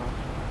 210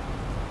 knots.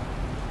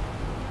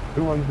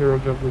 210,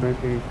 JetBlue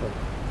 1987.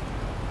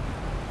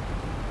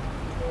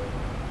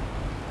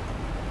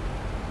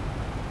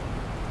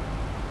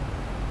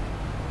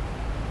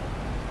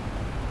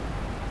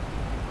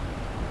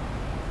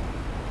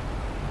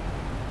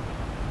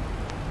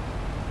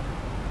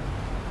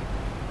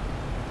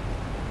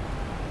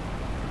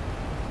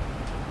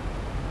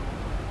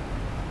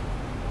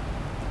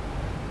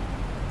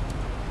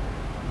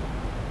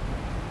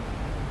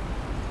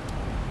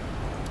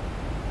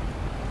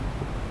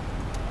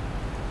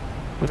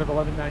 Pacific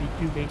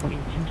 1192, maintain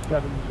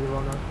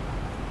 270 knots.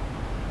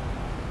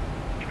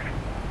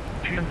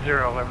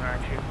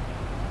 1192.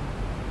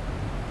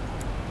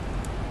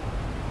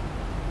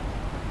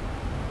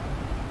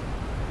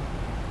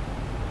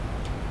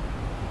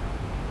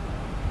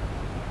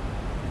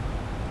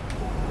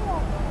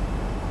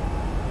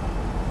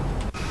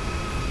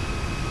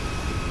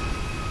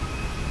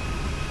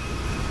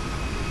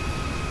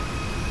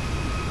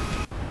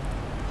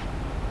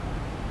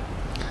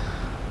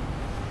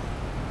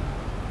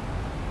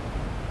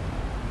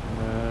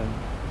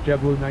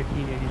 JetBlue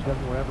 1987,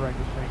 whatever I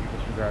just sent you,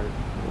 disregarded.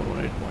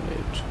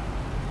 1818.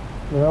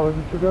 Well, that was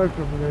disregarded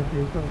from the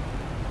 1987.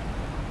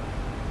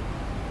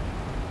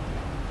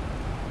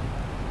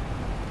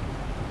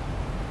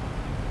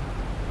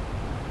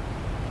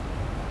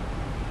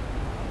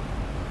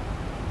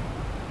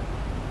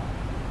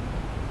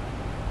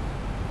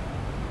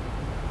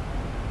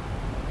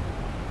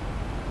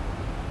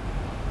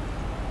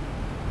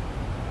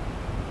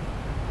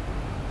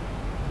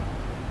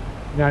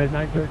 United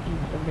 913,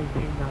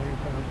 718, now you're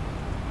sound.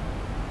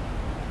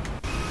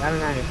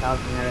 790 South,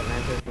 United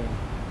 913.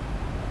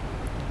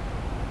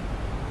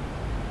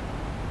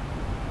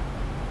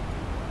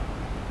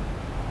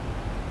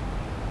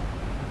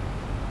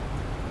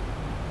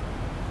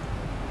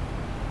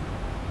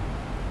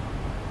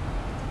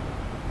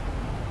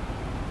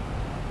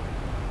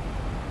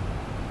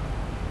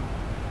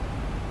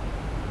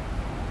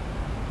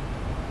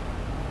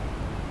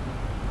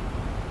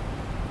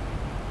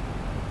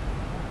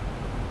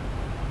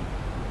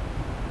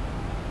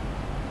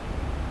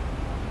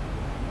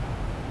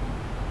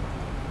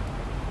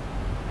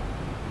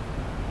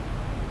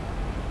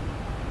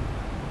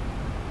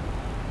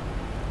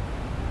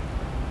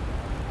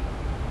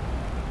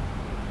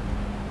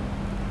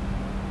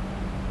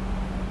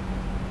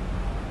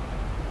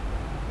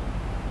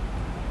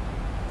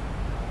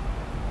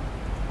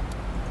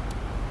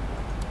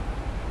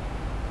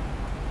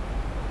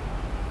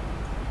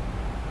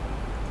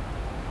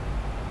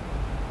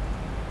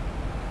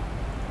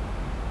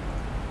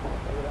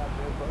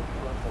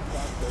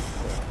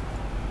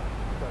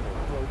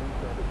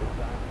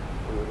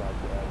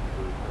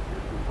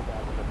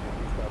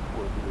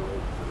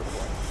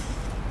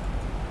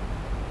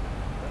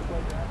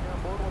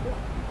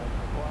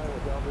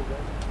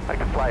 I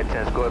can fly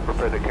attendants. Go ahead and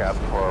prepare the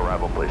captain for our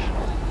arrival, please.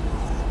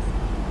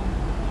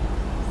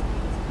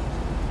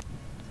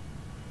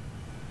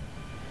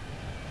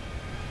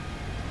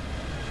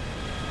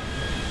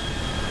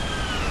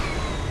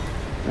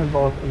 And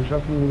boss, I'm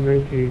shuffling the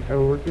 98,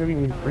 so we're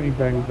getting pretty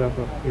banged up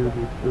here.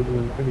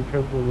 We're pretty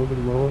careful a little bit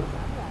lower.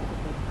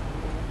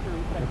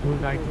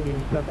 JetBlue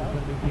 1987,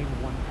 718,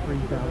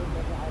 13,000.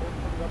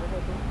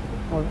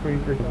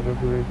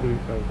 13,000,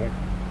 so thanks.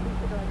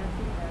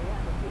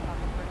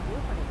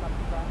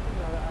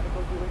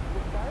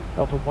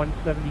 Alpha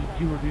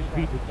 172, reduce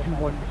speed to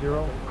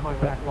 210,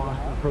 contact lost,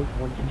 approach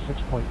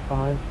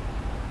 126.5.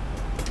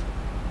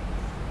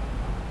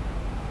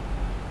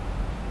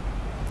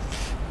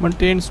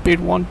 Maintain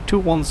speed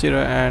 1210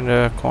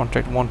 and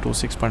contact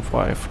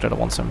 126.5, Delta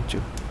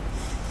 172.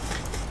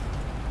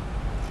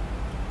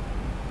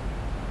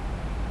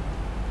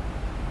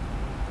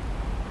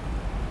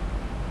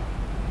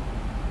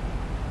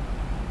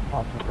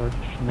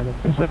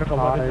 Pacific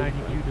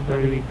 1192 to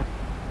 30.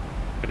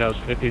 Windows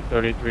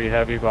 5033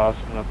 heavy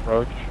Boston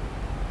approach.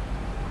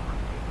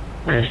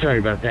 Sorry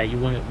about that. You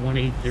want it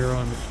 180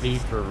 on the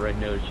speed for Red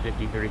Nose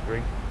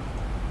 5033?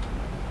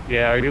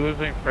 Yeah, are you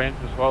losing frames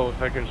as well? Looks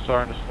like it's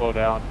starting to slow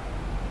down.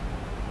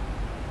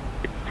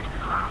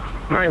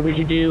 Alright, we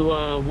can do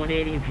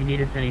 180 if you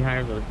need us any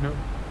higher, let us know.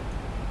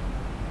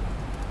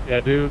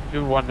 Yeah, do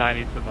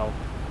 190 to Milt.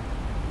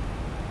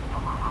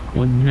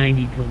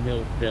 190 to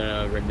Milt,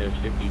 Red Nose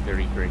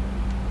 5033.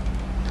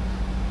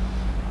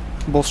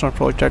 Boston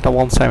approach Delta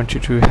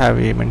 172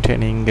 heavy,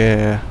 maintaining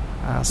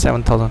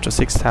 7,000 to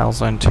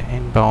 6,000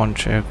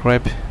 inbound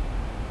grip.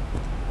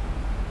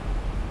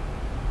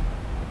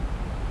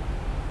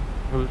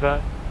 Who's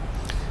that?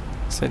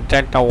 So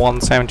Delta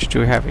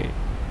 172 heavy,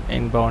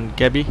 inbound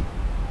Gabby,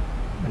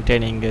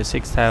 maintaining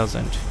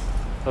 6,000.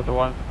 Delta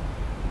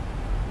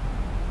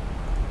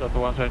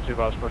 172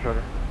 boss push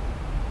order.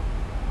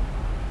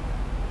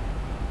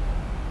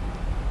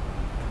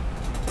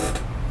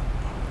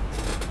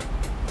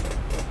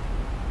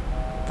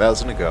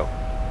 Thousand to go.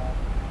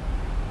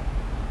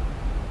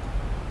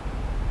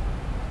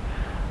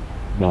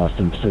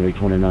 Boston Pacific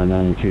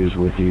 2992 is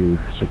with you,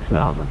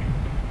 6,000.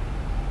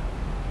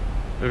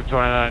 Move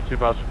 2992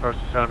 boss approach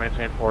to center,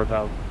 maintain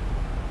 4,000.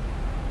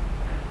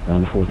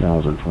 Down to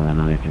 4,000,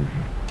 2992.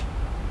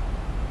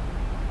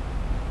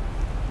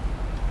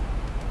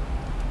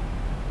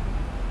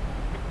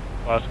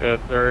 Alaska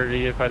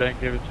 30, if I didn't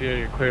give it to you,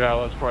 you're cleared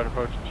out. Let's try to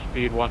approach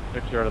speed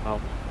 160 to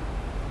Milt.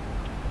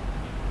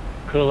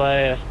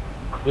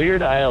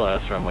 Cleared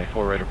ILS, runway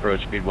 4 right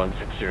approach, speed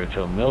 160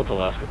 till Milt,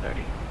 Alaska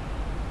 30.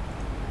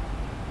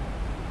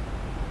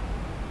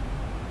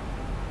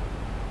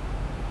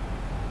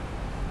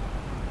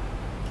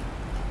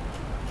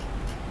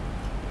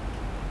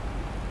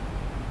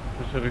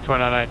 Pacific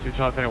 2992,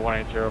 turn left heading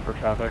 180 for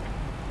traffic.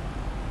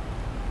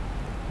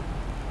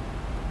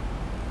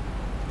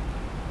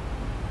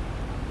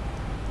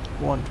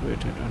 One to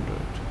 800.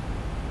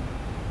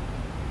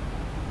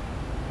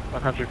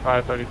 Country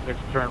 536,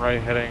 turn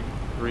right heading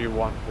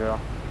 310.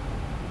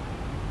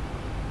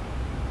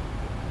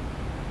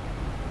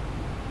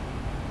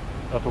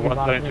 Delta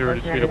 172,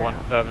 ready speed of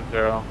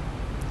 170.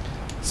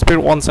 Speed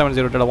 170,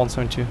 Delta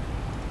 172.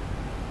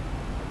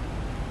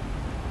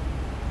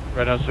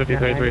 Red nose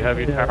 5033,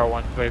 heavy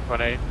tower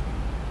 128.8.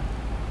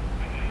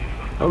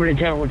 Over to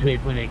tower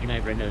 128.8, good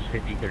night, red nose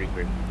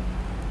 5033.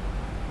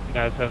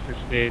 United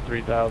 768,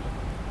 3000.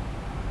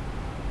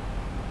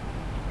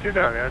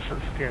 2000, United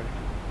 768.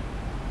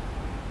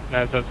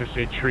 United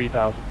 768,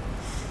 3000.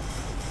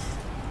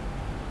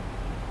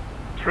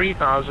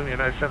 3000,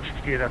 United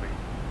 768, heavy.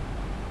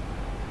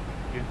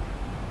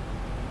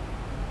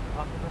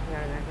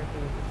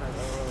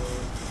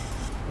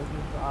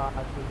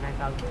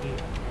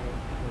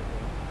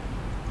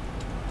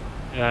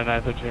 Yeah,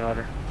 913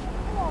 letter.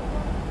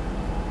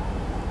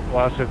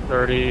 Velocity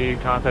 30,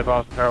 contact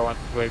Boston Tower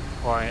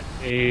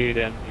 128.8,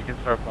 and you can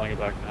start flying it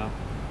back now.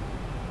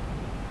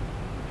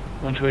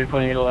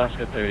 128.8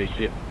 Alaska 30,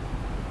 see it.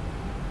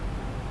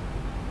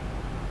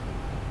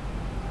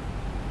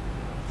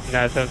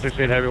 United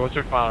 768 heavy, what's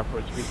your final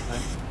approach speed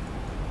tonight?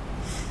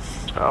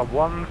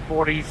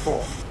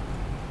 144.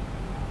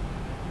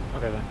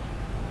 Okay then.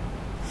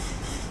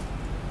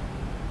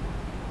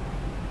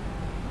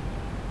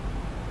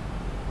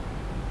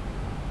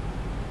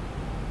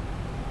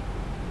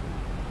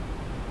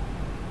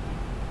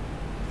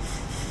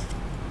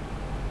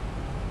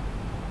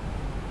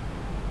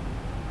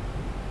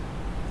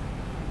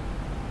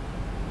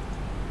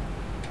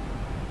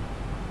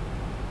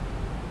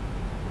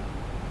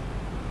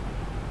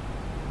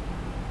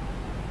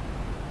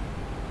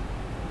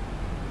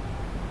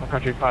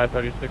 Country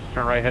 536,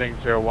 turn right heading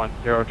 010 on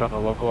the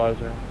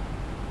localizer.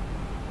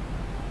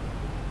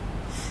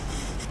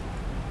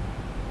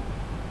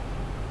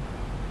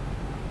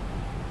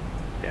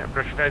 Yeah,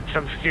 British United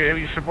 768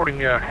 heavy supporting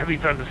heavy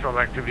thunderstorm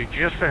activity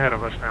just ahead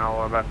of us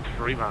now, about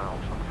 3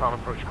 miles on the final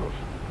approach course.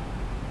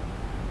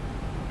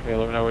 Okay,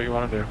 let me know what you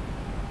want to do.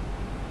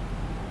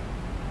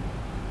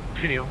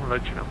 Continue, we'll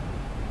let you know.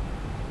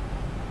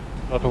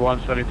 Delta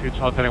 172,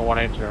 turn left heading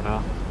 180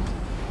 now.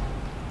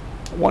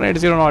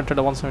 180 now,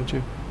 Delta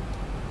 172.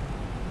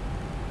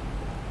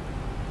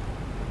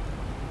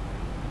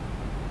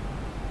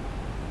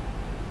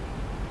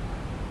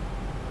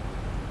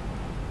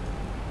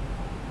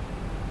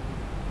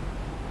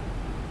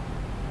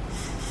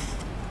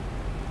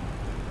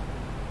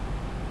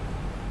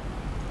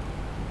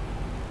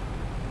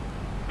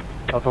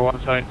 Delta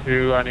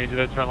 172, I need you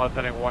to turn left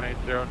heading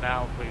 180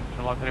 now, please.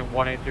 Turn left heading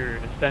 180, you're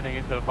extending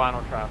into the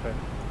final traffic.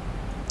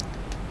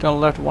 Turn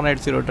left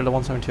 180, Delta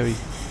 170 heavy.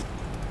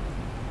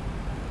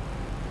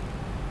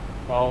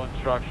 Follow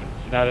instructions.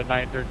 United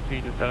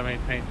 913, descend and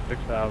maintain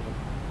 6000.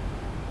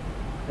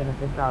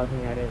 6,000,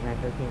 United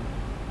 913.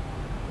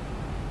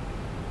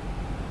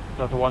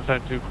 Delta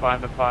 172,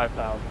 climb to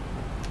 5000.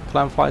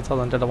 Climb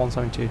 5000, Delta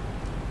 172.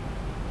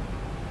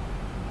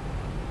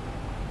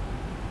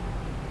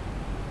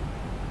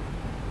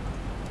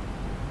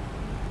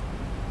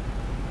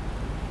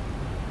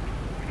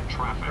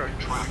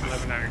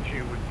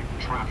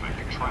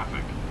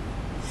 Traffic.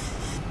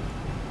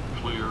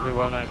 Clear.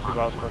 3192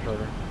 miles per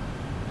shoulder.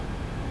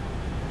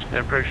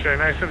 Yeah, British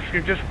United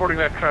 976, just supporting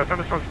that traffic.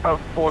 Thunderstorm's about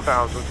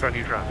 4,000, so I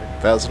need traffic.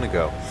 1,000 to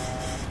go.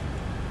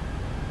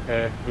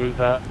 Okay, who's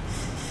that?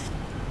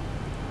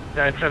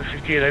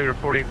 9768, I'm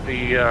reporting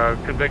the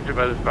convective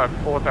is about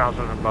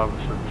 4,000 above,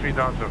 so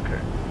 3,000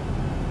 okay.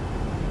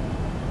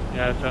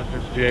 Yeah,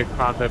 768,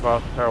 contact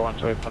Boston Tower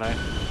 128.8.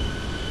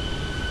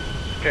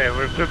 Okay,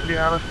 we're equipped with the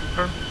Alice,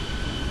 confirm?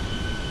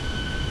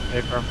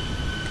 Affirm.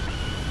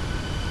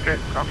 Okay,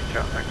 copy,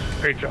 John, thanks.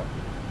 Great job.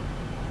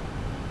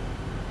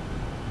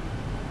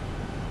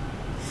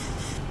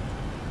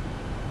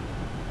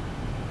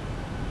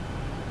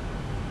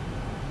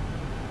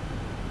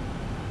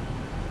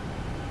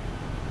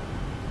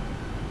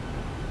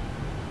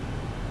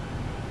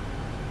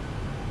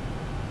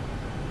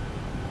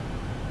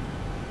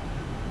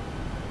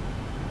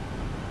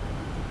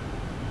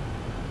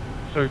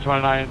 So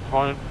 29,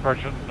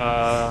 correction,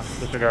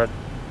 disregard.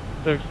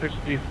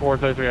 664,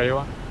 33, are you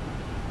on?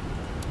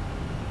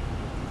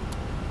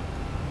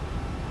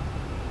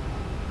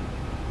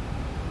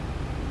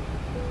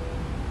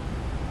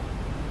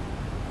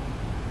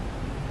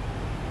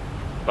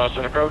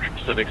 Boston approach,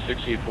 Pacific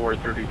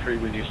 6433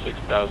 with you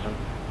 6000.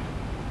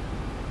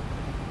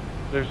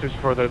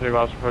 664, 33,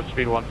 Boston approach,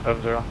 speed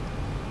 170.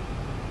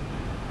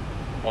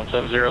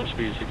 170,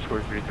 speed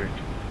 6433.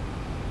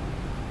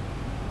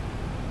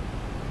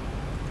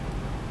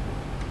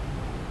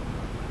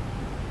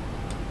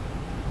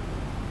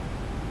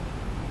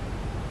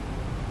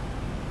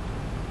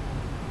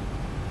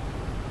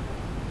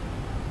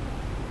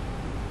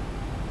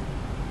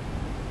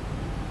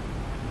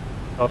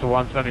 Delta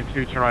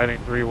 172, turn right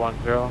heading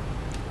 310.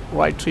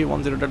 Right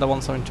 310, Delta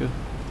 172.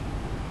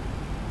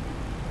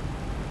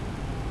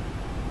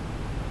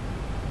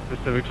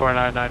 Pacific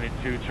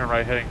 2992, turn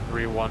right heading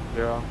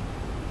 310.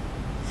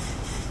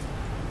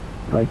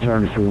 Right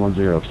turn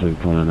 310, Pacific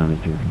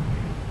 2992.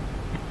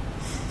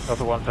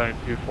 Delta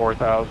 172,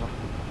 4000.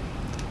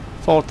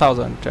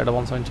 4000, Delta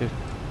 172.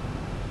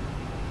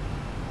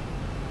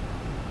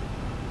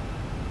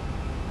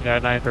 Yeah,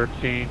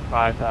 913,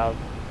 5000.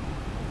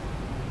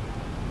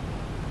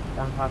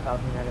 Down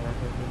 5,000, United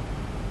 913.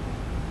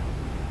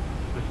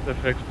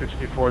 Pacific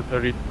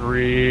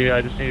 6433,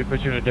 I just need to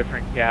put you in a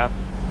different gap.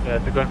 They're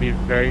going to be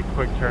very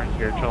quick turns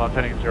here. Turn left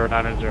heading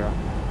 090.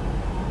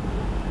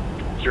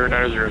 090,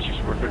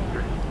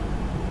 6433.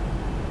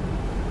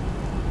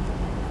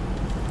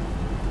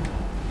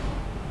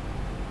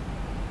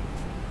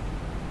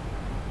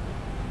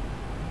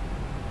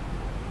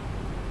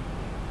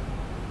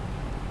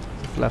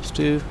 Flaps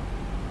 2.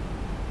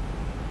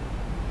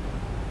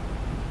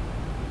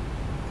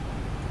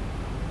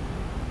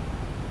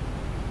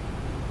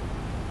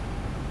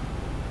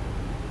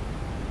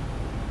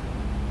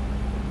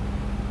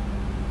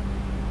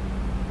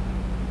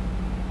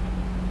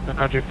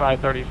 Country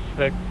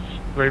 536,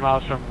 3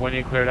 miles from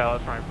Winnie, cleared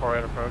Alice running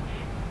 4-8 approach.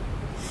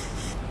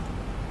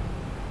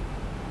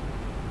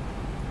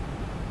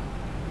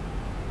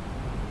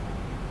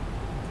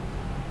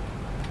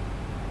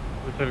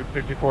 Pacific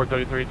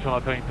 6433, turn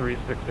left heading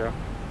 360.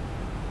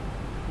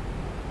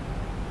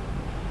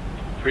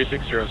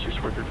 360,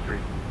 6433.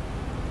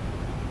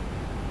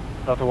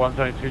 Delta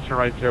 172, turn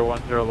right 010,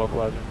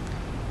 localizer.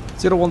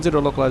 010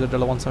 localizer,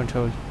 Delta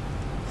 172.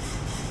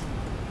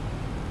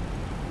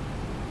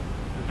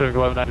 Pacific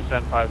 1190,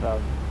 descend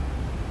 5000.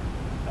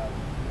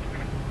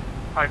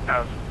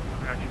 5000.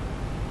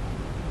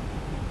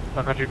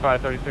 Sun Country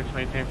 536,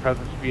 maintain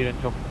present speed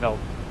until melt.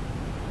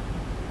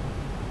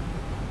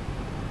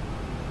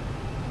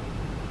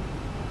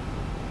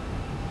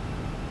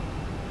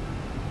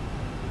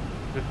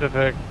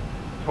 Pacific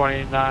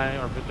 29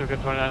 or Pacific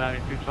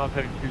 2992, turn left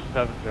heading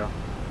 270.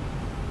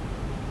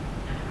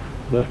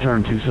 Left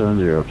turn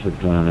 270, Pacific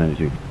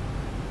 2992.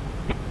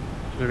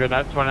 Pacific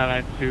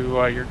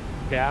 2992, your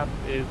gap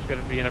is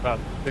going to be in about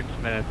 6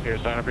 minutes here,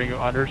 so I'm going to bring you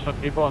under some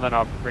people and then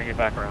I'll bring you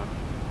back around.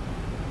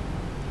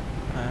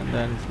 And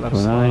then flaps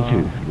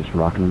 2992, just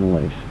rocking in the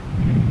waves.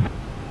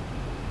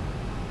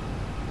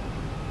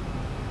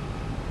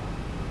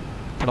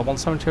 Delta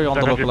 172 on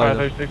the Country localizer.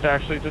 536,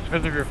 actually, just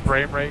because of your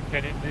frame rate,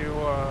 can you do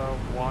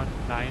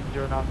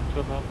 190 knots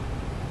until melt?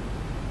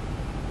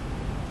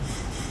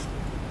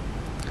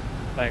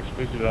 Thanks,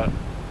 please do that.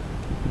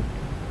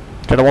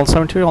 Delta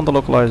 172 on the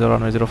localizer,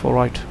 runway 04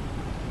 right.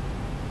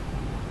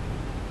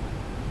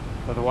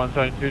 For the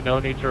 172, no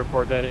need to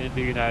report that in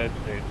the United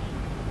States.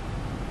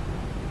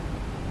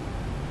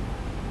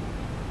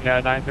 Yeah,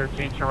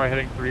 913, turn right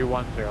heading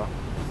 310.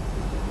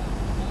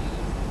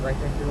 Right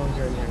there, 310,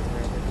 United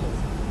 913.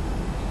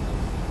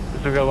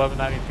 Pacific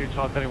 1192,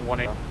 turn left heading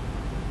 18.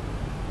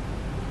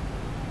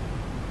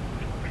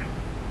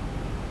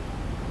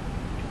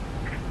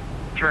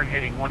 Turn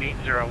heading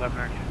 180,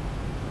 11.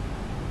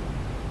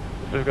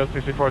 Pacific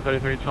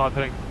 6433, turn left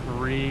heading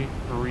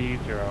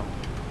 330.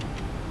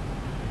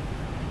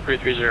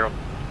 330.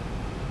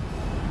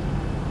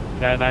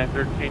 Yeah,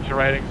 913, turn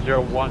right heading 010,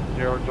 join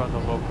the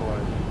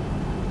localizer.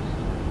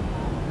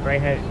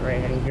 Right heading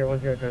 010, join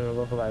the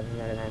localizer,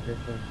 United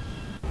 913.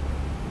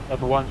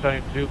 Delta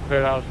 172,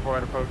 cleared Alice 4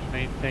 approach,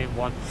 maintain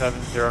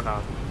 170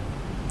 knots.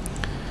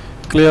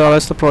 Clear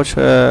Alice approach,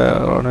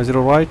 runway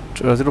 04 right,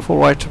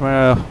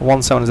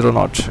 170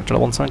 knot, Delta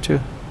 172.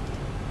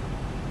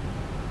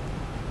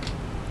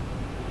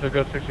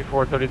 Pacific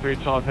 6433,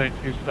 turn left heading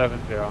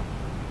 270.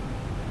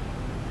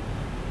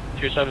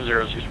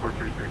 270,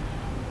 6433.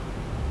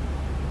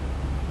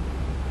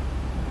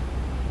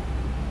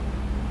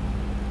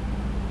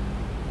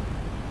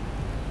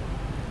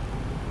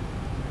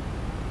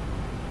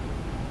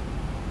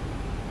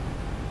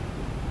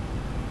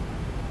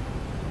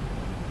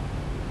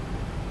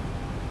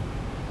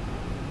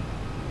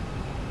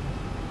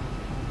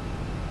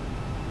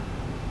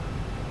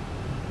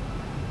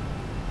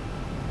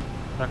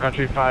 Sun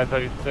Country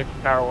 536,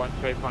 Tower 1,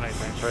 Space 18,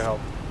 thanks for your help.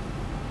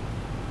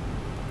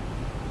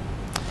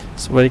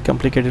 It's a very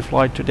complicated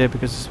flight today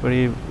because it's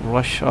very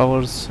rush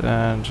hours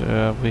and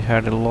we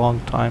had a long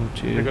time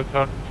to... Pacific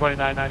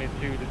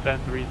 2992,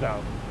 descend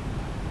 3000.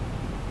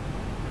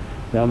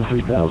 Down to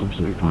 3000,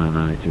 Pacific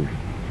 2992.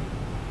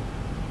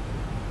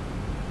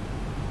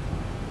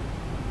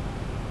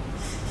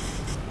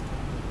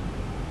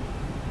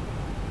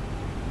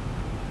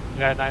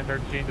 Yeah,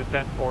 913,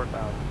 descend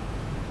 4000.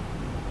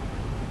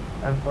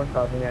 I'm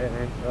 4,000, United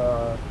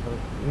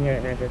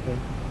 913.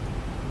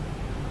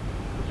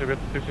 Pacific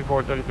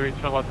 6433,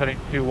 turn left heading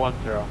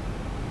 210.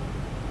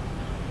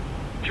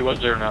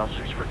 210 now,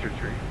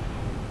 6433.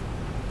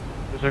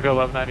 Pacific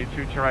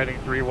 1192, turn right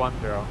heading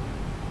 310.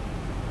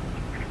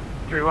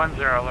 310,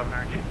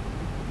 1192.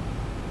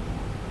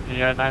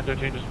 Yeah,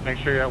 913, just make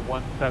sure you're at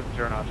 170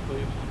 knots,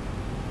 please.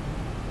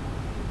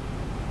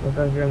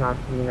 170 knots,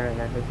 United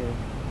 913.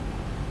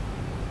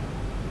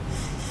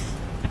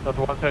 Delta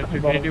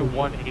 172, can you do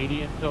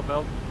 180 until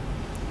melt?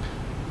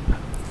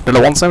 Delta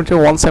Delta 170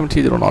 or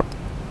 170 knot.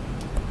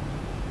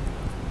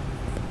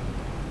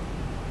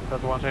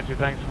 Delta 172,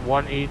 thanks.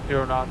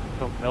 180 knots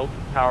until Milton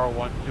Tower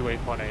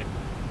 128.8.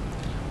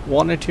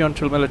 180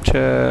 until Millet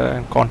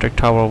and contact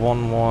tower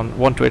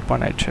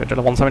 128.8. Delta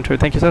 172,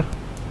 thank you, sir.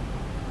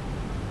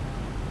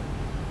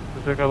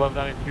 Pacific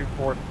 1192,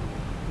 4.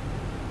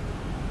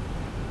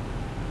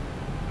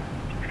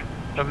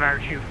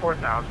 1192,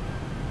 4000.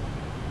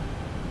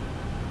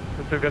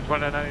 Pacific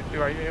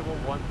 1992, are you able?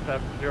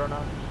 170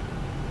 knots?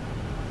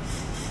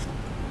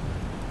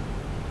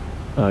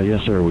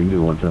 Yes, sir. We can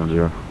do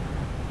 170.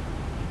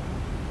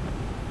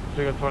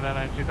 Pacific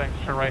 1992, thanks.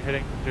 Turn right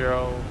heading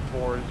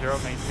 040,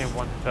 maintain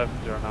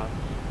 170 knots.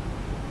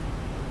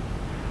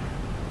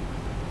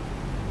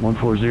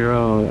 140,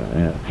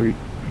 3.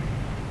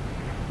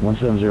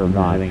 170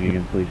 knot. Heading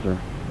again, please, sir.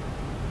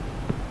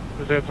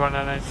 Pacific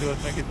 1992,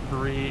 let's make it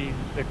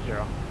 360.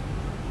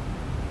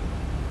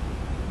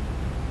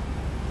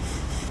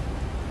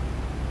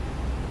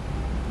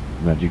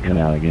 But you cut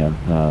out again.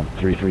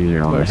 330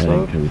 on the heading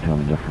until you tell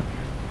me different.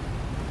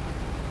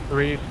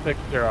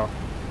 360.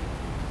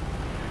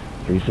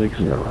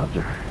 360,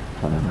 roger.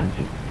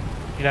 592.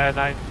 United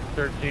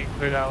 913,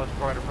 clear Dallas,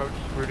 forward approach,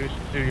 reduce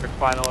to your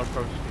final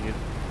approach speed.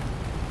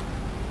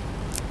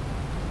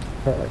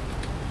 Perfect.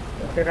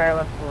 Clear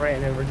ILS for right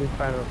and then reduce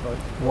final approach.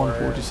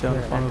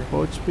 147 final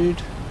approach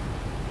speed.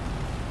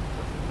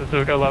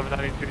 Pacific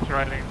 1192,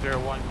 surrounding 010,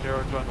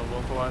 join the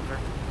localizer.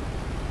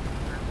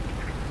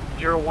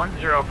 010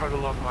 for the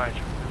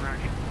localizer.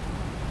 American.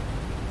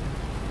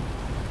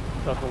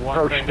 Delta 1,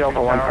 Approach Delta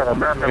 1 for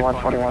American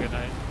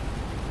 121.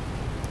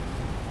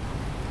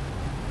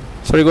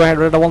 Sorry, go ahead,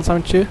 Delta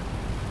 172.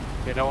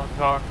 Okay, no one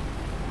talk.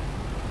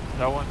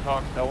 No one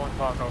talk.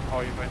 I'll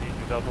call you if I need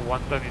you. Delta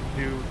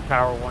 172,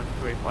 tower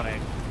 128.8.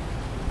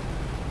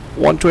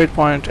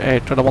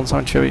 128.8, Delta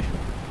 172.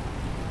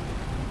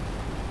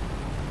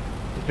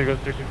 Pacific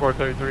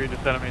 6433,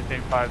 descend and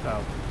maintain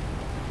 5,000.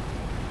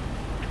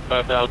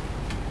 5,000.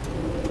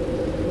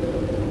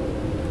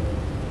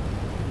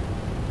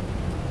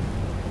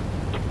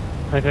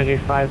 I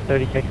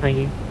 536, thank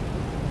you.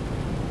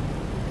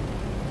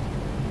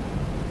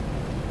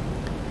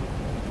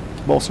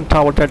 Boston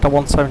Tower Delta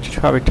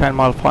 172, having 10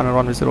 mile final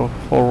runway 04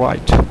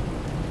 right.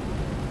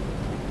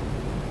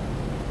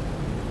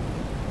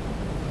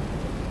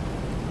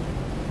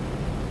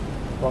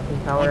 Boston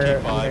Tower,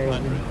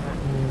 2500.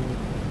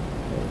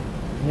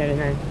 United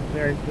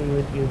 913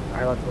 with you,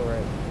 ILS for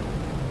right.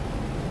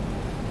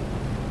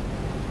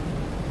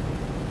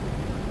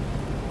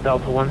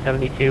 Delta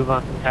 172,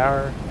 Boston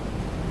Tower.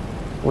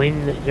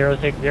 Wind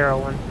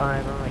 06015,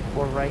 runway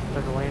 4 right,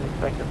 clear to land,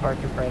 expect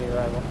departure Friday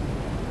arrival.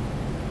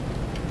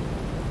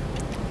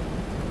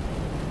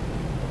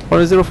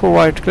 104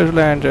 right, clear to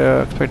land,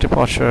 expect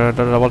departure,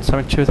 Delta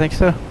 172, thank you,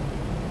 sir.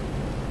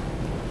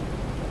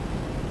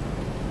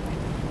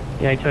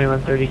 Yeah,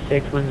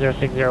 2136, wind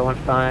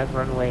 06015,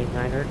 runway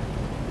 9er.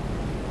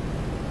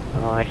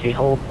 Actually,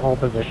 hold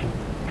position.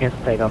 Cancel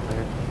takeoff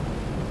there.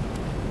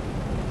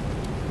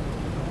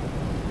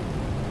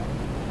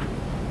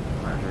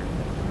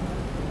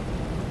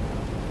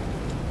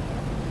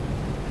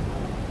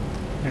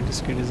 And the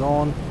screen is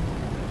on.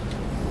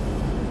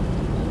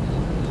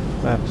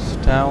 Flaps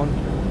down.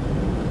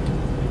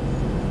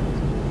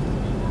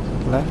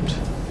 Left.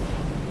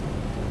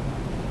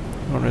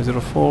 Runway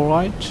 04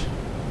 right.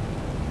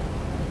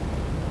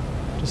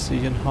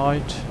 Decision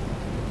height.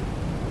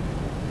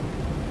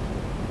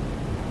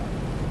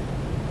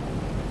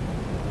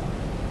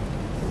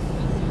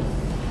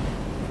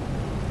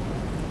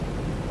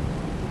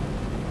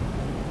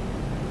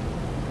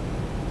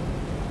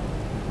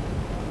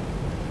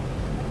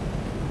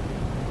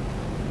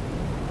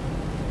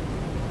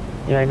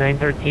 Yeah,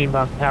 913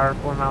 Boston Tower,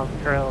 4 miles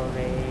trail of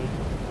a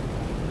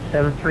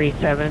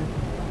 737.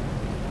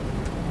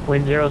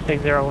 Wind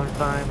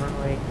 06015,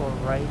 runway 4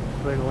 right,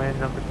 clear to land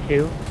number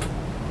 2.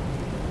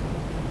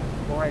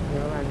 4 right,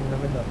 clear to land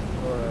number 2.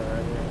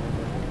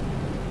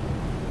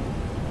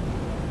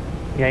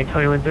 Yeah,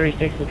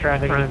 2136, the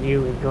traffic in front of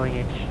you is going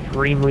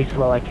extremely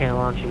slow. I can't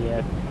launch it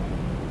yet.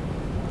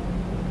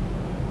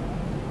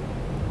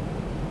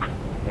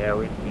 Yeah,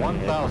 we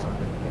 1,000.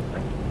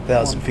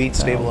 1,000 feet,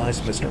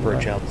 stabilized, Mr.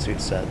 Birch, altitude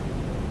set.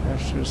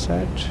 Altitude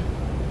set.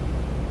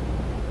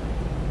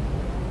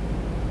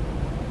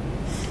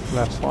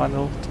 Left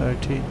final,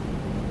 30.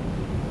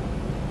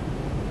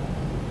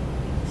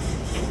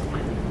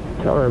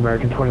 Tower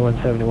American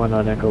 2171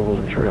 on Echo,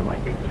 holding short of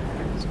Mike.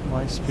 It's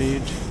my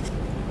speed,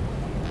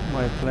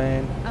 my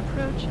plane.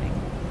 Approaching,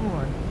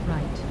 4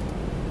 right.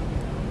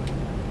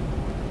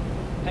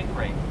 Tank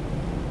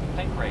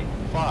rate.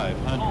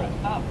 500. Oh,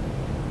 up.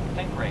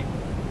 Tank rate.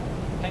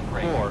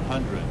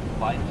 400.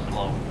 Flight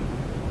slow.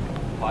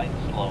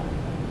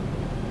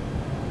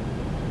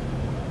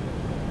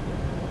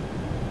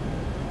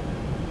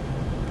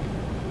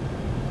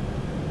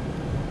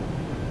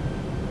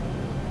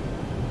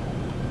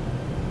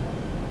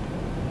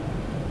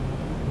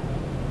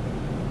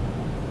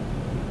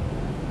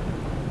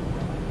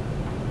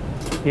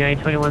 Yeah,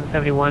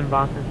 2171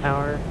 Boston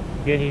Tower.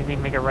 Good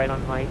evening, make a right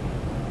on Mike.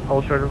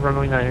 Hold short of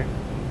runway 9er.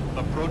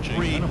 Approaching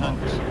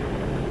 300. Is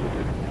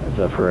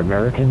that for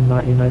American,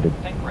 not United?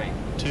 Think rate.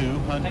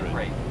 200. Think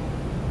rate.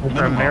 This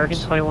for American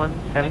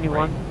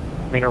 2171.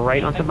 Make a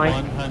right onto Mike.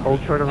 100.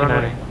 Hold short of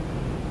runway 9er.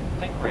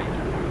 Think rate.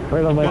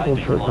 Right on Mike, hold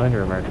short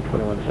 9er, American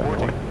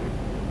 2171.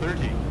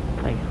 30.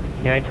 Thanks.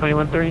 United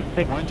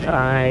 2136,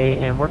 I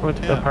am working with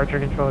the departure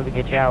controller to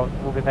get you out.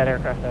 We'll get that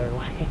aircraft out of the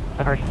way.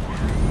 Sorry.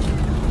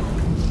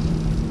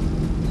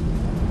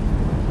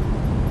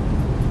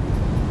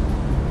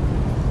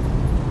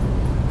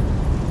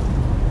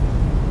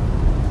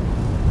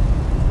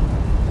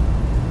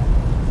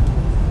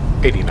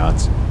 $80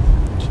 knots.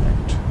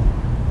 Checked.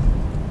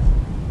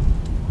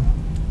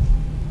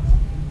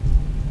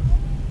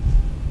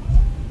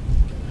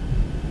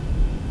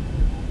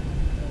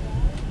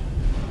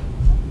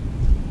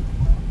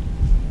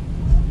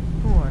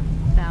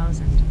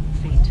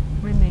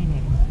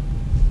 Remaining.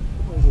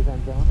 Ladies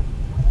and gentlemen,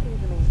 please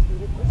remain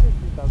seated with your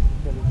seatbelts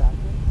securely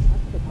fastened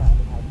until the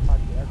captain has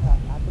parked the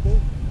aircraft at the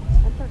gate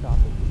and turned off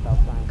the seatbelt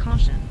sign.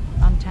 Caution,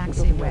 on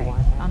taxiway,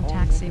 on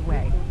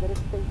taxiway. That it's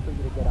safe for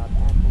you to get up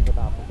and move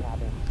about the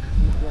cabin.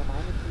 Please be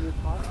reminded to use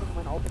caution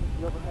when opening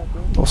the overhead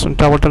bin. Boston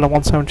Tower Delta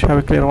 170, have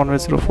a clear runway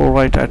 04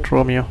 right at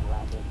Romeo.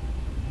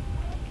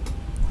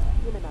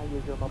 You may now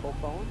use your mobile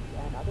phones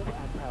and other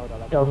handheld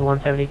electronic Delta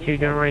 172,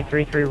 doing runway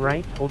 33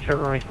 right. Hold short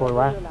runway 4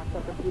 left.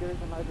 laptop computers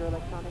and larger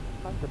electronics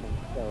must remain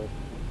stowed.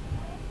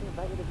 We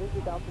invite you to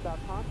visit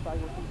delta.com for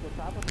your future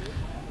travel needs.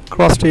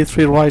 Cross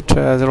T3 right,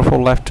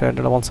 04 left,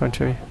 Delta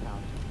 172.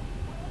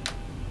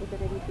 If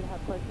any of you should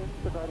have questions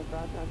regarding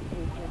ground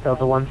transportation,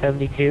 Delta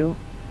 172,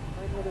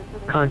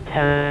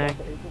 contact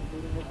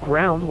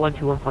ground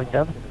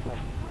 121.7.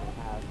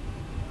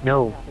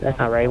 No, that's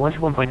not right.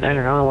 121.9, I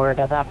don't know where I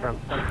got that from.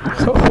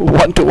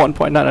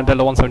 121.9 and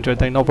Delta 172, I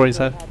think. No worries,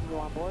 sir.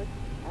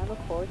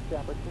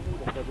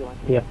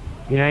 Yep.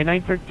 United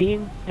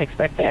 913,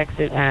 expect to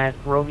exit at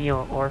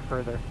Romeo or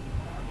further.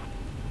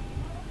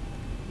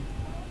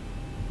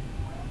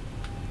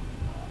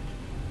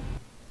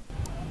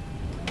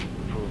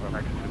 Approve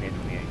American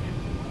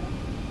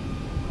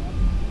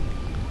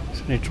 2828.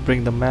 So need to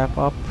bring the map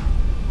up.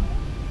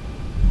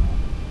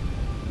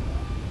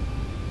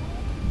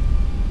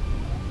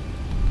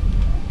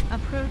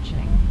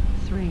 Approaching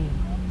 3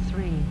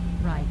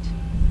 right.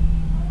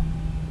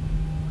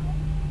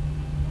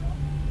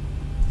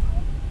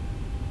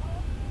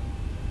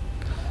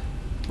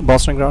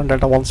 Boston ground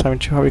Delta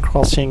 172, heavy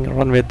crossing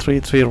runway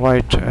 33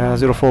 right,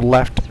 04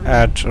 left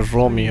at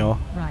Romeo.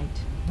 Right,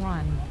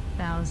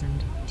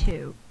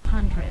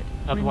 1,200.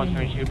 Delta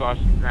 172,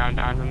 Boston ground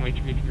on runway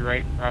 33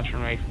 right, cross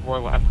runway 4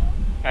 left.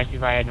 Taxi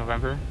via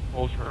November,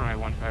 hold short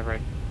runway 15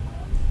 right.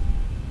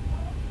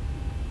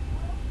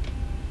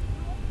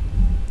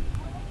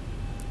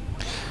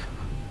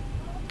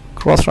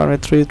 Cross runway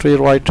 33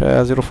 right,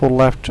 04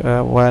 left,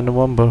 via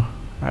November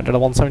at Delta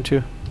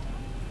 172.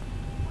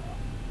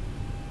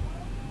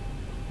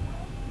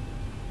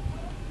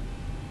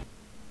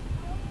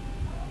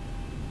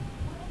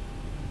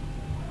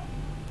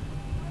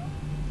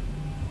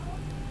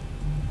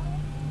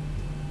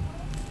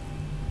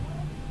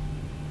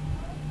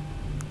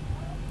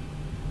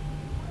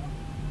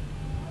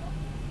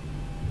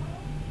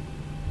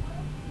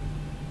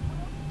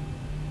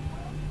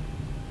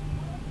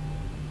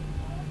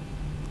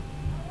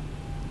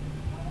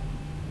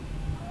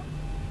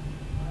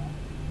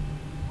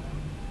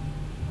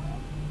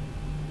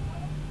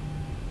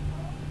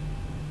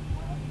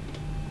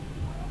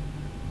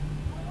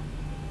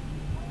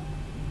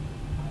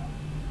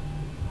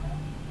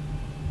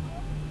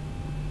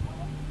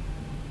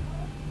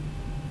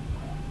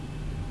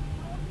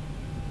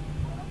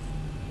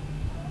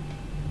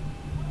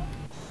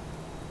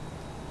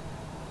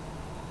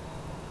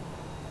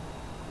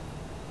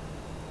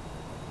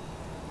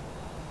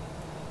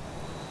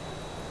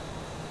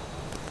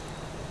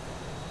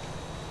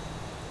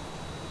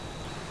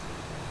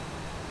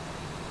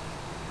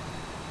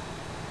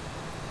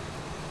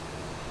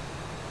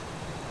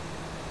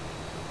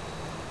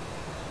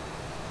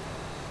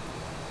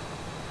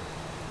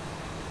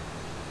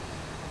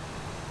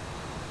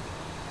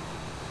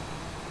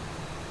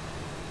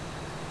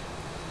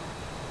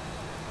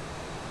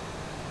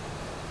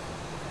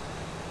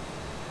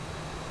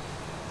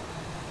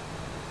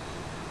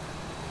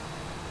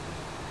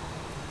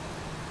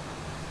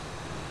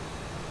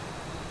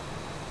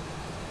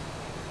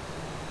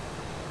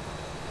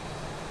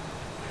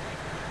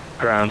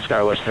 Ground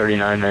Skywest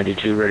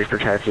 3992, ready for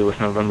taxi with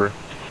November.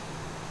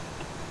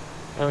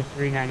 That was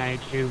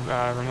 3992,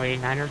 runway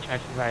 89er,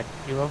 taxi via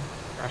Kilo,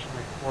 cross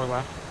runway 4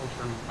 left, hold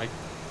short Mike.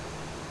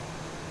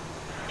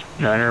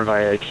 9er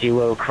via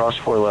Kilo, cross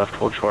 4 left,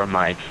 hold short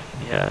Mike.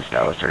 Yeah,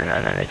 Skywest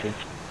 3992.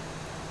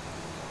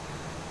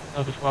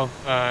 Delta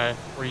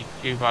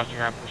 1242, Boston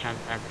ground, push on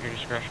time for your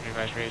discretion,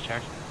 advise ready to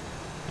taxi.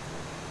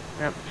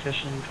 Yep,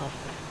 position, cost.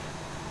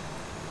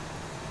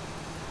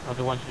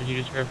 Delta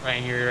 172, just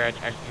verifying your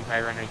taxi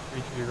via runway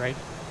 33 right,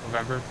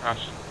 November, cross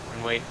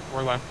runway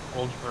 4 left,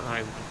 hold short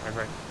runway 15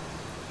 right.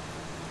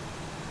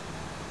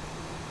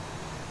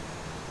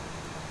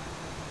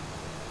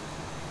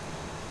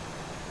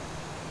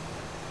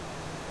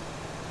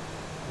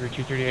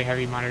 238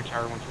 heavy, monitor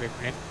tower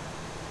 128.8.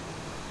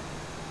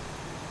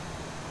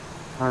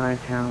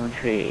 Monitor tower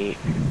 138,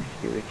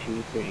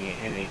 238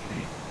 heavy.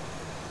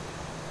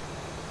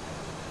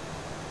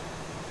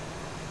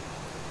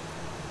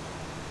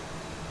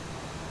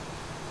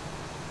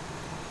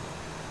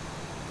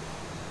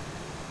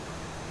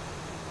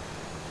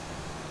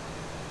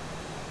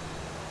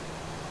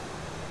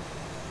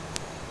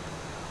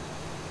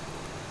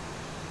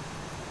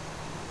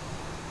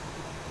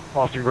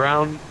 Boston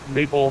ground,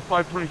 Maple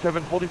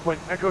 527, holding point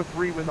Echo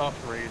 3 with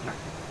off-grade.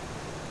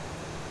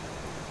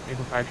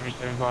 Maple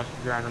 527, Boston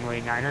ground,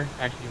 runway 9er,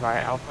 taxi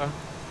via Alpha,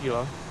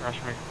 Kilo, cross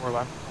runway 4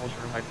 left, hold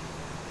short Mike.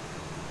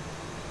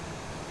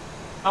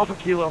 Alpha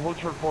Kilo, hold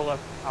short 4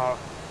 left,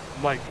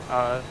 Mike,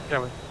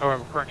 that was,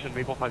 correction,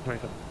 Maple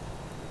 527.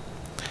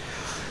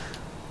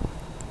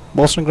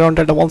 Boston ground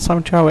Delta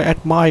 170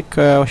 at Mike.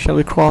 Shall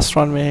we cross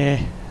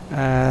runway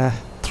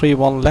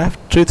 31 left,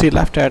 33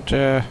 left at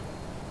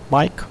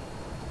Mike?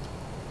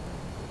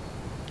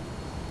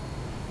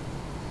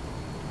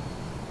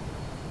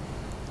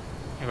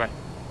 Okay.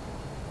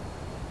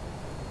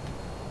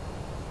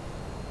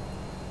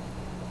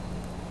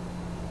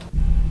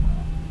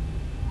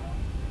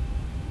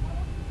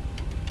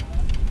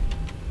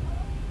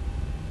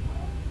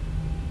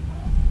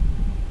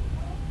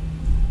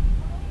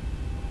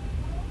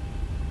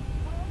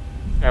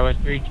 That was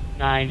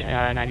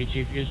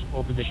 3992 fuse,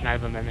 full position. I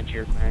have amendment to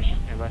your clearance.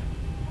 Stand by.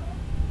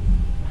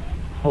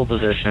 Full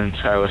position,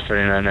 Skywest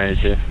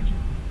 3992.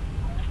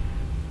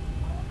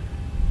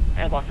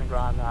 And Boston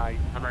ground,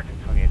 American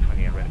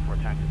 2828, ready for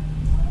attack.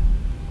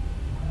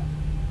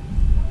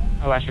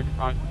 Electric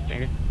on,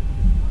 standard.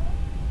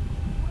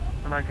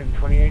 American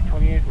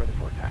 2828, ready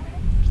for attack.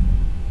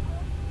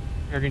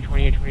 American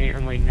 2828,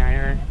 runway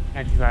 9er,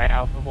 taxi by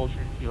Alpha, hold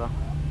short Kilo.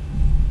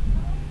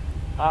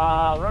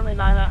 Runway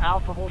 9er,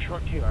 Alpha, hold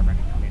short Kilo,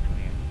 American 2828.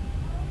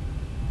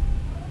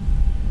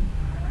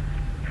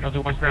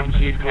 Delta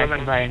 172,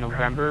 taxi by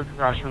November,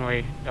 cross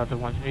runway Delta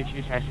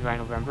 172, taxi by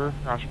November,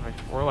 cross runway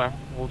 4 left,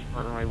 hold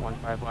short runway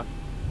 15 left.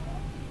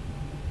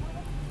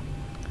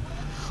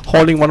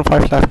 Holding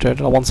 15 left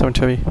at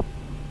 170.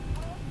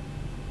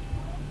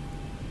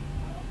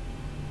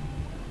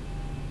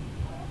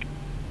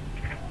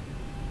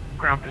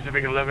 Ground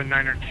Pacific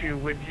 11902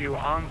 with you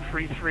on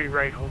 33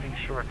 right, holding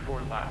short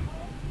 4 left.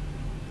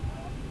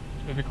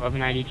 Pacific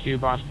 1192,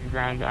 Boston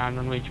ground on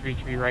runway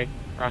 33 right,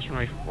 cross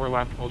runway 4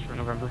 left, hold short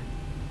November.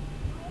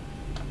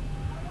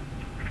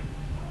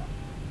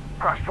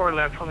 Cross 4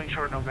 left, holding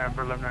short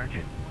November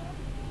 1192.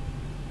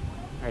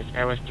 Alright,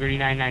 Skywest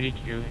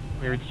 3992,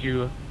 cleared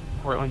to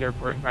Portland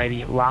Airport by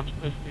the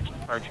Lobster 6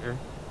 departure.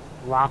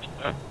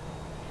 Lobster,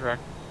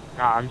 direct,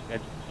 Gogs,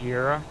 that's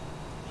Sierra,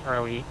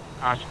 Charlie,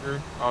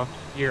 Oscar, Golf,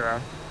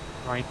 Sierra,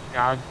 going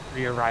Skog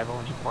 3 arrival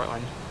into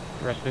Portland.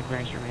 The rest of the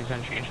clearance remains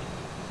unchanged.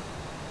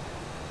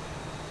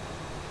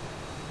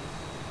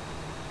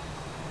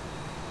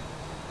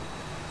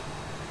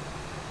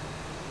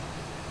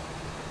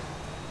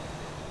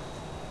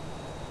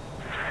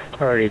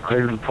 Already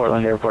cleared from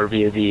Portland Airport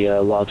via the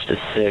Lobster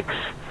 6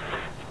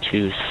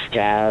 to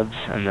Scabs,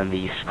 and then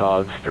the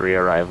Skogs 3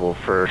 arrival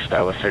for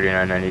Skywest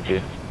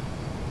 3992.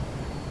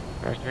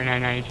 Skywest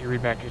 3992,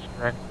 readback is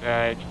correct.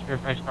 Just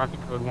verify stock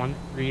code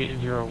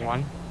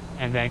 1301,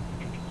 and then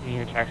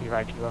continue taxi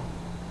by Kilo.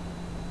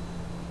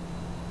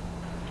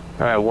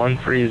 Alright,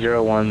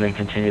 1301, then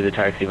continue the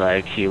taxi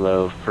via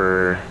Kilo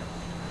for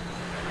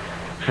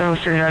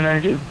Skywest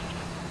 3992.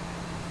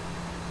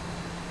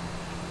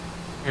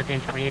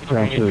 American 2828,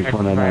 taxi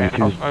by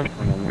Alpha.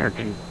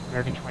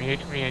 American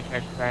 2828,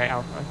 taxi by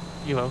Alpha.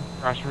 Kilo,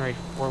 cross runway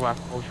 4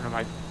 left, hold short of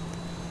Mike.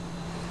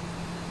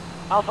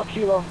 Alpha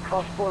Kilo,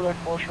 cross 4 left,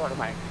 4 short of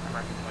Mike.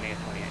 American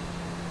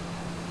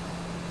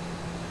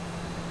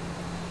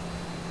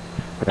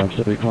 2828. Ground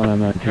Pacific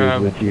 1992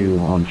 is with you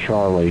on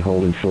Charlie,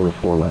 holding short of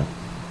 4 left.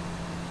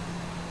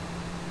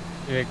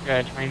 Pacific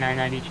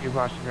 2992,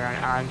 Boston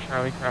ground on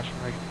Charlie, cross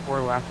runway 4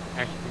 left,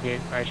 taxi to the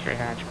gate by straight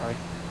ahead on Charlie.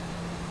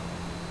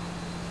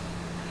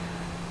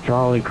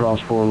 Charlie,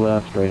 cross 4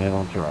 left, straight ahead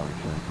on Charlie,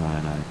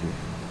 992.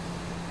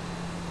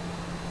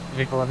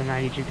 Pacific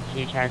 1192,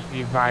 continue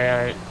taxi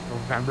via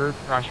November,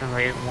 cross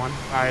runway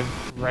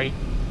 15 right,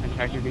 and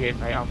taxi to the gate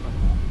by Alpha.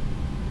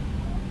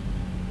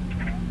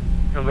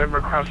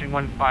 November crossing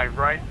 15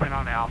 right, and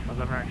on Alpha,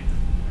 American.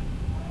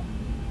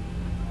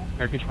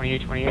 American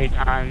 2828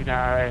 on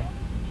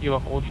Kilo,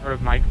 hold short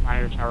of Mike,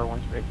 monitor tower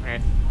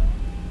 128.8.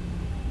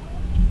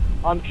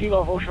 On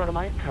Kilo, hold short of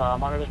Mike,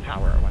 monitor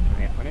tower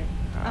 128.8.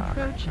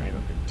 Approaching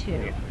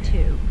 2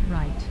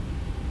 right.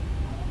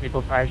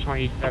 Maple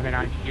 527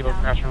 on Kilo,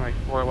 cross runway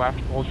 4 left,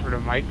 hold short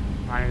of Mike,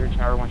 monitor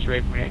tower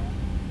 128.8.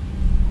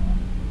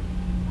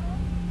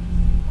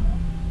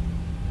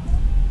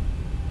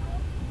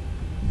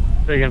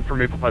 Say again for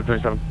Maple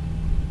 527.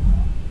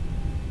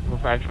 Maple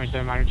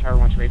 527, monitor tower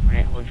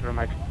 128.8, hold short of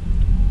Mike.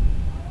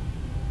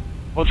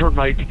 Hold short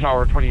Mike,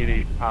 tower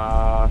 28,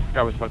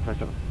 Skywest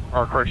 527.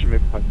 Or correction,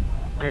 Maple 5.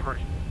 Okay,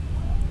 correction.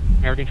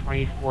 American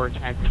 24,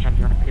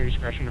 10% on clear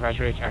discretion,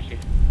 advisory taxi.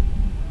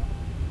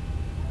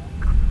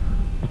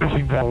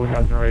 Fishing Bell, we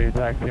have no ready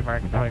taxi,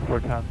 American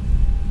 2410.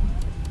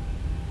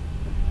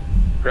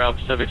 Ground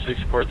Pacific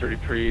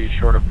 6433,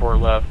 short of 4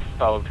 left,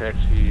 follow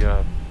taxi,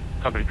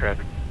 company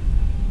traffic.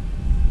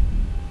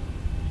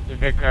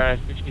 Pacific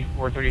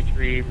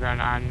 6433, run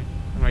on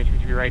runway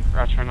 23 right,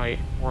 cross runway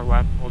 4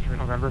 left, hold short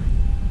November.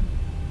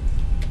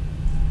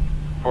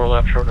 4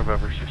 left, short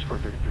November,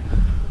 6433.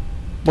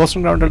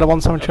 Boston ground Delta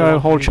 172,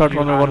 hold short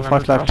runway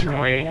 15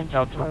 left.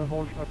 Delta,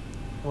 hold short.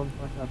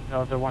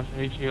 Delta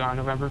 172 on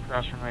November,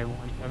 cross runway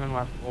 17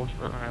 left, hold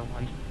short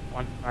runway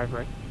 15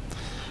 right.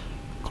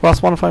 Cross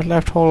 15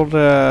 left, hold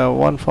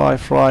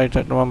 15 right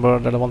at November,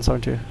 Delta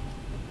 172.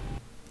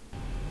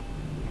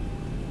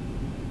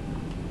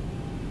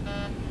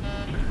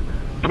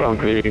 Ground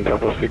clearing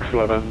Delta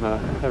 611,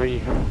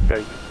 heavy,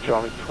 okay,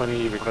 Charlie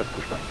 20, request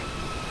pushback.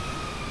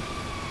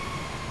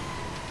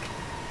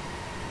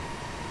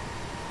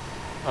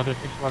 Delta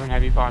 611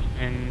 heavy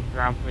Boston,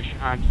 ground push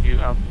onto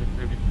Alpha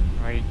 3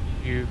 runway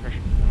 2, pressure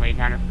runway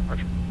 9 for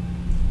departure.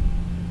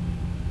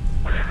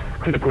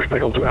 Clear the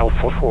pushback onto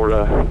Alpha for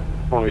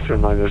runway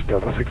 09, there's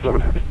Delta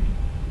 611.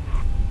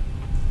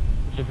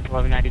 Pacific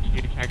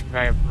 1192, taxi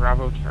via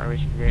Bravo, Charlie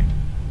Sugar.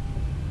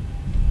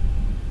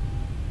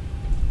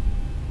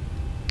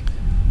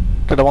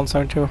 Delta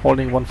 172,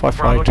 holding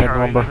 15 right at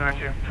November.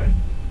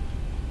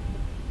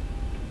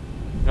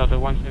 Delta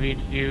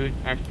 172,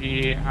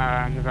 taxi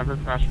November,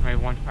 cross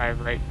runway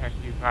 15 right,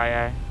 taxi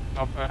via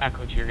Alpha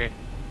Echo to your gate.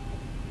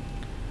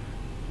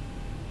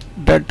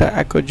 Delta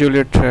Echo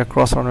Juliet,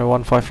 cross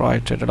runway 15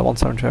 right, Delta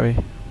 172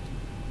 heavy.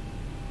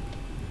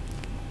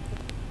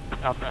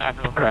 Alpha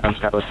Echo. Ground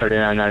Skywest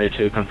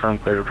 3992, confirm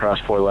clear to cross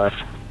 4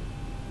 left.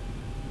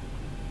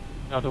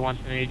 Delta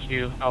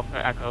 172,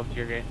 Alpha Echo to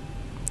your gate.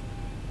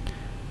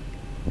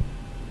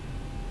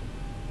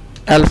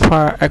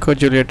 Alpha Echo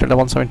Juliet, Delta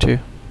 172.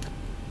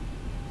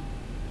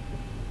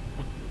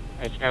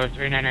 Skywest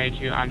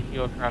 3992 on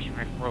kilo, cross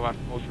runway 4 left,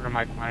 hold short of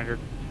Mike monitor,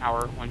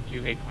 tower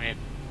 128.8.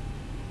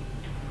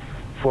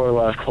 4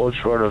 left, hold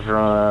short of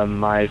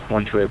my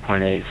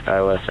 128.8,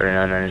 Skywest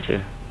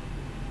 3992.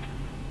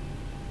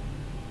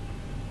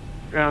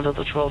 Ground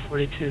Delta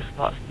 1242,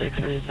 spot 6,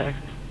 ready to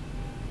taxi.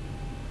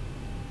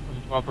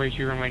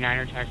 1242, runway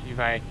 9er, taxi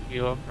via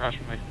kilo, cross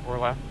runway 4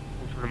 left,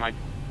 hold short of Mike.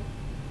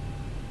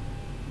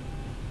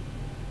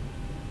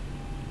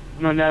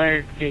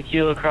 Another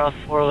kilo cross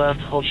 4 left,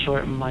 hold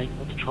short, Mike,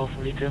 Delta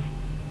 1242.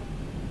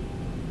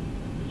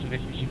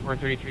 Pacific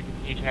 6433,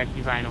 continue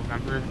taxi via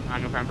November,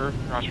 on November,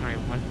 cross runway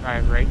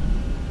 15 right,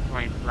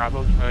 going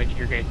Bravo, Charlie to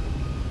your gate.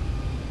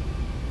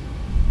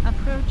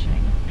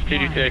 Approaching.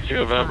 Continue taxi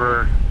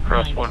November,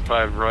 cross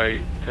 15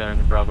 right,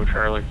 10 Bravo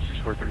Charlie,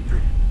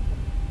 6433.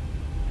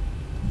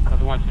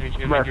 Delta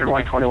 172, American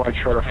 121,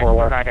 short of 4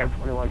 left.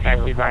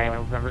 Taxi via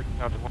November,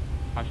 Delta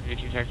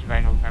 172, taxi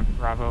via November,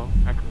 Bravo,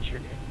 Echo to your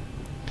gate.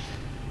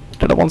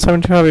 Delta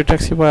 172 heavy,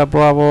 taxi via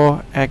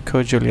Bravo,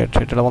 Echo Juliet,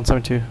 Delta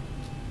 172.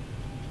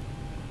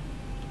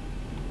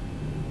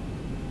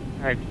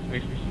 Alright,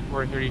 Pacific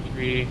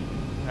 6433,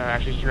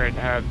 actually straight,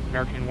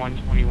 American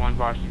 121,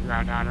 Boston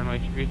ground on runway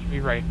 33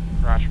 right,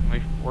 cross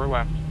runway 4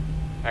 left,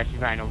 taxi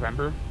via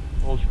November,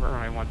 hold short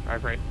runway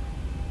 15 right.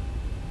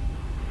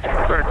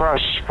 Clear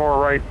cross 4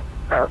 right,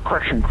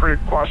 correction, clear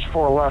cross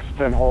 4 left,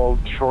 then hold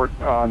short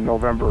on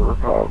November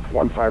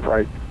 15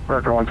 right,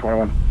 American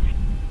 121.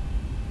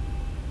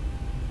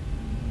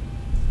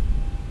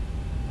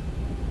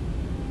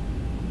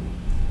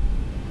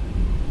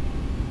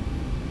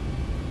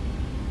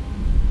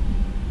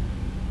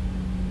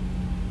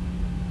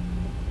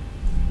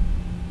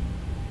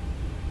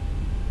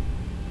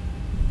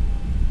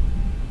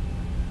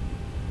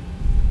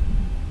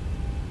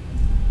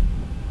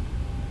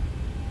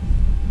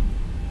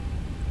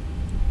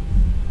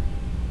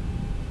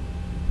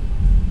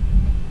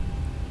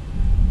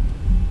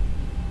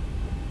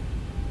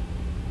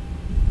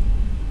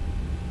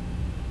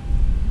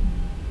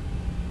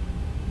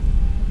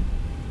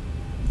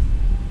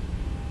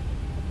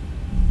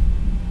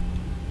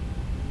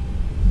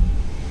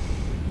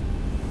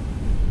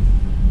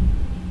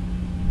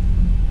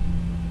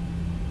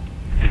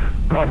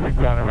 Crossing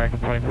ground, American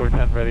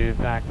 2410, ready to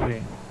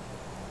taxi.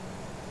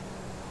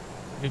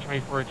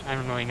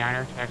 2410, runway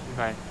 9er, taxi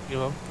via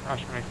kilo,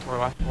 cross runway 4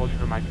 left, hold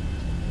short Mike.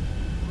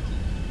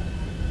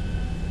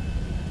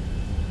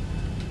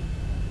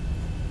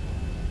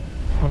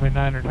 Runway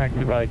 9er,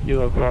 taxi by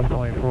kilo, cross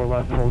runway 4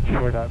 left, hold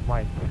short at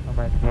Mike,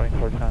 American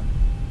 2410.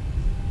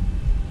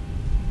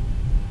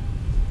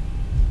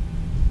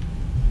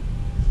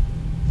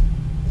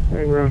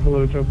 Hang around,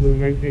 hello, JetBlue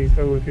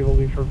 1987 with you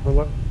holding short 4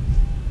 left.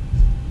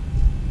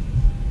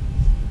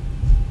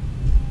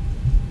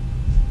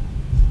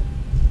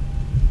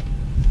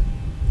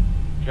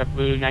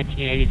 JetBlue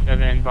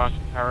 1987, Boston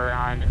Tower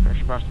on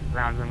Boston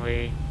ground,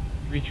 runway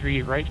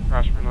 33 right,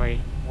 cross runway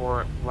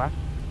 4 left,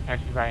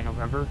 taxi via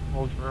November,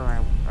 hold short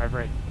runway 15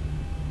 right.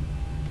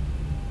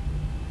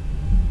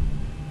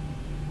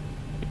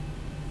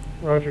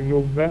 Roger,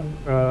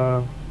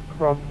 November,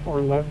 cross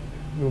 4 left,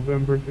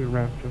 November to the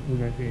ramp, JetBlue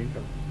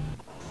 1987.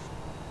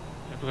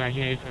 JetBlue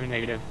 1987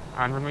 negative.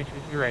 On runway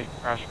 23 right,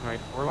 cross runway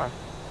 4 left.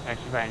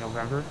 Taxi by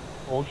November.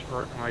 Hold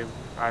short, runway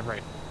 5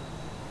 right.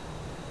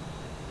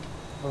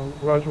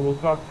 Roger, we'll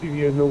talk to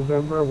you in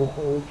November. We'll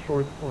hold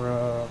short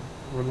for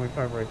runway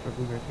 5 right,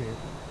 JetBlue 1987.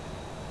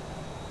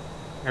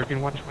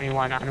 American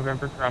 121 on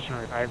November, cross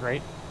runway 5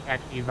 right.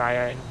 Taxi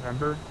via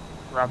November,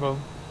 Bravo,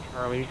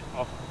 Charlie,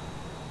 Alpha.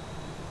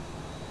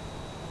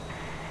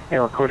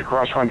 Air code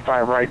across 15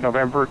 right,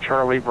 November,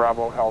 Charlie,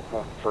 Bravo,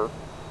 Alpha for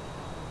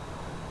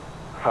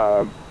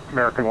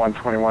American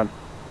 121.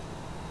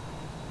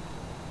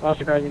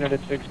 Oscar United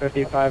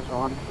 655 is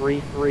on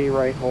 33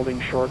 right, holding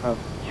short of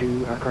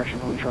 2, correction,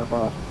 holding short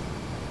off.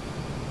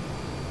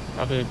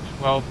 Delta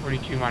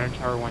 1242, monitor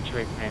tower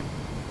 128.8.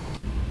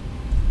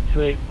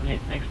 28.8,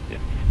 thanks.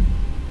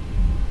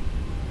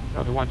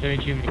 Delta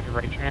 172, make the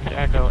right turn to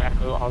Echo,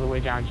 Echo all the way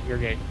down to your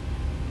gate.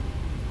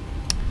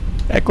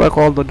 Echo,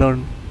 Echo, all the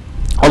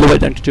way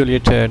down to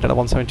Juliet, Delta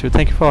 172.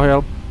 Thank you for your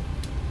help.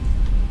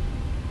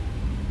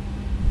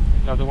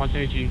 Delta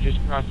 172, you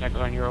just crossed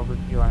Echo and you're over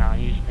Kilo now.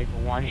 You just make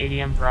a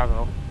 180M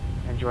Bravo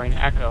and join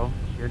Echo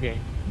to your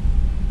gate.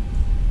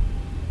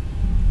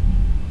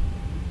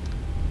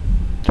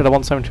 Delta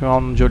 172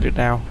 on Juliet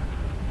now.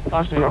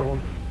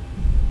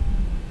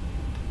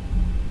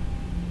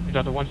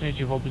 Delta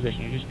 172, hold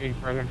position. You're just getting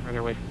further and further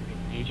away from the gate.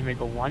 You need to make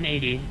a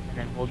 180 and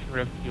then hold short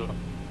of Kilo.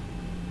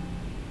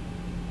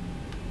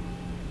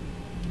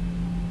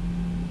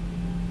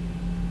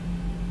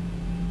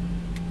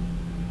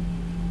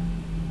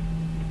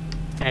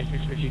 And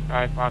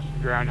 655,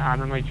 Boston ground, on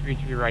runway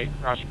 33 right,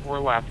 cross 4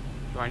 left,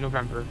 join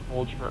November,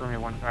 hold short runway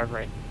 15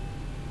 right.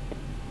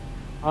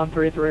 On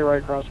 33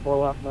 right, cross 4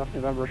 left, left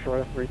November,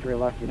 short of 33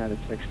 left, United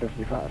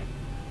 655.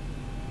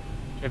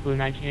 JetBlue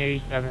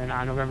 1987,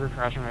 on November,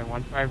 cross runway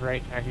 15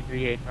 right, taxi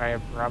 38 via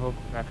Bravo,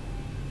 Quebec.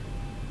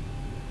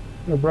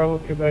 Bravo,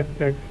 Quebec,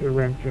 taxi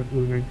ramp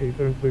JetBlue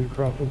 1987, please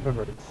cross 15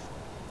 right.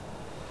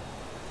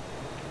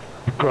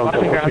 Ground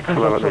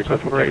 611,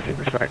 requesting taxi,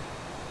 respect.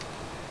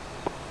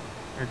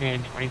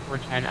 American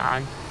 2410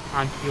 on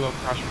Kilo,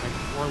 cross runway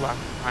 4 left,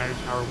 monitor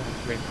tower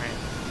 128.8.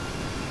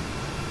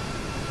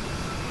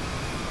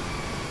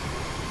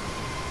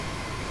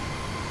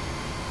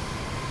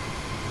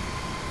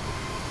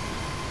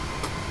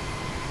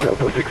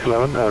 Delta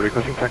 611,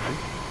 requesting taxi.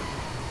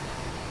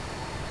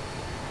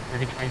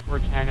 American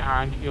 2410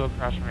 on Kilo,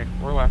 cross runway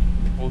 4 left,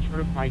 hold short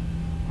of Mike,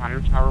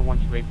 monitor tower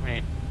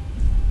 128.8.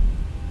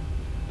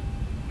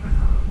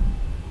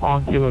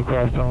 On Kilo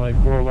cross runway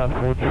 4 left,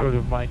 hold short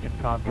of Mike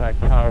and contact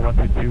tower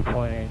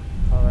 122.8.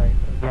 Alright,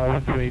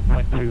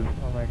 128.2,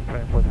 American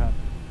 2410.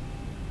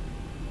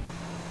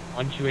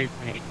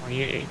 128.8,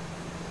 28.8.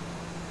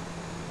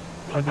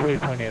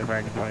 128.8,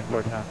 American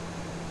 2410.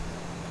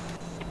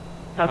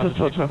 That's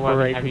what's up for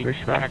right,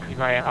 taxi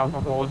via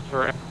Alpha, hold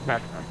for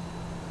Quebec.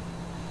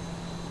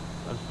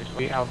 That's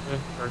officially Alpha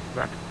for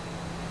Quebec.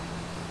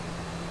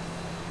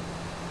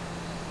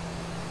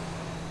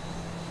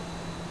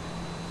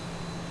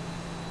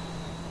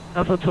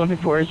 Alpha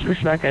 24 is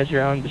pushed back as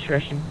your own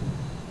discretion.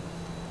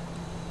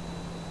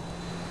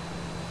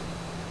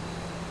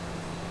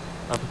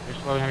 Delta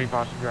 611, heavy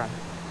Boston ground.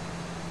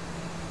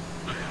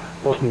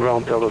 Boston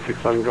ground, Delta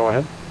 611, go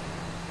ahead.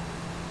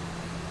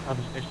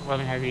 Delta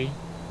 611, heavy.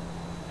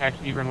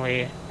 Taxi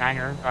runway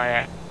 9er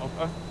via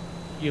Alpha,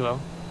 Kilo,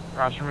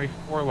 cross runway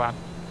 4 left,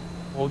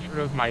 hold short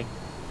of Mike,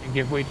 and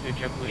give way to the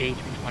JetBlue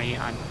A320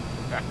 on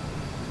Quebec.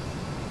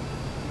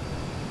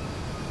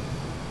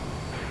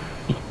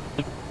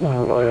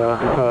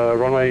 Via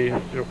runway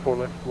 04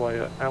 left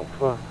via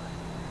Alpha.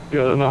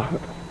 No,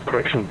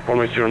 correction,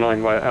 runway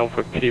 09 via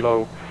Alpha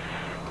Kilo.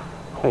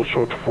 Hold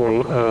short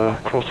for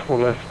cross 4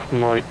 left,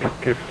 Mike,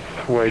 give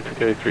way to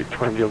gate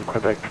 320 of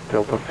Quebec,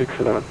 Delta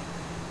 611.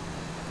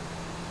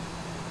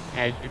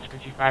 And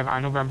 655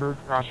 on November,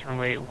 cross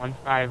runway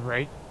 15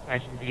 right,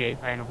 taxi to gate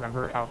by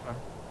November Alpha.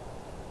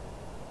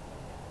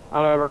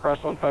 On November, cross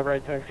 15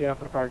 right, taxi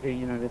Alpha parking,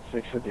 United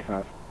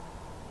 655.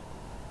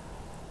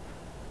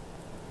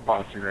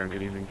 Boston ground,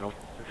 good evening, Delta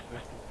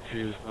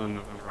 652 is on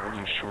November,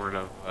 holding short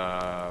of,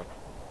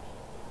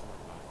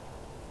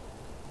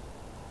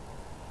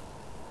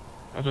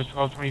 Delta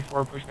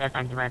 1224, push back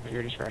onto the ramp at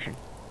your discretion.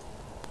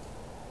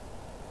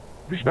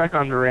 Push back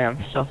on the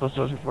ramp, Southwest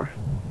 104.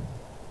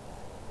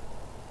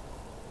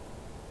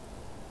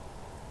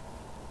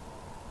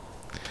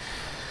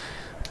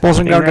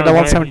 Boston ground at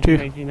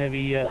 172.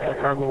 Heavy,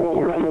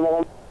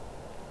 cargo.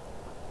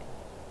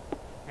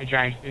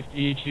 Giant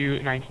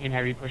 5219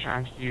 heavy, push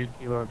on to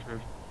Kilo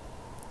approved.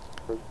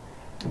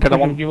 Delta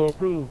 1 Kilo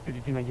approved,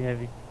 5219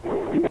 heavy.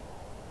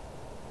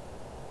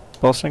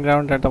 Boston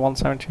ground at the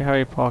 170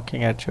 heavy,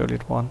 parking at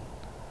Juliet 1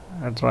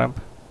 at the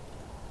ramp.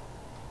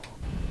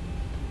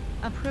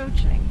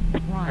 Approaching.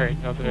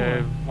 Alright,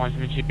 Delta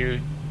 172,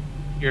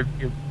 you're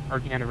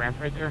parking on the ramp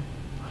right there?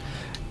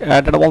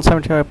 Delta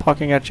 170 heavy,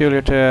 parking at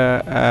Juliet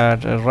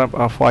at ramp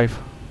 5.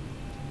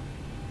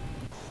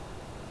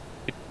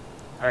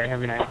 Alright, have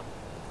a good night.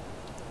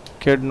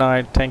 Good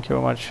night, thank you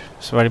very much.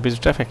 It's very busy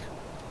traffic.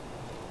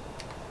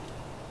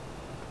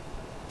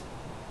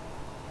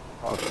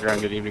 Awesome.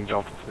 ground, good evening,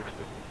 Delta 6,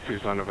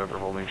 Tucson, November,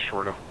 holding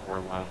short of 4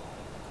 left,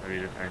 ready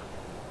to taxi.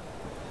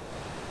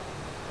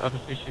 Delta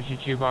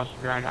 652, Boston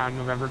ground on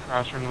November,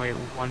 cross runway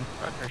 1,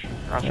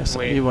 cross Yes,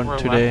 runway E1 4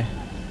 today. left,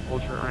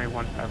 hold short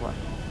runway 15 left.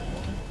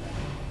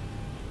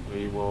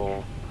 We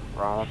will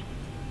cross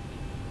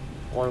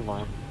 4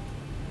 left,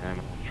 and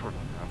hold short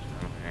cross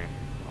runway.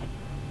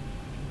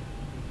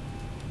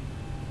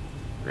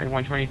 Grade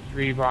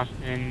 123,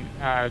 Boston,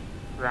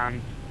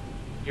 ground,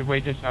 give way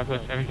to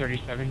Southwest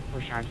 737,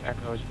 push on to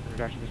Echoes,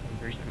 reduction to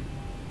 737.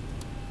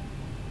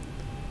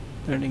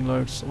 Landing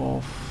lights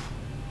off.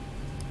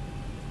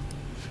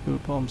 Fuel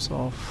pumps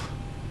off.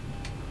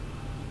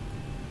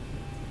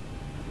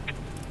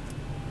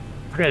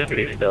 Great, good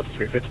evening, Delta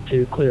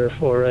 352, clear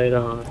 4 right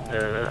on,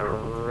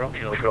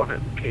 Romeo, go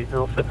ahead, Kate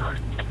Nelson.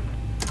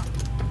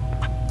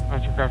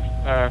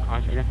 Aircraft,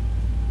 contact again.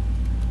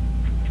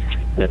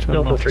 That's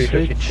Delta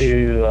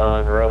 352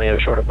 on Romeo,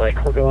 short of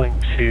Mike, we're going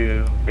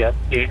to get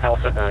 8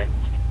 Alpha 9.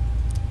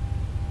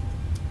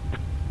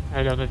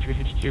 Delta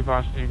 352,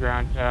 Boston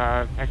ground,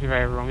 taxi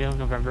via Romeo,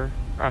 November,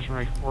 cross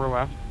runway 4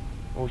 left,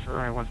 hold short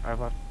runway 15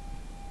 left.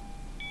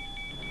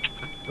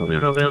 Romeo,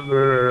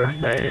 November,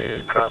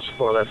 and cross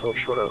 4 left, hold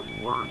short of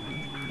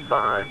 15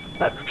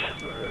 left.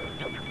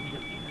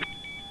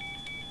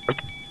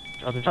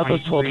 Delta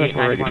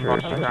 2391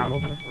 Boston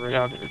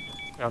ground,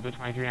 Delta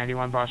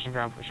 2391 Boston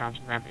ground, push on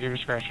to ramp at your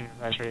discretion,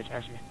 advise ready to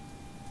taxi.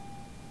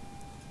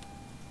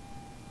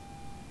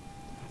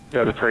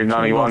 Delta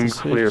 391,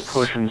 clear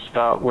push and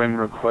start when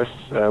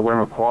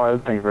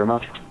required, thank you very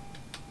much.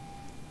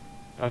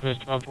 Delta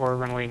 124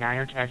 runway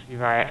 9er, taxi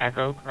via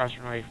Echo, cross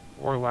runway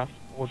 4 left,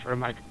 hold short of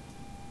Mike.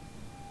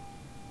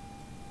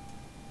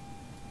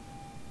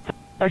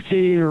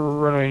 Taxi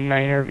runway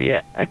 9er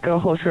via Echo,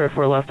 hold short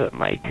 4 left at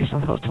Mike,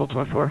 Southwest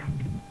 1224.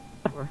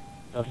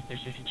 Delta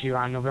 652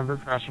 on November,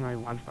 cross runway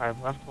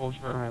 15 left, hold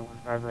short runway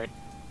 15 right.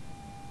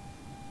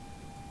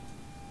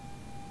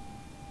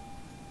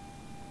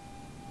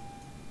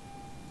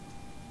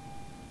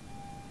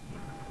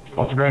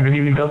 Boston ground, good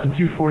evening, Delta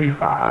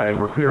 245.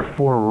 We're clear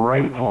 4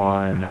 right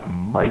on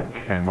Mike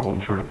and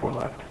holding short of 4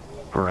 left.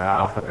 For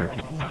Alpha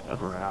 13.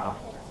 For Alpha.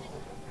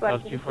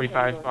 Delta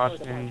 245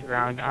 Boston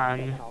ground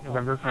on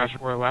November, cross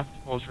 4 left,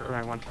 hold short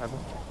runway 15 left.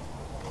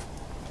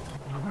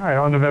 Alright,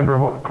 on November,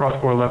 cross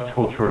 4 left,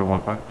 hold short of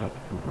 15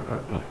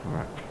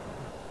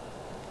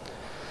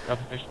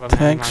 left.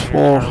 Thanks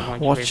for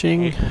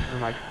watching,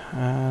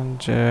 and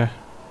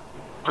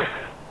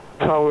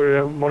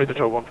Tower, monitor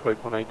tower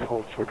 12818,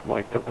 hold short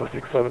Mike, Delta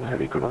 67,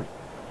 heavy, good night.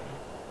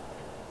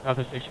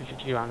 Delta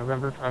 652 on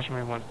November, cross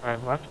runway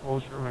 15 left,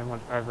 hold short runway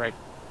 15 right.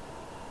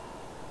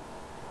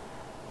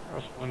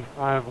 Cross 15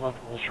 left,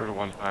 hold short of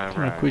 15 right.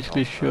 can I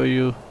quickly show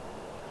you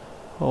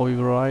how we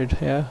ride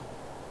here?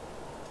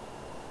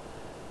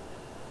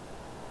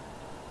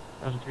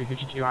 Delta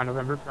 352 on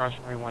November, cross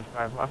runway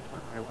 15 left,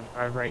 runway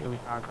 15 right, you'll be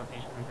found company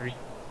 737.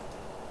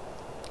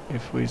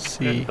 If we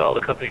see All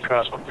the company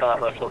cross 15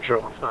 left, hold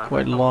short 15.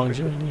 quite long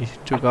journey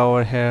took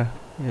our here.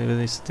 Yeah,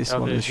 this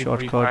one is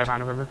shortcut. On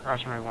November,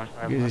 cross runway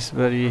 15 It's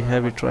very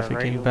heavy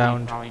traffic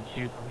inbound.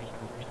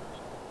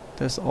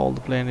 That's all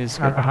the plane is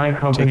High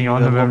company taking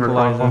on the November,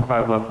 cross localizer.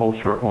 15 left, hold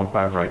short 15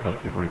 right, Delta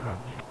 245.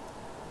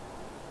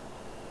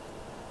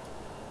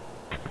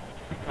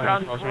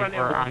 Ground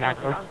 1224 on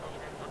Echo.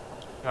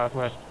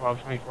 Southwest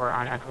 1224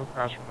 on Echo,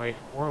 cross runway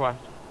 4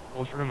 left,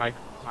 hold short of Mike.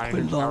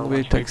 Quite long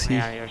way taxi.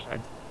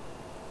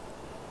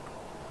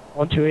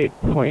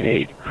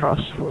 128.8,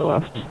 cross 4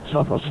 left,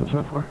 Southwest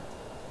 774.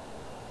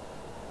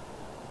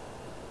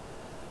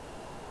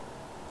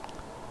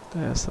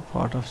 There's the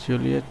part of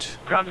Juliet.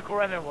 Ground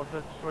Coroner was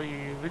for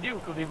you with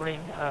you. Good evening.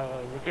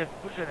 We get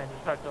pushing and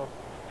start to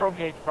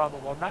propagate Bravo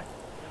 19.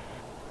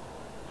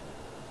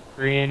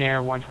 Korean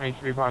Air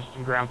 123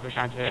 Boston ground, push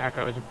on to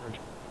Echo is approach.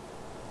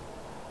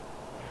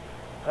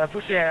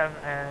 Push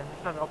and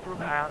start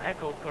approved on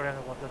Echo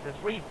Coroner was the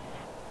 3.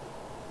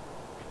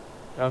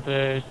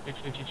 Delta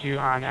 652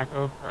 on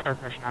Echo, or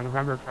correction, on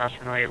November, cross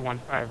runway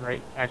 15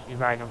 right, taxi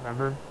by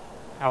November,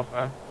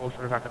 Alpha, hold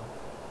short of Echo.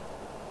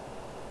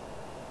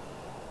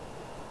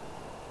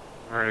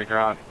 Already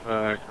got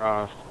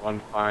cross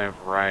 15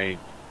 right,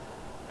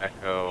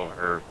 Echo,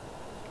 or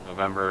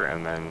November,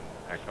 and then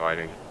Echo, I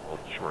think, hold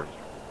short.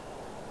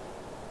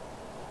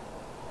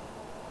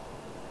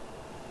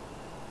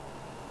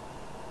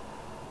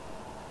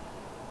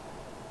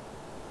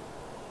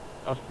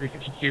 Delta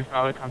 352,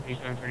 follow company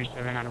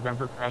 737 on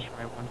November, cross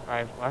runway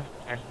 15 left,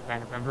 taxi by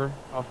November,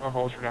 Alpha,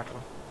 hold short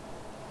Echo.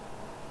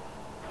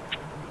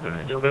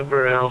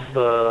 November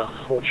Alpha,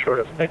 hold short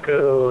of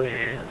Echo,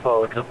 and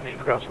follow the company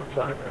across 15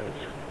 right.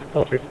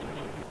 Delta 352.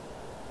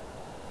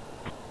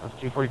 Delta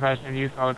 245, send you, follow